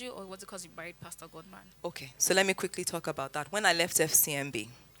God called you, or was it because you married Pastor Godman? Okay, so let me quickly talk about that. When I left FCMB,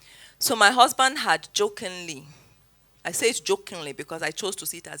 so my husband had jokingly, I say it jokingly because I chose to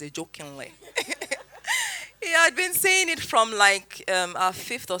see it as a jokingly. He Yeah, I'd been saying it from like our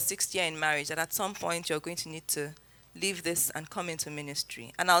 5th or 6th year in marriage that at some point you're going to need to leave this and come into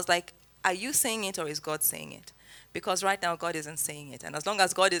ministry. And I was like, are you saying it or is God saying it? Because right now God isn't saying it. And as long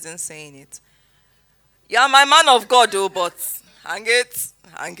as God isn't saying it, yeah, my man of God, though, but hang it.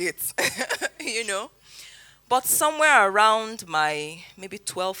 You know. But somewhere around my maybe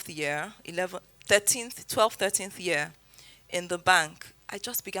 12th year, 13th year in the bank, I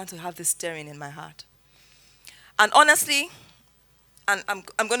just began to have this stirring in my heart. And honestly, and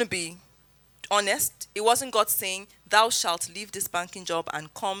I'm going to be honest, it wasn't God saying, thou shalt leave this banking job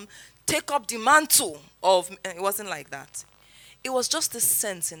and come take up the mantle of, it wasn't like that. It was just this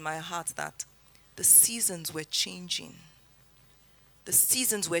sense in my heart that the seasons were changing. The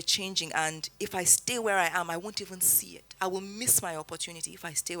seasons were changing, and if I stay where I am, I won't even see it. I will miss my opportunity if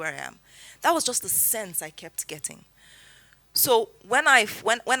I stay where I am. That was just the sense I kept getting. So when I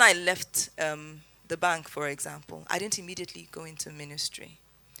left the bank, for example, I didn't immediately go into ministry.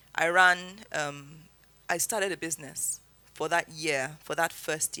 I started a business for that year, for that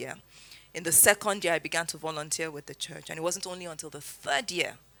first year. In the 2nd year, I began to volunteer with the church, and it wasn't only until the 3rd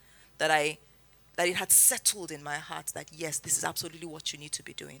year that it had settled in my heart that yes, this is absolutely what you need to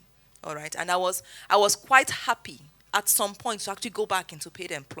be doing. All right. And I was quite happy at some point to actually go back into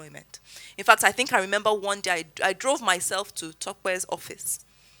paid employment. In fact, I think I remember one day I drove myself to Tokwe's office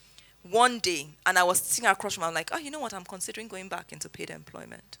one day, and I was sitting across from him. I'm like, oh, you know what? I'm considering going back into paid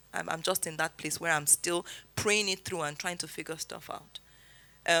employment. I'm just in that place where I'm still praying it through and trying to figure stuff out.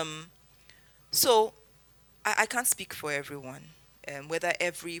 So I can't speak for everyone, whether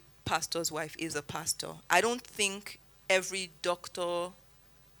every pastor's wife is a pastor. I don't think every doctor,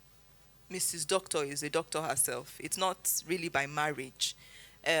 Mrs. Doctor, is a doctor herself. It's not really by marriage.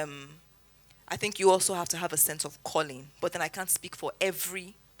 I think you also have to have a sense of calling, but then I can't speak for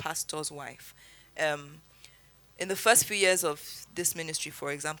every pastor's wife. In the first few years of this ministry,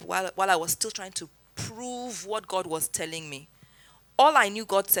 for example, while I was still trying to prove what God was telling me, all I knew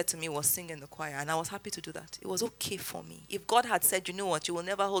God said to me was sing in the choir, and I was happy to do that. It was okay for me. If God had said, you know what, you will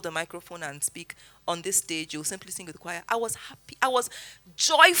never hold a microphone and speak on this stage, you'll simply sing with the choir, I was happy. I was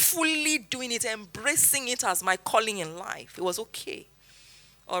joyfully doing it, embracing it as my calling in life. It was okay.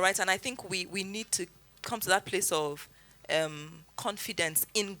 All right, and I think we need to come to that place of confidence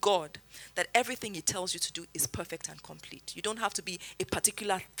in God, that everything He tells you to do is perfect and complete. You don't have to be a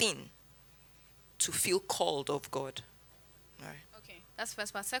particular thing to feel called of God. All right. That's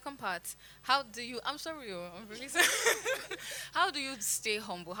first part. Second part, how do you, I'm sorry, I'm really sorry. How do you stay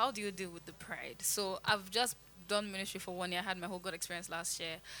humble? How do you deal with the pride? So I've just done ministry for 1 year. I had my whole God experience last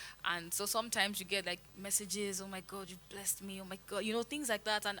year. And so sometimes you get like messages, oh my God, you blessed me, oh my God, you know, things like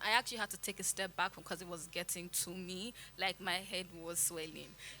that. And I actually had to take a step back because it was getting to me, like my head was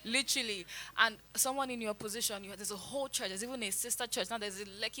swelling, literally. And someone in your position, there's a whole church, there's even a sister church, now there's a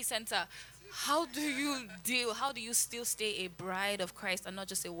Lekki Center. How do you still stay a bride of Christ and not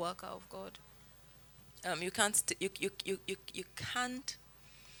just a worker of God? You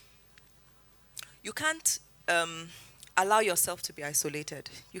can't allow yourself to be isolated.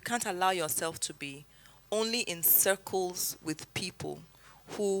 You can't allow yourself to be only in circles with people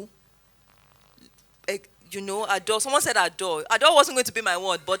who, adore. Someone said adore. Adore wasn't going to be my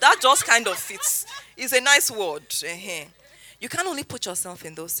word, but that just kind of fits. It's a nice word. You can't only put yourself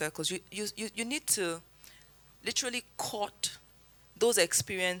in those circles. You need to literally court those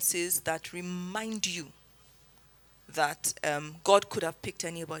experiences that remind you that God could have picked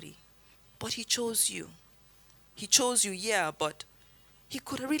anybody, but He chose you. He chose you, yeah, but He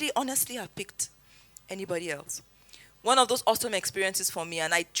could really honestly have picked anybody else. One of those awesome experiences for me,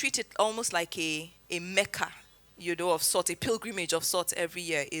 and I treat it almost like a mecca, of sorts, a pilgrimage of sorts every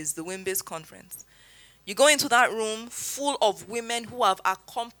year, is the Wimbys Conference. You go into that room full of women who have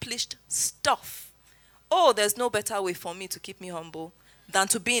accomplished stuff. Oh, there's no better way for me to keep me humble than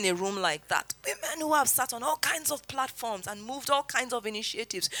to be in a room like that. Women who have sat on all kinds of platforms and moved all kinds of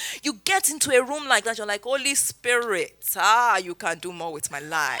initiatives. You get into a room like that, you're like, Holy Spirit, you can do more with my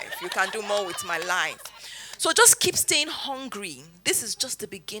life. You can do more with my life. So just keep staying hungry. This is just the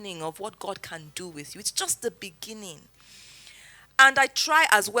beginning of what God can do with you. It's just the beginning. And I try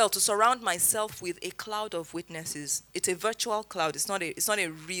as well to surround myself with a cloud of witnesses. It's a virtual cloud. It's not a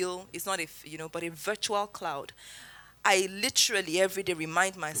real, but a virtual cloud. I literally every day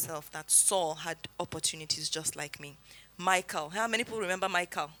remind myself that Saul had opportunities just like me. Michal, how many people remember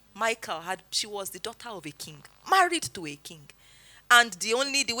Michal? She was the daughter of a king, married to a king. And the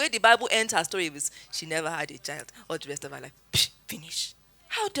way the Bible ends her story is she never had a child all the rest of her life. Finish.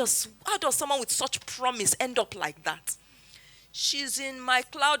 How does someone with such promise end up like that? She's in my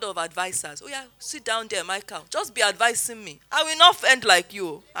cloud of advisors. Oh yeah, sit down there, Michael. Just be advising me. I will not end like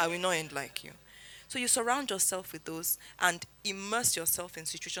you. I will not end like you. So you surround yourself with those and immerse yourself in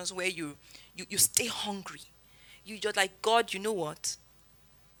situations where you stay hungry. You're like, God, you know what?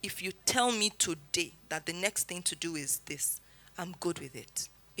 If you tell me today that the next thing to do is this, I'm good with it.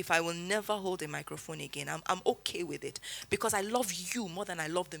 If I will never hold a microphone again, I'm okay with it. Because I love you more than I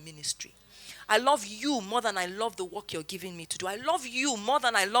love the ministry. I love you more than I love the work you're giving me to do. I love you more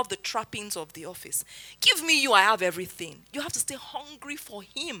than I love the trappings of the office. Give me you, I have everything. You have to stay hungry for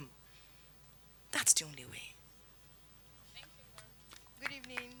him. That's the only way. Good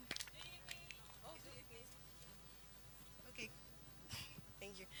evening. Okay.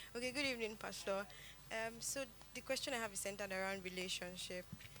 Thank you. Okay, good evening, Pastor. So the question I have is centered around relationship.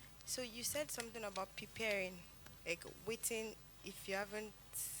 So you said something about preparing, like waiting. If you haven't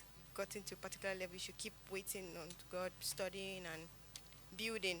gotten to a particular level, you should keep waiting on God, studying and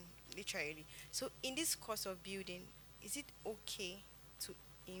building, literally. So in this course of building, is it okay to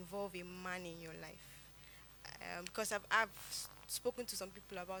involve a man in your life? Because I've spoken to some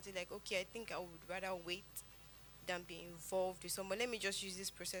people about it, like, okay, I think I would rather wait than be involved with someone. Let me just use this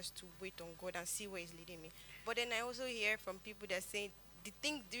process to wait on God and see where He's leading me. But then I also hear from people that say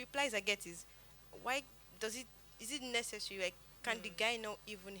the replies I get is, why is it necessary? Like, can the guy not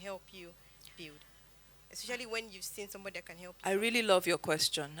even help you build? Especially when you've seen somebody that can help you. I really love your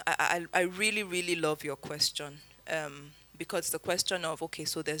question. I really, really love your question. Because the question of, okay,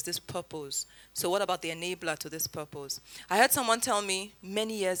 so there's this purpose. So what about the enabler to this purpose? I heard someone tell me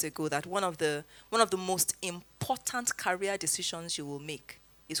many years ago that one of the most important career decisions you will make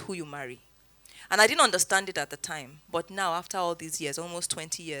is who you marry. And I didn't understand it at the time. But now, after all these years, almost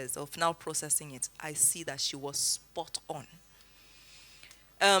 20 years of now processing it, I see that she was spot on.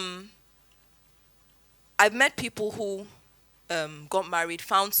 I've met people who got married,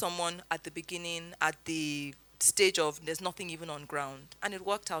 found someone at the beginning, at the stage of there's nothing even on ground, and it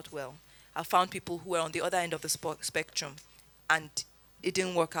worked out well. I found people who were on the other end of the spectrum, and it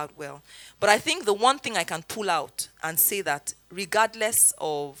didn't work out well. But I think the one thing I can pull out and say that regardless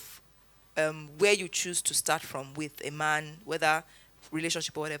of where you choose to start from with a man, whether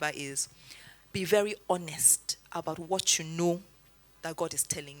relationship or whatever, is be very honest about what you know that God is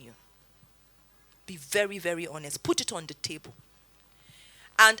telling you. Be very, very honest. Put it on the table.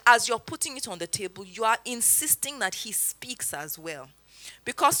 And as you're putting it on the table, you are insisting that he speaks as well.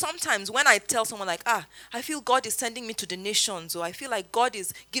 Because sometimes when I tell someone like, I feel God is sending me to the nations, or I feel like God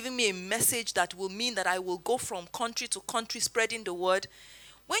is giving me a message that will mean that I will go from country to country spreading the word.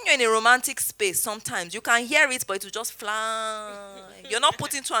 When you're in a romantic space, sometimes you can hear it, but it will just fly. You're not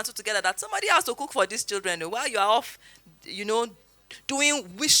putting two and two together that somebody has to cook for these children while you are off, doing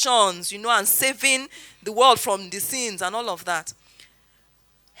visions, and saving the world from the sins and all of that.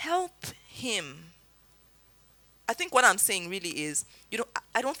 Help him. I think what I'm saying really is,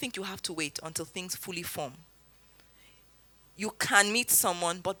 I don't think you have to wait until things fully form. You can meet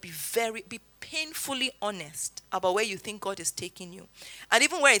someone, but be painfully honest about where you think God is taking you. And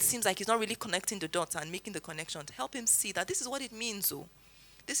even where it seems like he's not really connecting the dots and making the connection, to help him see that this is what it means.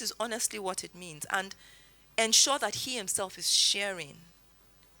 This is honestly what it means. And ensure that he himself is sharing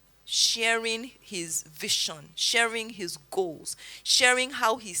his vision, sharing his goals, sharing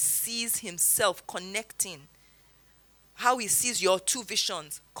how he sees himself connecting, how he sees your two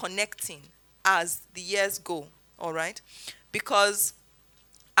visions connecting as the years go, all right? Because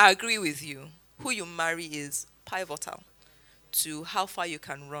I agree with you, who you marry is pivotal to how far you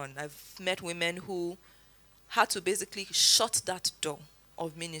can run. I've met women who had to basically shut that door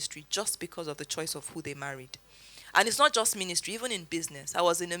of ministry just because of the choice of who they married. And it's not just ministry, even in business. I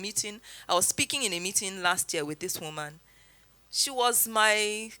was speaking in a meeting last year with this woman. She was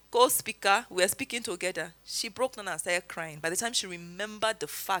my co-speaker. We were speaking together. She broke down and started crying. By the time she remembered the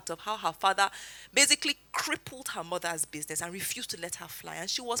fact of how her father basically crippled her mother's business and refused to let her fly. And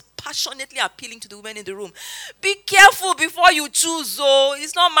she was passionately appealing to the women in the room. Be careful before you choose.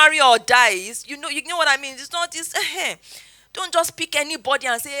 It's not marry or die. You know what I mean? It's not this. Don't just pick anybody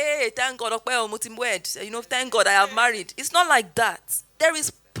and say, hey, thank God, thank God I have married. It's not like that. There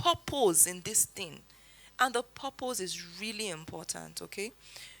is purpose in this thing. And the purpose is really important, okay?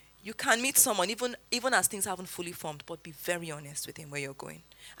 You can meet someone, even as things haven't fully formed, but be very honest with him where you're going.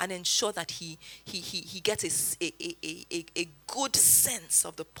 And ensure that he gets a good sense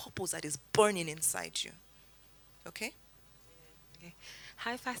of the purpose that is burning inside you. Okay? Okay.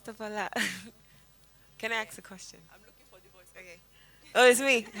 Hi, Pastor Bola. Can I ask a question? Okay. Oh, it's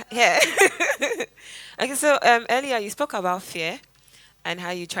me. Yeah. Okay, so earlier you spoke about fear, and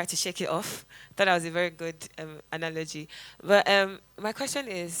how you try to shake it off. Thought that was a very good analogy. But my question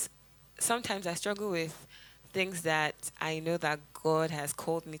is, sometimes I struggle with things that I know that God has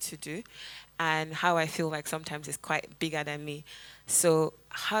called me to do, and how I feel like sometimes it's quite bigger than me. So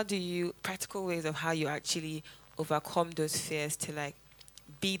how do you, practical ways of how you actually overcome those fears to like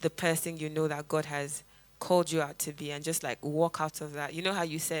be the person you know that God has called you out to be, and just like walk out of that? You know how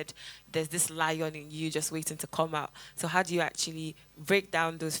you said there's this lion in you just waiting to come out. So how do you actually break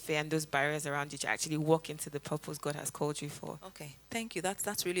down those fear and those barriers around you to actually walk into the purpose God has called you for? Okay, thank you.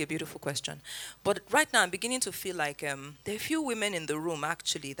 That's really a beautiful question. But right now I'm beginning to feel like there are a few women in the room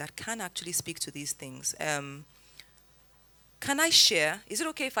actually that can actually speak to these things. Can I share? Is it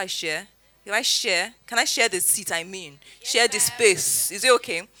okay if I share? If I share, can I share the seat? I mean, share the space. Is it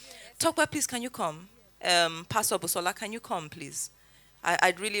okay? Tokwe, please, can you come? Pastor Busola, can you come, please?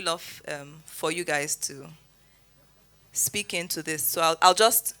 I'd really love for you guys to speak into this. So I'll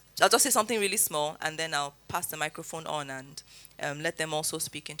just say something really small, and then I'll pass the microphone on and let them also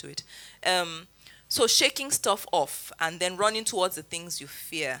speak into it. So shaking stuff off and then running towards the things you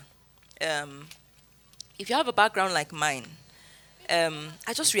fear. If you have a background like mine,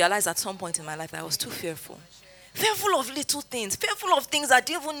 I just realized at some point in my life that I was too fearful. Fearful of little things. Fearful of things that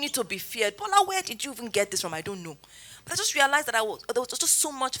didn't even need to be feared. Paula, where did you even get this from? I don't know. But I just realized that there was just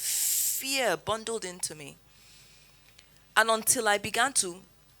so much fear bundled into me. And until I began to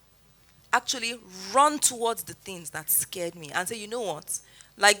actually run towards the things that scared me and say, you know what?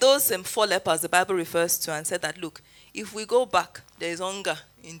 Like those 4 lepers the Bible refers to, and said that, look, if we go back, there is hunger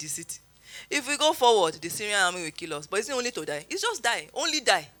in the city. If we go forward, the Syrian army will kill us. But it's not only to die. It's just die. Only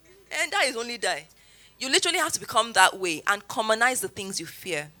die. And that is only die. You literally have to become that way and commonize the things you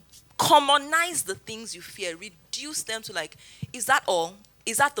fear. Commonize the things you fear. Reduce them to like, is that all?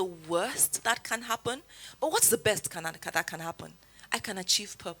 Is that the worst that can happen? But what's the best that can happen? I can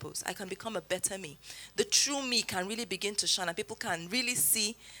achieve purpose. I can become a better me. The true me can really begin to shine, and people can really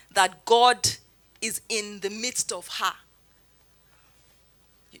see that God is in the midst of her.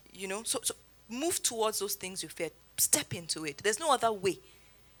 You know, so move towards those things you fear. Step into it. There's no other way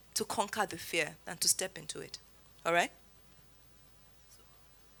to conquer the fear than to step into it. All right?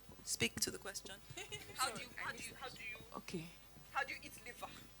 Speak to the question. How do you Okay. How do you eat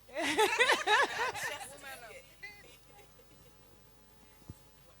liver?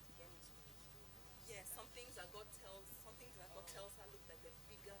 Yeah, some things that God tells her look like they're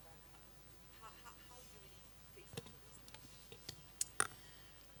bigger than her. How do we face up to this?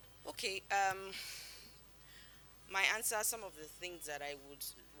 Okay, my answer, some of the things that I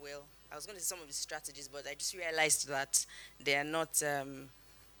was going to say some of the strategies, but I just realized that they are not,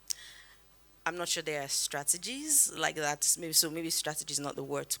 I'm not sure they are strategies like that. Maybe strategy is not the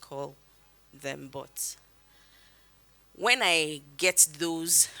word to call them, but when I get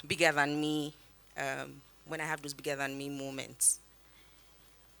those bigger than me, when I have those bigger than me moments,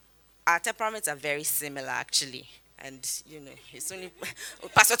 our temperaments are very similar actually. And, you know, it's only,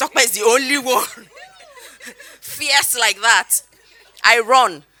 Pastor Tokpa is the only one fierce like that. I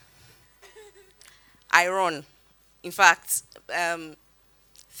run. In fact,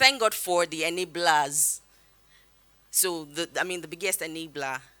 thank God for the enablers. So, the biggest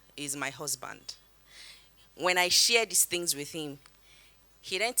enabler is my husband. When I share these things with him,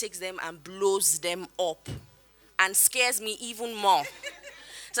 he then takes them and blows them up and scares me even more.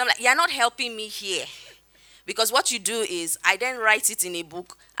 So I'm like, you're not helping me here. Because what you do is, I then write it in a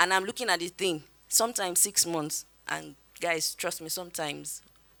book, and I'm looking at the thing, sometimes 6 months, and guys, trust me, sometimes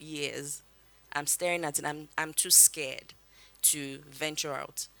years. I'm staring at it, I'm too scared to venture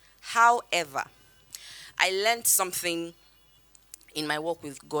out. However, I learned something in my walk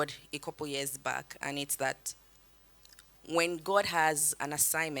with God a couple years back, and it's that when God has an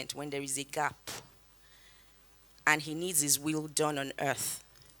assignment, when there is a gap, and he needs his will done on earth,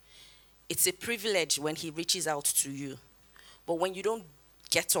 it's a privilege when he reaches out to you. But when you don't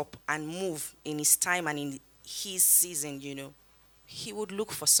get up and move in his time and in his season, you know, he would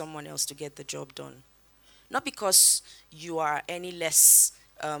look for someone else to get the job done. Not because you are any less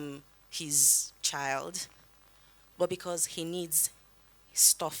his child, but because he needs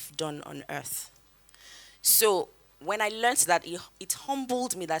stuff done on earth. So when I learned that, it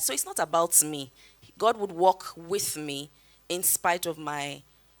humbled me that, so it's not about me. God would walk with me in spite of my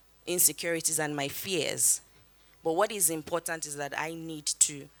insecurities and my fears. But what is important is that I need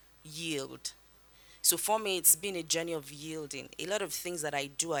to yield. So for me, it's been a journey of yielding. A lot of things that I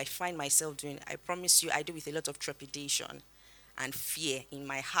do, I find myself doing, I promise you, I do with a lot of trepidation and fear in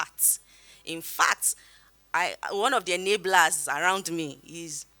my heart. In fact, one of the enablers around me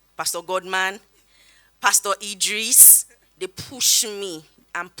is Pastor Godman, Pastor Idris, they push me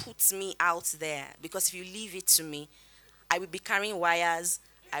and put me out there. Because if you leave it to me, I will be carrying wires.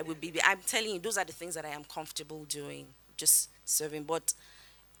 I'm telling you, those are the things that I am comfortable doing, just serving. But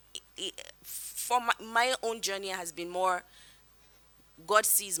for my own journey has been more, God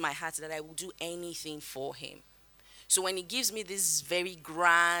sees my heart that I will do anything for him. So when he gives me this very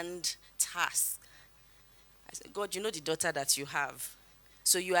grand task, I said, God, you know the daughter that you have.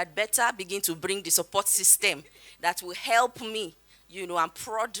 So you had better begin to bring the support system that will help me, and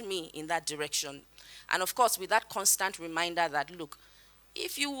prod me in that direction. And of course, with that constant reminder that, look,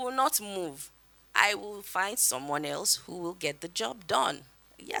 if you will not move, I will find someone else who will get the job done.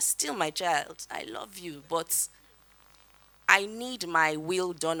 Yes, still my child. I love you, but I need my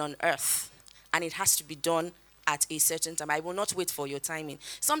will done on earth. And it has to be done at a certain time. I will not wait for your timing.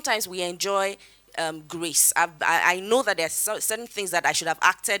 Sometimes we enjoy grace. I know that there are certain things that I should have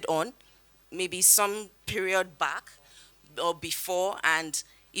acted on, maybe some period back or before, and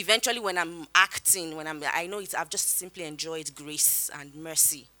eventually when I'm acting, I know I've just simply enjoyed grace and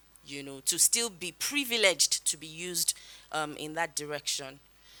mercy, to still be privileged to be used in that direction.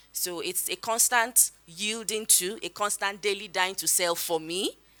 So it's a constant yielding to, a constant daily dying to self for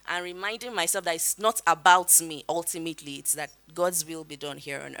me, and reminding myself that it's not about me ultimately. It's that God's will be done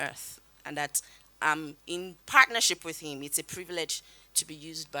here on earth, and that I'm in partnership with him. It's a privilege to be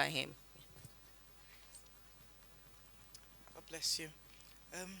used by him. God bless you.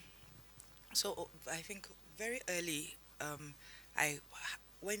 So I think very early, I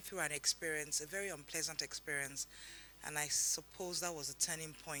went through an experience, a very unpleasant experience, and I suppose that was a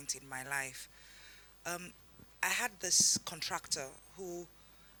turning point in my life. I had this contractor who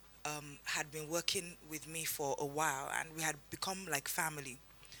had been working with me for a while, and we had become like family.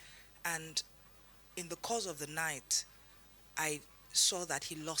 And in the course of the night, I saw that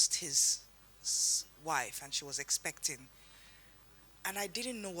he lost his wife, and she was expecting. And I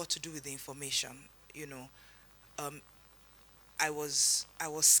didn't know what to do with the information, I was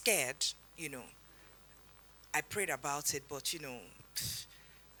scared, I prayed about it, but,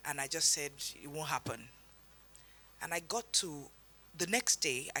 and I just said, it won't happen. And I got to, the next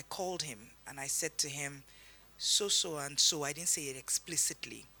day, I called him, and I said to him, so and so. I didn't say it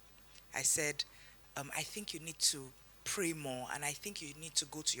explicitly. I said, I think you need to pray more, and I think you need to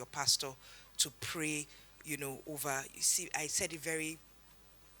go to your pastor to pray, over. You see, I said it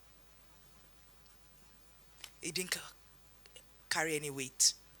didn't carry any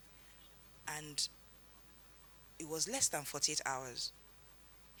weight. And it was less than 48 hours.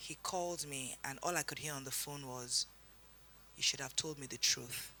 He called me, and all I could hear on the phone was, you should have told me the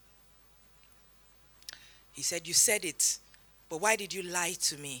truth. He said, you said it, but why did you lie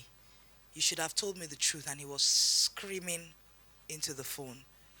to me? You should have told me the truth. And he was screaming into the phone.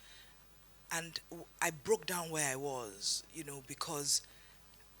 And I broke down where I was, because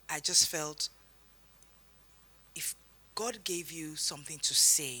I just felt, if God gave you something to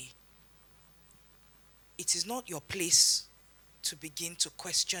say, it is not your place to begin to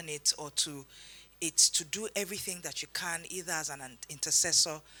question it, or it's to do everything that you can, either as an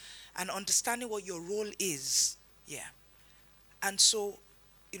intercessor and understanding what your role is. Yeah. And so,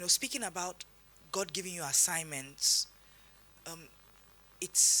 speaking about God giving you assignments,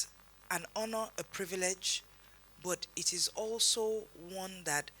 it's an honor, a privilege, but it is also one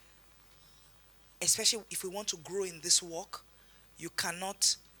that, especially if we want to grow in this walk, you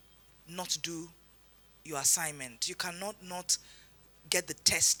cannot not do your assignment. You cannot not get the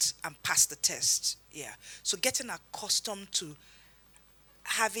test and pass the test. Yeah. So getting accustomed to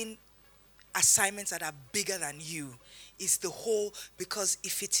having assignments that are bigger than you is the whole, because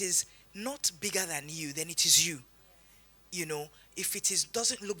if it is not bigger than you, then it is you. If it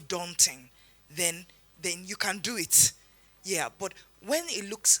doesn't look daunting, then you can do it. Yeah, but when it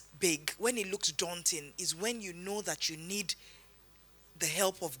looks big, when it looks daunting, is when you know that you need the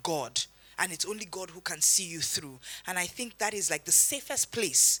help of God, and it's only God who can see you through. And I think that is like the safest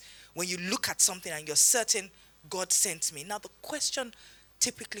place when you look at something and you're certain God sent me. Now the question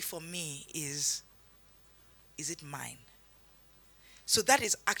typically for me is it mine? So that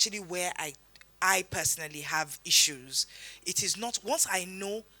is actually where I personally have issues. It is not, once I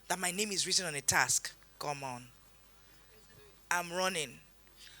know that my name is written on a task, come on, I'm running.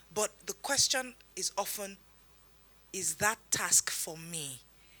 But the question is often, is that task for me?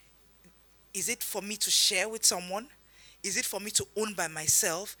 Is it for me to share with someone? Is it for me to own by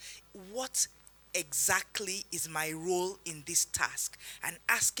myself? What exactly is my role in this task? And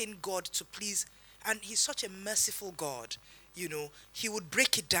asking God to please, and he's such a merciful God, he would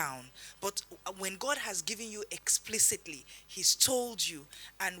break it down. But when God has given you explicitly, he's told you,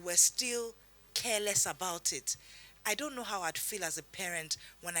 and we're still careless about it, I don't know how I'd feel as a parent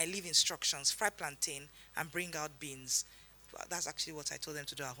when I leave instructions, fry plantain and bring out beans. Well, that's actually what I told them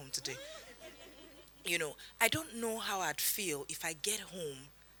to do at home today. I don't know how I'd feel if I get home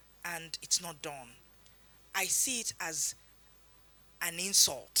and it's not done. I see it as an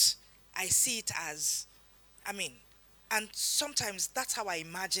insult. I see it as, and sometimes that's how I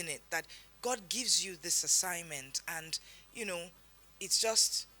imagine it, that God gives you this assignment and, it's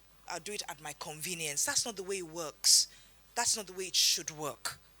just, I'll do it at my convenience. That's not the way it works. That's not the way it should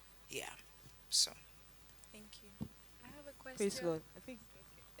work. Yeah. So. Thank you. I have a question. Praise God.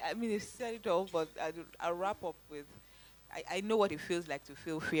 It's said it all, but I'll wrap up with, I know what it feels like to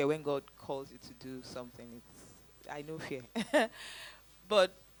feel fear when God calls you to do something. I know fear.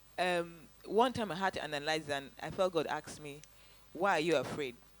 But one time I had to analyze, and I felt God asked me, why are you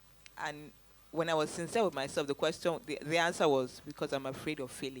afraid? And when I was sincere with myself, the answer was, because I'm afraid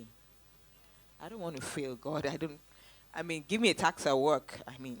of failing. I don't want to fail, God. Give me a tax at work.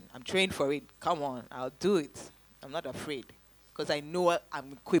 I'm trained for it. Come on, I'll do it. I'm not afraid, because I know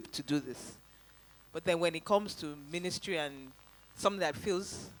I'm equipped to do this. But then when it comes to ministry and something that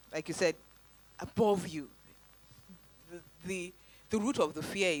feels, like you said, above you, the root of the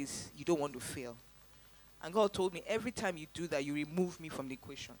fear is you don't want to fail. And God told me, every time you do that, you remove me from the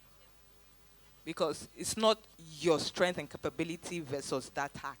equation. Because it's not your strength and capability versus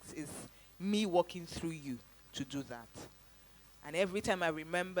that tax. It's me walking through you to do that. And every time I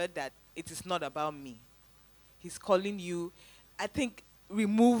remember that it is not about me, He's calling you, I think,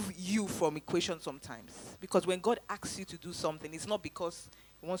 remove you from equation sometimes. Because when God asks you to do something, it's not because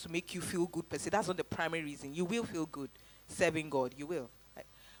He wants to make you feel good per se. That's not the primary reason. You will feel good serving God. You will.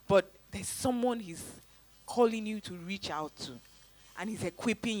 But there's someone He's calling you to reach out to. And He's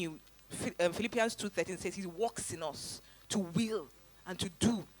equipping you. Philippians 2:13 says He works in us to will and to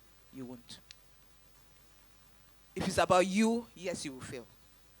do. You won't. If it's about you, yes, you will fail.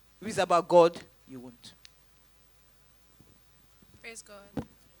 If it's about God, you won't. Praise God.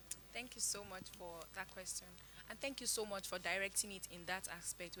 Thank you so much for that question. And thank you so much for directing it in that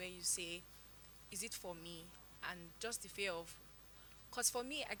aspect where you say, is it for me? And just the fear of, because for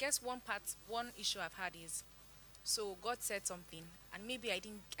me, I guess one issue I've had is, so God said something, and maybe I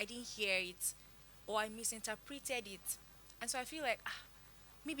didn't hear it, or I misinterpreted it. And so I feel like,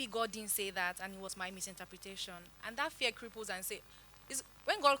 maybe God didn't say that, and it was my misinterpretation. And that fear cripples and say,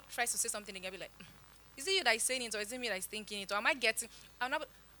 when God tries to say something again, I'll be like, is it you that is saying it, or is it me that is thinking it, or am I getting,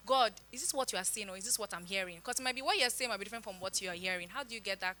 God, is this what you are saying, or is this what I'm hearing? Because it might be what you're saying might be different from what you are hearing. How do you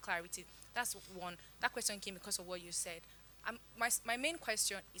get that clarity? That's one. That question came because of what you said. My main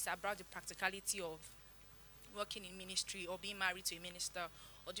question is about the practicality of working in ministry or being married to a minister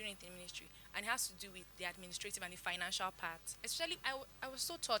or doing anything in ministry. And it has to do with the administrative and the financial part. Especially, I was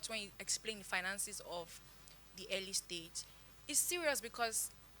so taught when you explain the finances of the early stage. It's serious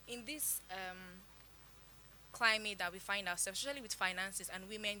because in this climate that we find ourselves, especially with finances and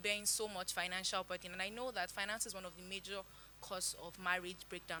women bearing so much financial burden, and I know that finance is one of the major causes of marriage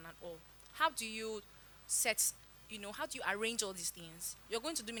breakdown and all. How do you how do you arrange all these things? You're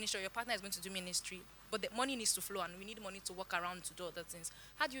going to do ministry, your partner is going to do ministry, but the money needs to flow and we need money to work around to do other things.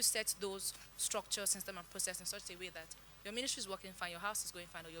 How do you set those structures, system, and process in such a way that your ministry is working fine, your house is going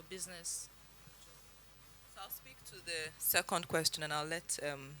fine, or your business? So I'll speak to the second question and I'll let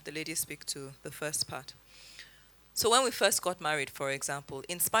the lady speak to the first part. So when we first got married, for example,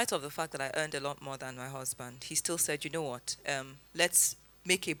 in spite of the fact that I earned a lot more than my husband, he still said, you know what, let's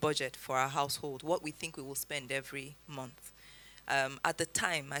make a budget for our household, what we think we will spend every month. At the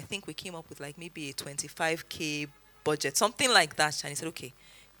time, I think we came up with like maybe a 25K budget, something like that. And he said, okay,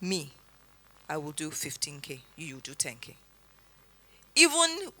 I will do 15K, you do 10K.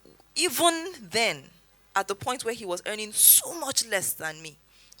 Even then, at the point where he was earning so much less than me,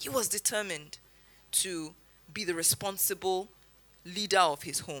 he was determined to be the responsible leader of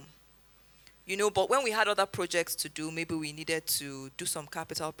his home. But when we had other projects to do, maybe we needed to do some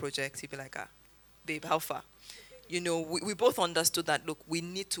capital projects, he'd be like, babe, how far? We both understood that, look, we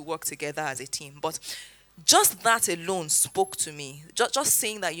need to work together as a team. But just that alone spoke to me. Just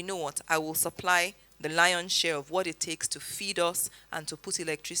saying that, you know what, I will supply the lion's share of what it takes to feed us and to put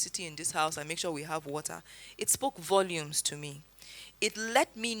electricity in this house and make sure we have water. It spoke volumes to me. It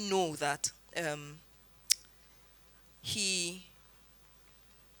let me know that he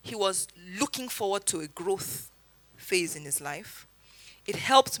was looking forward to a growth phase in his life. It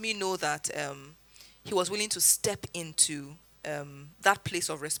helped me know that he was willing to step into that place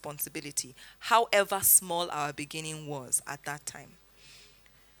of responsibility, however small our beginning was at that time.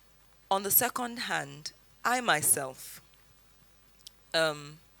 On the second hand, I myself, there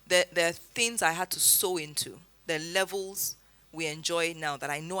are things I had to sow into. the levels we enjoy now that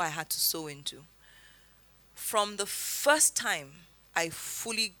I know I had to sow into. From the first time I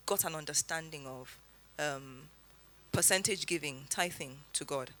fully got an understanding of percentage giving, tithing to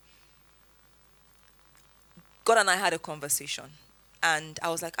God, God and I had a conversation. And I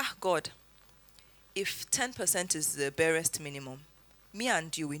was like, God, if 10% is the barest minimum, me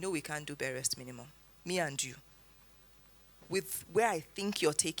and you, we know we can't do barest minimum. Me and you. With where I think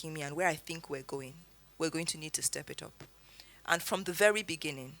you're taking me and where I think we're going to need to step it up. And from the very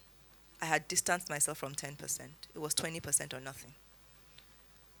beginning, I had distanced myself from 10%. It was 20% or nothing.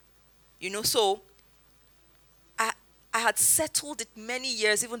 So I had settled it many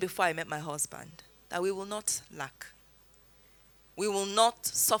years, even before I met my husband, that we will not lack. We will not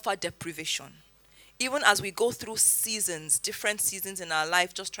suffer deprivation. Even as we go through seasons, different seasons in our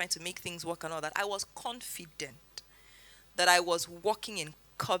life, just trying to make things work and all that, I was confident that I was walking in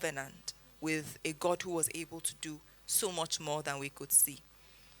covenant with a God who was able to do so much more than we could see.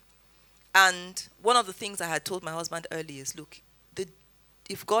 And one of the things I had told my husband early is, look,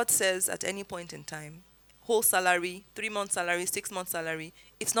 if God says at any point in time, whole salary, 3-month salary, 6-month salary,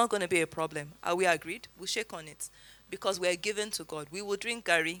 it's not going to be a problem. Are we agreed? We'll shake on it. Because we're given to God. We will drink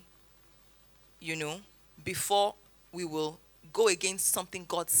gari, before we will go against something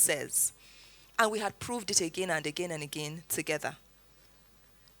God says. And we had proved it again and again and again together.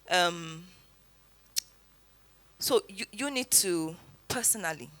 So you need to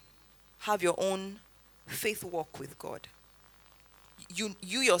personally have your own faith walk with God. You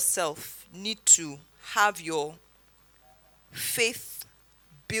yourself need to have your faith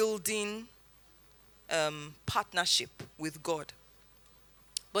building partnership with God.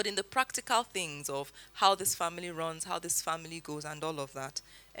 But in the practical things of how this family runs, how this family goes and all of that,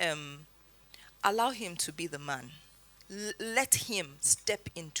 allow him to be the man. Let him step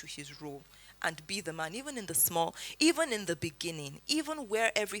into his role and be the man, even in the small, even in the beginning, even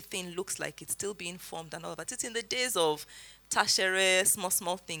where everything looks like it's still being formed and all that. It's in the days of tashere,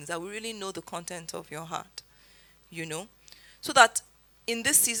 small things that we really know the content of your heart, so that in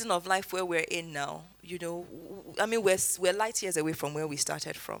this season of life where we're in now, we're light years away from where we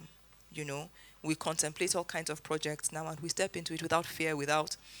started from, we contemplate all kinds of projects now and we step into it without fear,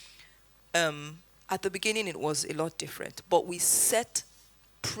 without, at the beginning it was a lot different, but we set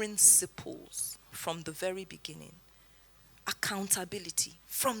principles from the very beginning, accountability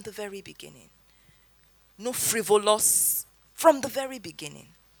from the very beginning, no frivolous from the very beginning.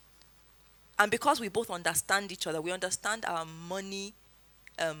 And because we both understand each other, we understand our money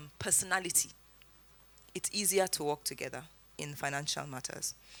personality, it's easier to work together in financial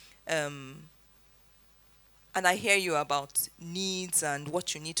matters. And I hear you about needs and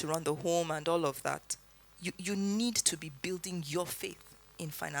what you need to run the home and all of that. You need to be building your faith in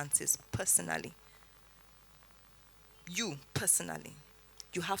finances personally. You personally.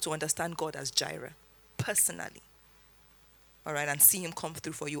 You have to understand God as Jireh personally. All right, and see him come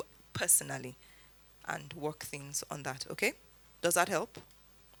through for you personally and work things on that, okay? Does that help?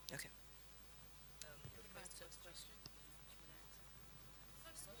 Okay.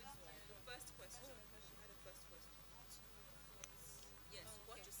 Yes,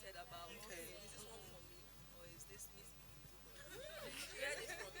 what you said about, is this one for me or is this me speaking? Hear it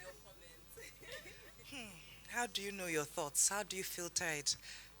from your comments. How do you know your thoughts? How do you filter it?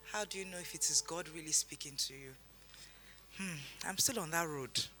 How do you know if it is God really speaking to you? I'm still on that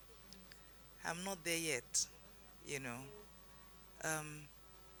road. I'm not there yet,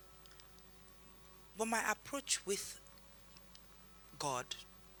 But my approach with God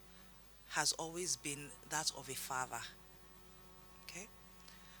has always been that of a father. Okay?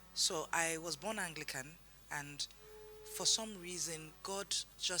 So I was born Anglican, and for some reason, God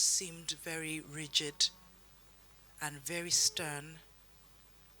just seemed very rigid and very stern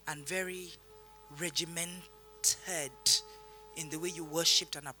and very regimented in the way you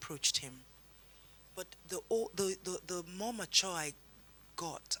worshipped and approached him. But the more mature I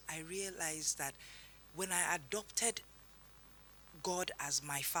got, I realized that when I adopted God as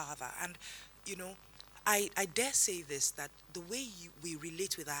my father, and I dare say this, that the way we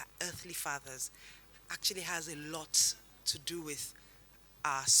relate with our earthly fathers actually has a lot to do with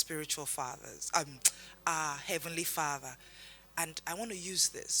our spiritual fathers, our heavenly father. And I want to use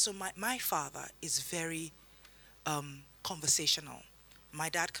this. So my father is very conversational. My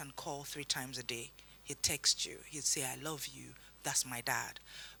dad can call 3 times a day. He'd text you. He'd say, I love you. That's my dad.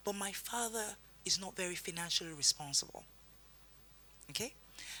 But my father is not very financially responsible. Okay?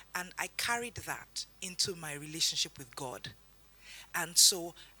 And I carried that into my relationship with God. And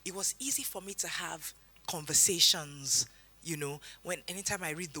so it was easy for me to have conversations, when anytime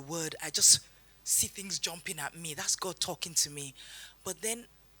I read the word, I just see things jumping at me. That's God talking to me. But then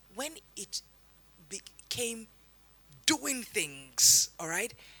when it became doing things, all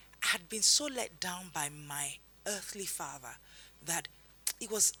right, I had been so let down by my earthly father that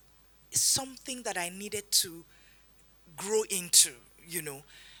it was something that I needed to grow into,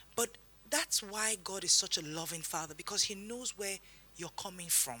 But that's why God is such a loving father, because he knows where you're coming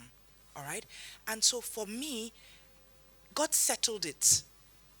from, all right? And so for me, God settled it,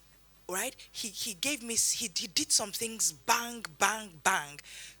 right? He gave me, he did some things, bang, bang, bang,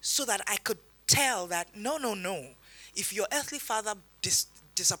 so that I could tell that, no. If your earthly father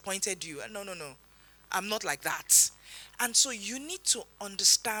disappointed you, no. I'm not like that. And so you need to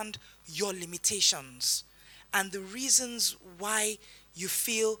understand your limitations and the reasons why you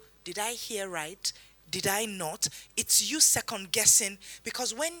feel, did I hear right? Did I not? It's you second guessing,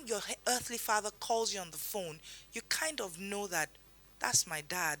 because when your earthly father calls you on the phone, you kind of know that that's my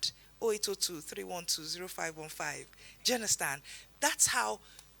dad, 0802-312-0515. Do you understand? That's how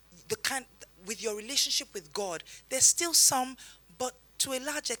with your relationship with God, there's still some, but to a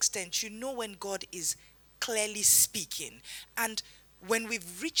large extent, you know when God is clearly speaking. And when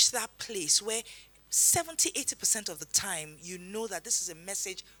we've reached that place where 70-80% of the time, you know that this is a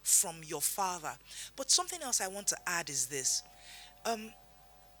message from your father. But something else I want to add is this.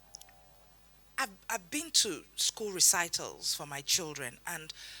 I've been to school recitals for my children,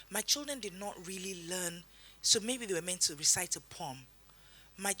 and my children did not really learn, so maybe they were meant to recite a poem.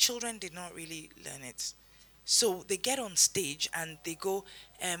 My children did not really learn it. So they get on stage and they go,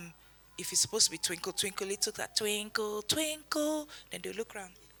 if it's supposed to be twinkle, twinkle, little that twinkle, twinkle, then they look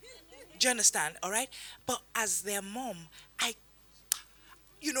around. Do you understand? All right? But as their mom,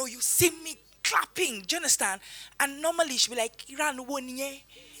 you see me clapping. Do you understand? And normally she'll be like, Iran,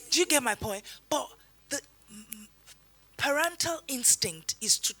 do you get my point? But the parental instinct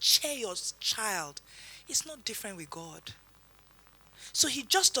is to cheer your child. It's not different with God. So he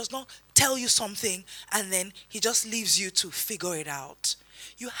just does not tell you something and then he just leaves you to figure it out.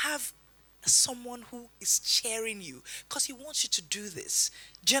 You have someone who is cheering you because he wants you to do this.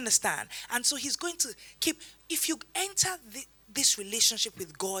 Do you understand? And so he's going to keep, if you enter this relationship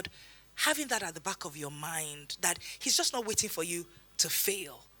with God, having that at the back of your mind, that he's just not waiting for you to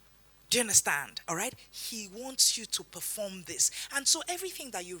fail. Do you understand? All right? He wants you to perform this. And so everything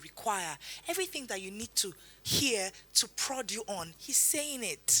that you require, everything that you need to hear to prod you on, he's saying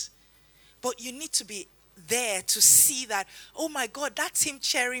it. But you need to be there to see that, oh my God, that's him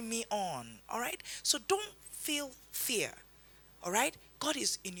cheering me on. All right? So don't feel fear. All right? God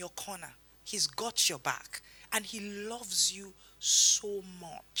is in your corner. He's got your back. And he loves you so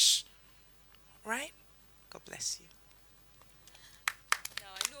much. Right? God bless you.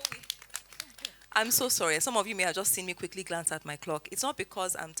 I'm so sorry. Some of you may have just seen me quickly glance at my clock. It's not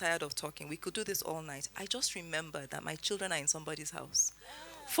because I'm tired of talking. We could do this all night. I just remembered that my children are in somebody's house.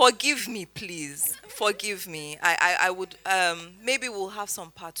 Forgive me, please. Forgive me. I would, maybe we'll have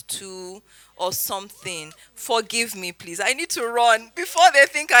some part 2 or something. Forgive me, please. I need to run before they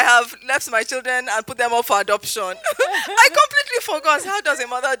think I have left my children and put them up for adoption. I completely forgot. How does a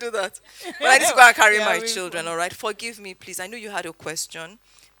mother do that? But I need to go and carry my children, all right? Forgive me, please. I know you had a question.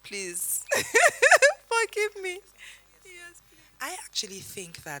 Please. Forgive me. Yes, please. I actually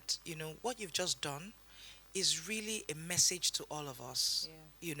think that, what you've just done is really a message to all of us.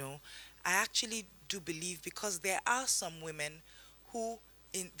 Yeah. I actually do believe, because there are some women who,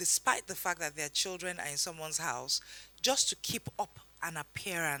 despite the fact that their children are in someone's house, just to keep up an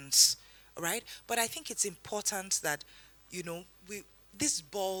appearance, right? But I think it's important that, these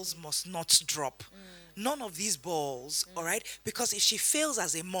balls must not drop. None of these balls, all right? Because if she fails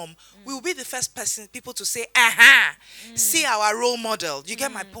as a mom, we will be the first people to say, aha, see our role model. Do you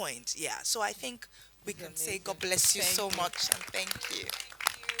get my point? Yeah. So I think we can say, God bless you so much, and thank you.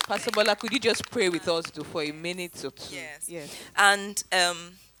 Pastor Bola, could you just pray with us for a minute or two? Yes. And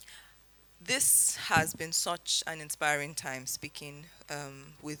this has been such an inspiring time speaking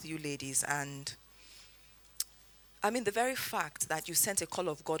with you ladies. And the very fact that you sent a call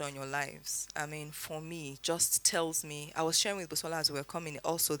of God on your lives, for me, just tells me, I was sharing with Busola as we were coming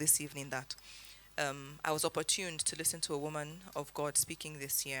also this evening that I was opportuned to listen to a woman of God speaking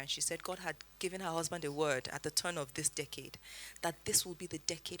this year. And she said God had given her husband a word at the turn of this decade, that this will be the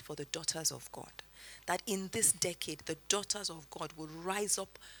decade for the daughters of God. That in this decade, the daughters of God will rise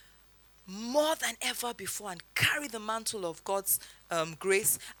up more than ever before and carry the mantle of God's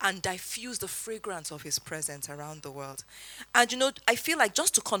grace and diffuse the fragrance of his presence around the world. And I feel like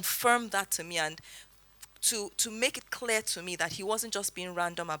just to confirm that to me, and to make it clear to me that he wasn't just being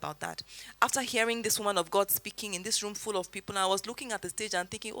random about that. After hearing this woman of God speaking in this room full of people, and I was looking at the stage and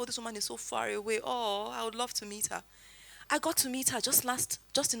thinking, oh, this woman is so far away. Oh, I would love to meet her. I got to meet her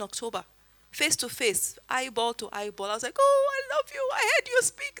just in October, face to face, eyeball to eyeball. I was like, oh, I love you. I heard you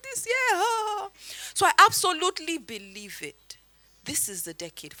speak this year. So I absolutely believe it. This is the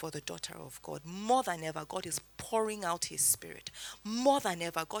decade for the daughter of God. More than ever, God is pouring out his spirit. More than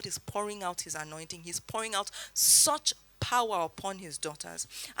ever, God is pouring out his anointing. He's pouring out such power upon his daughters.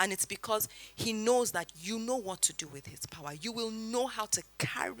 And it's because he knows that you know what to do with his power. You will know how to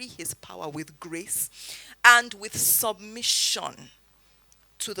carry his power with grace and with submission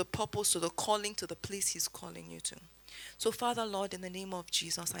to the purpose, to the calling, to the place he's calling you to. So, Father, Lord, in the name of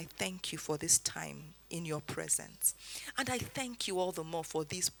Jesus, I thank you for this time in your presence. And I thank you all the more for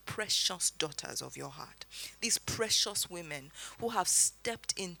these precious daughters of your heart, these precious women who have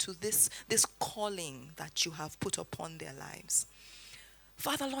stepped into this calling that you have put upon their lives.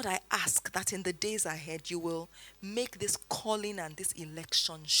 Father, Lord, I ask that in the days ahead, you will make this calling and this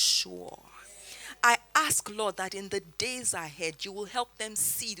election sure. I ask, Lord, that in the days ahead, you will help them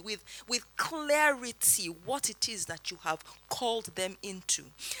see with clarity what it is that you have called them into.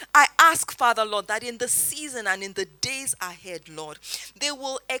 I ask, Father, Lord, that in the season and in the days ahead, Lord, they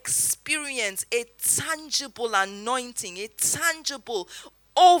will experience a tangible anointing, a tangible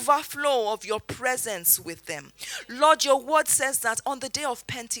overflow of your presence with them. Lord, your word says that on the day of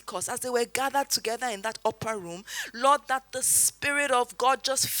Pentecost, as they were gathered together in that upper room, Lord, that the Spirit of God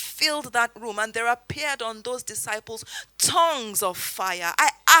just filled that room and there appeared on those disciples tongues of fire.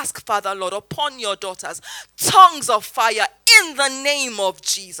 I ask, Father, Lord, upon your daughters, tongues of fire in the name of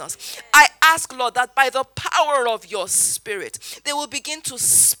Jesus. I ask, Lord, that by the power of your Spirit, they will begin to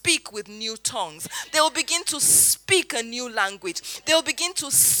speak with new tongues. They will begin to speak a new language. They will begin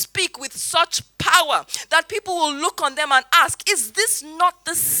to speak with such power that people will look on them and ask, is this not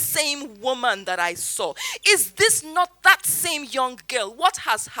the same woman that I saw? Is this not that same young girl? What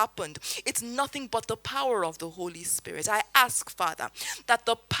has happened? It's nothing but the power of the Holy Spirit. I ask, Father, that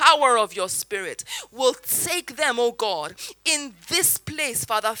the power of your Spirit will take them, oh God, in this place,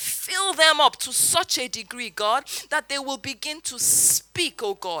 Father. Fill them up to such a degree, God, that they will begin to speak,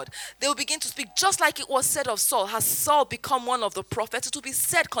 oh God. They will begin to speak just like it was said of Saul. Has Saul become one of the prophets? It will be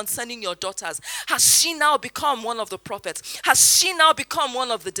said concerning your daughters. Has she now become one of the prophets? Has she now become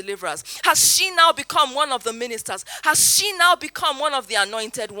one of the deliverers? Has she now become one of the ministers? Has she now become one of the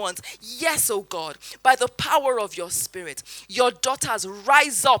anointed ones? Yes, oh God, by the power of your Spirit, your daughters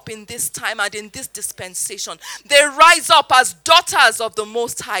rise up in this time and in this dispensation. They rise up as daughters of the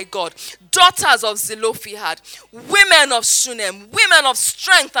Most High God, daughters of Zelophehad, women of Shunem, women of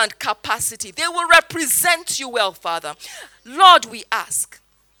strength and capacity. They will represent you well, Father. Lord, we ask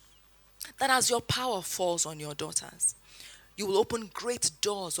that as your power falls on your daughters, you will open great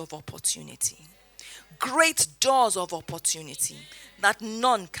doors of opportunity. Great doors of opportunity that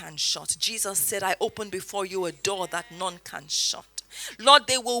none can shut. Jesus said, I open before you a door that none can shut. Lord,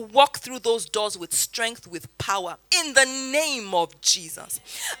 they will walk through those doors with strength, with power, in the name of Jesus.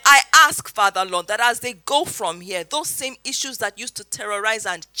 I ask, Father, Lord, that as they go from here, those same issues that used to terrorize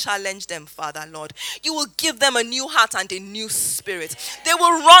and challenge them, Father, Lord, you will give them a new heart and a new spirit. They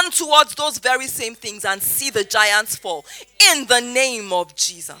will run towards those very same things and see the giants fall, in the name of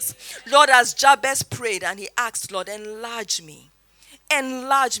Jesus. Lord, as Jabez prayed and he asked, Lord, enlarge me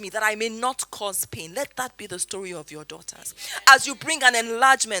that I may not cause pain. Let that be the story of your daughters. As you bring an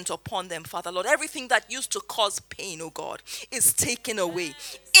enlargement upon them, Father, Lord, everything that used to cause pain, oh God, is taken away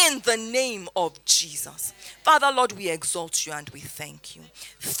in the name of Jesus. Father, Lord, we exalt you and we thank you.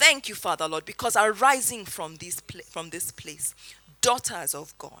 Thank you, Father, Lord, because arising from this place, daughters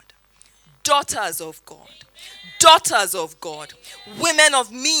of God, daughters of God, daughters of God, women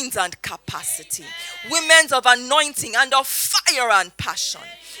of means and capacity, women of anointing and of fire and passion,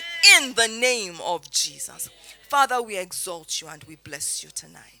 in the name of Jesus. Father, we exalt you and we bless you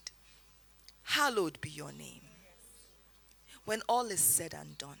tonight. Hallowed be your name. When all is said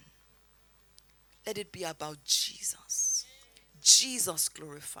and done, let it be about Jesus. Jesus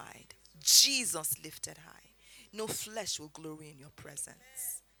glorified, Jesus lifted high. No flesh will glory in your presence.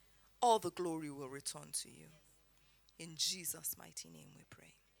 All the glory will return to you. In Jesus' mighty name we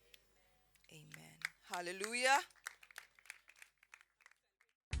pray. Amen. Hallelujah.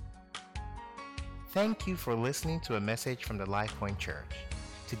 Thank you for listening to a message from the LifePoint Church.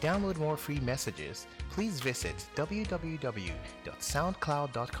 To download more free messages, please visit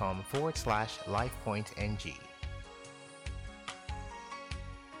www.soundcloud.com/LifePointNG.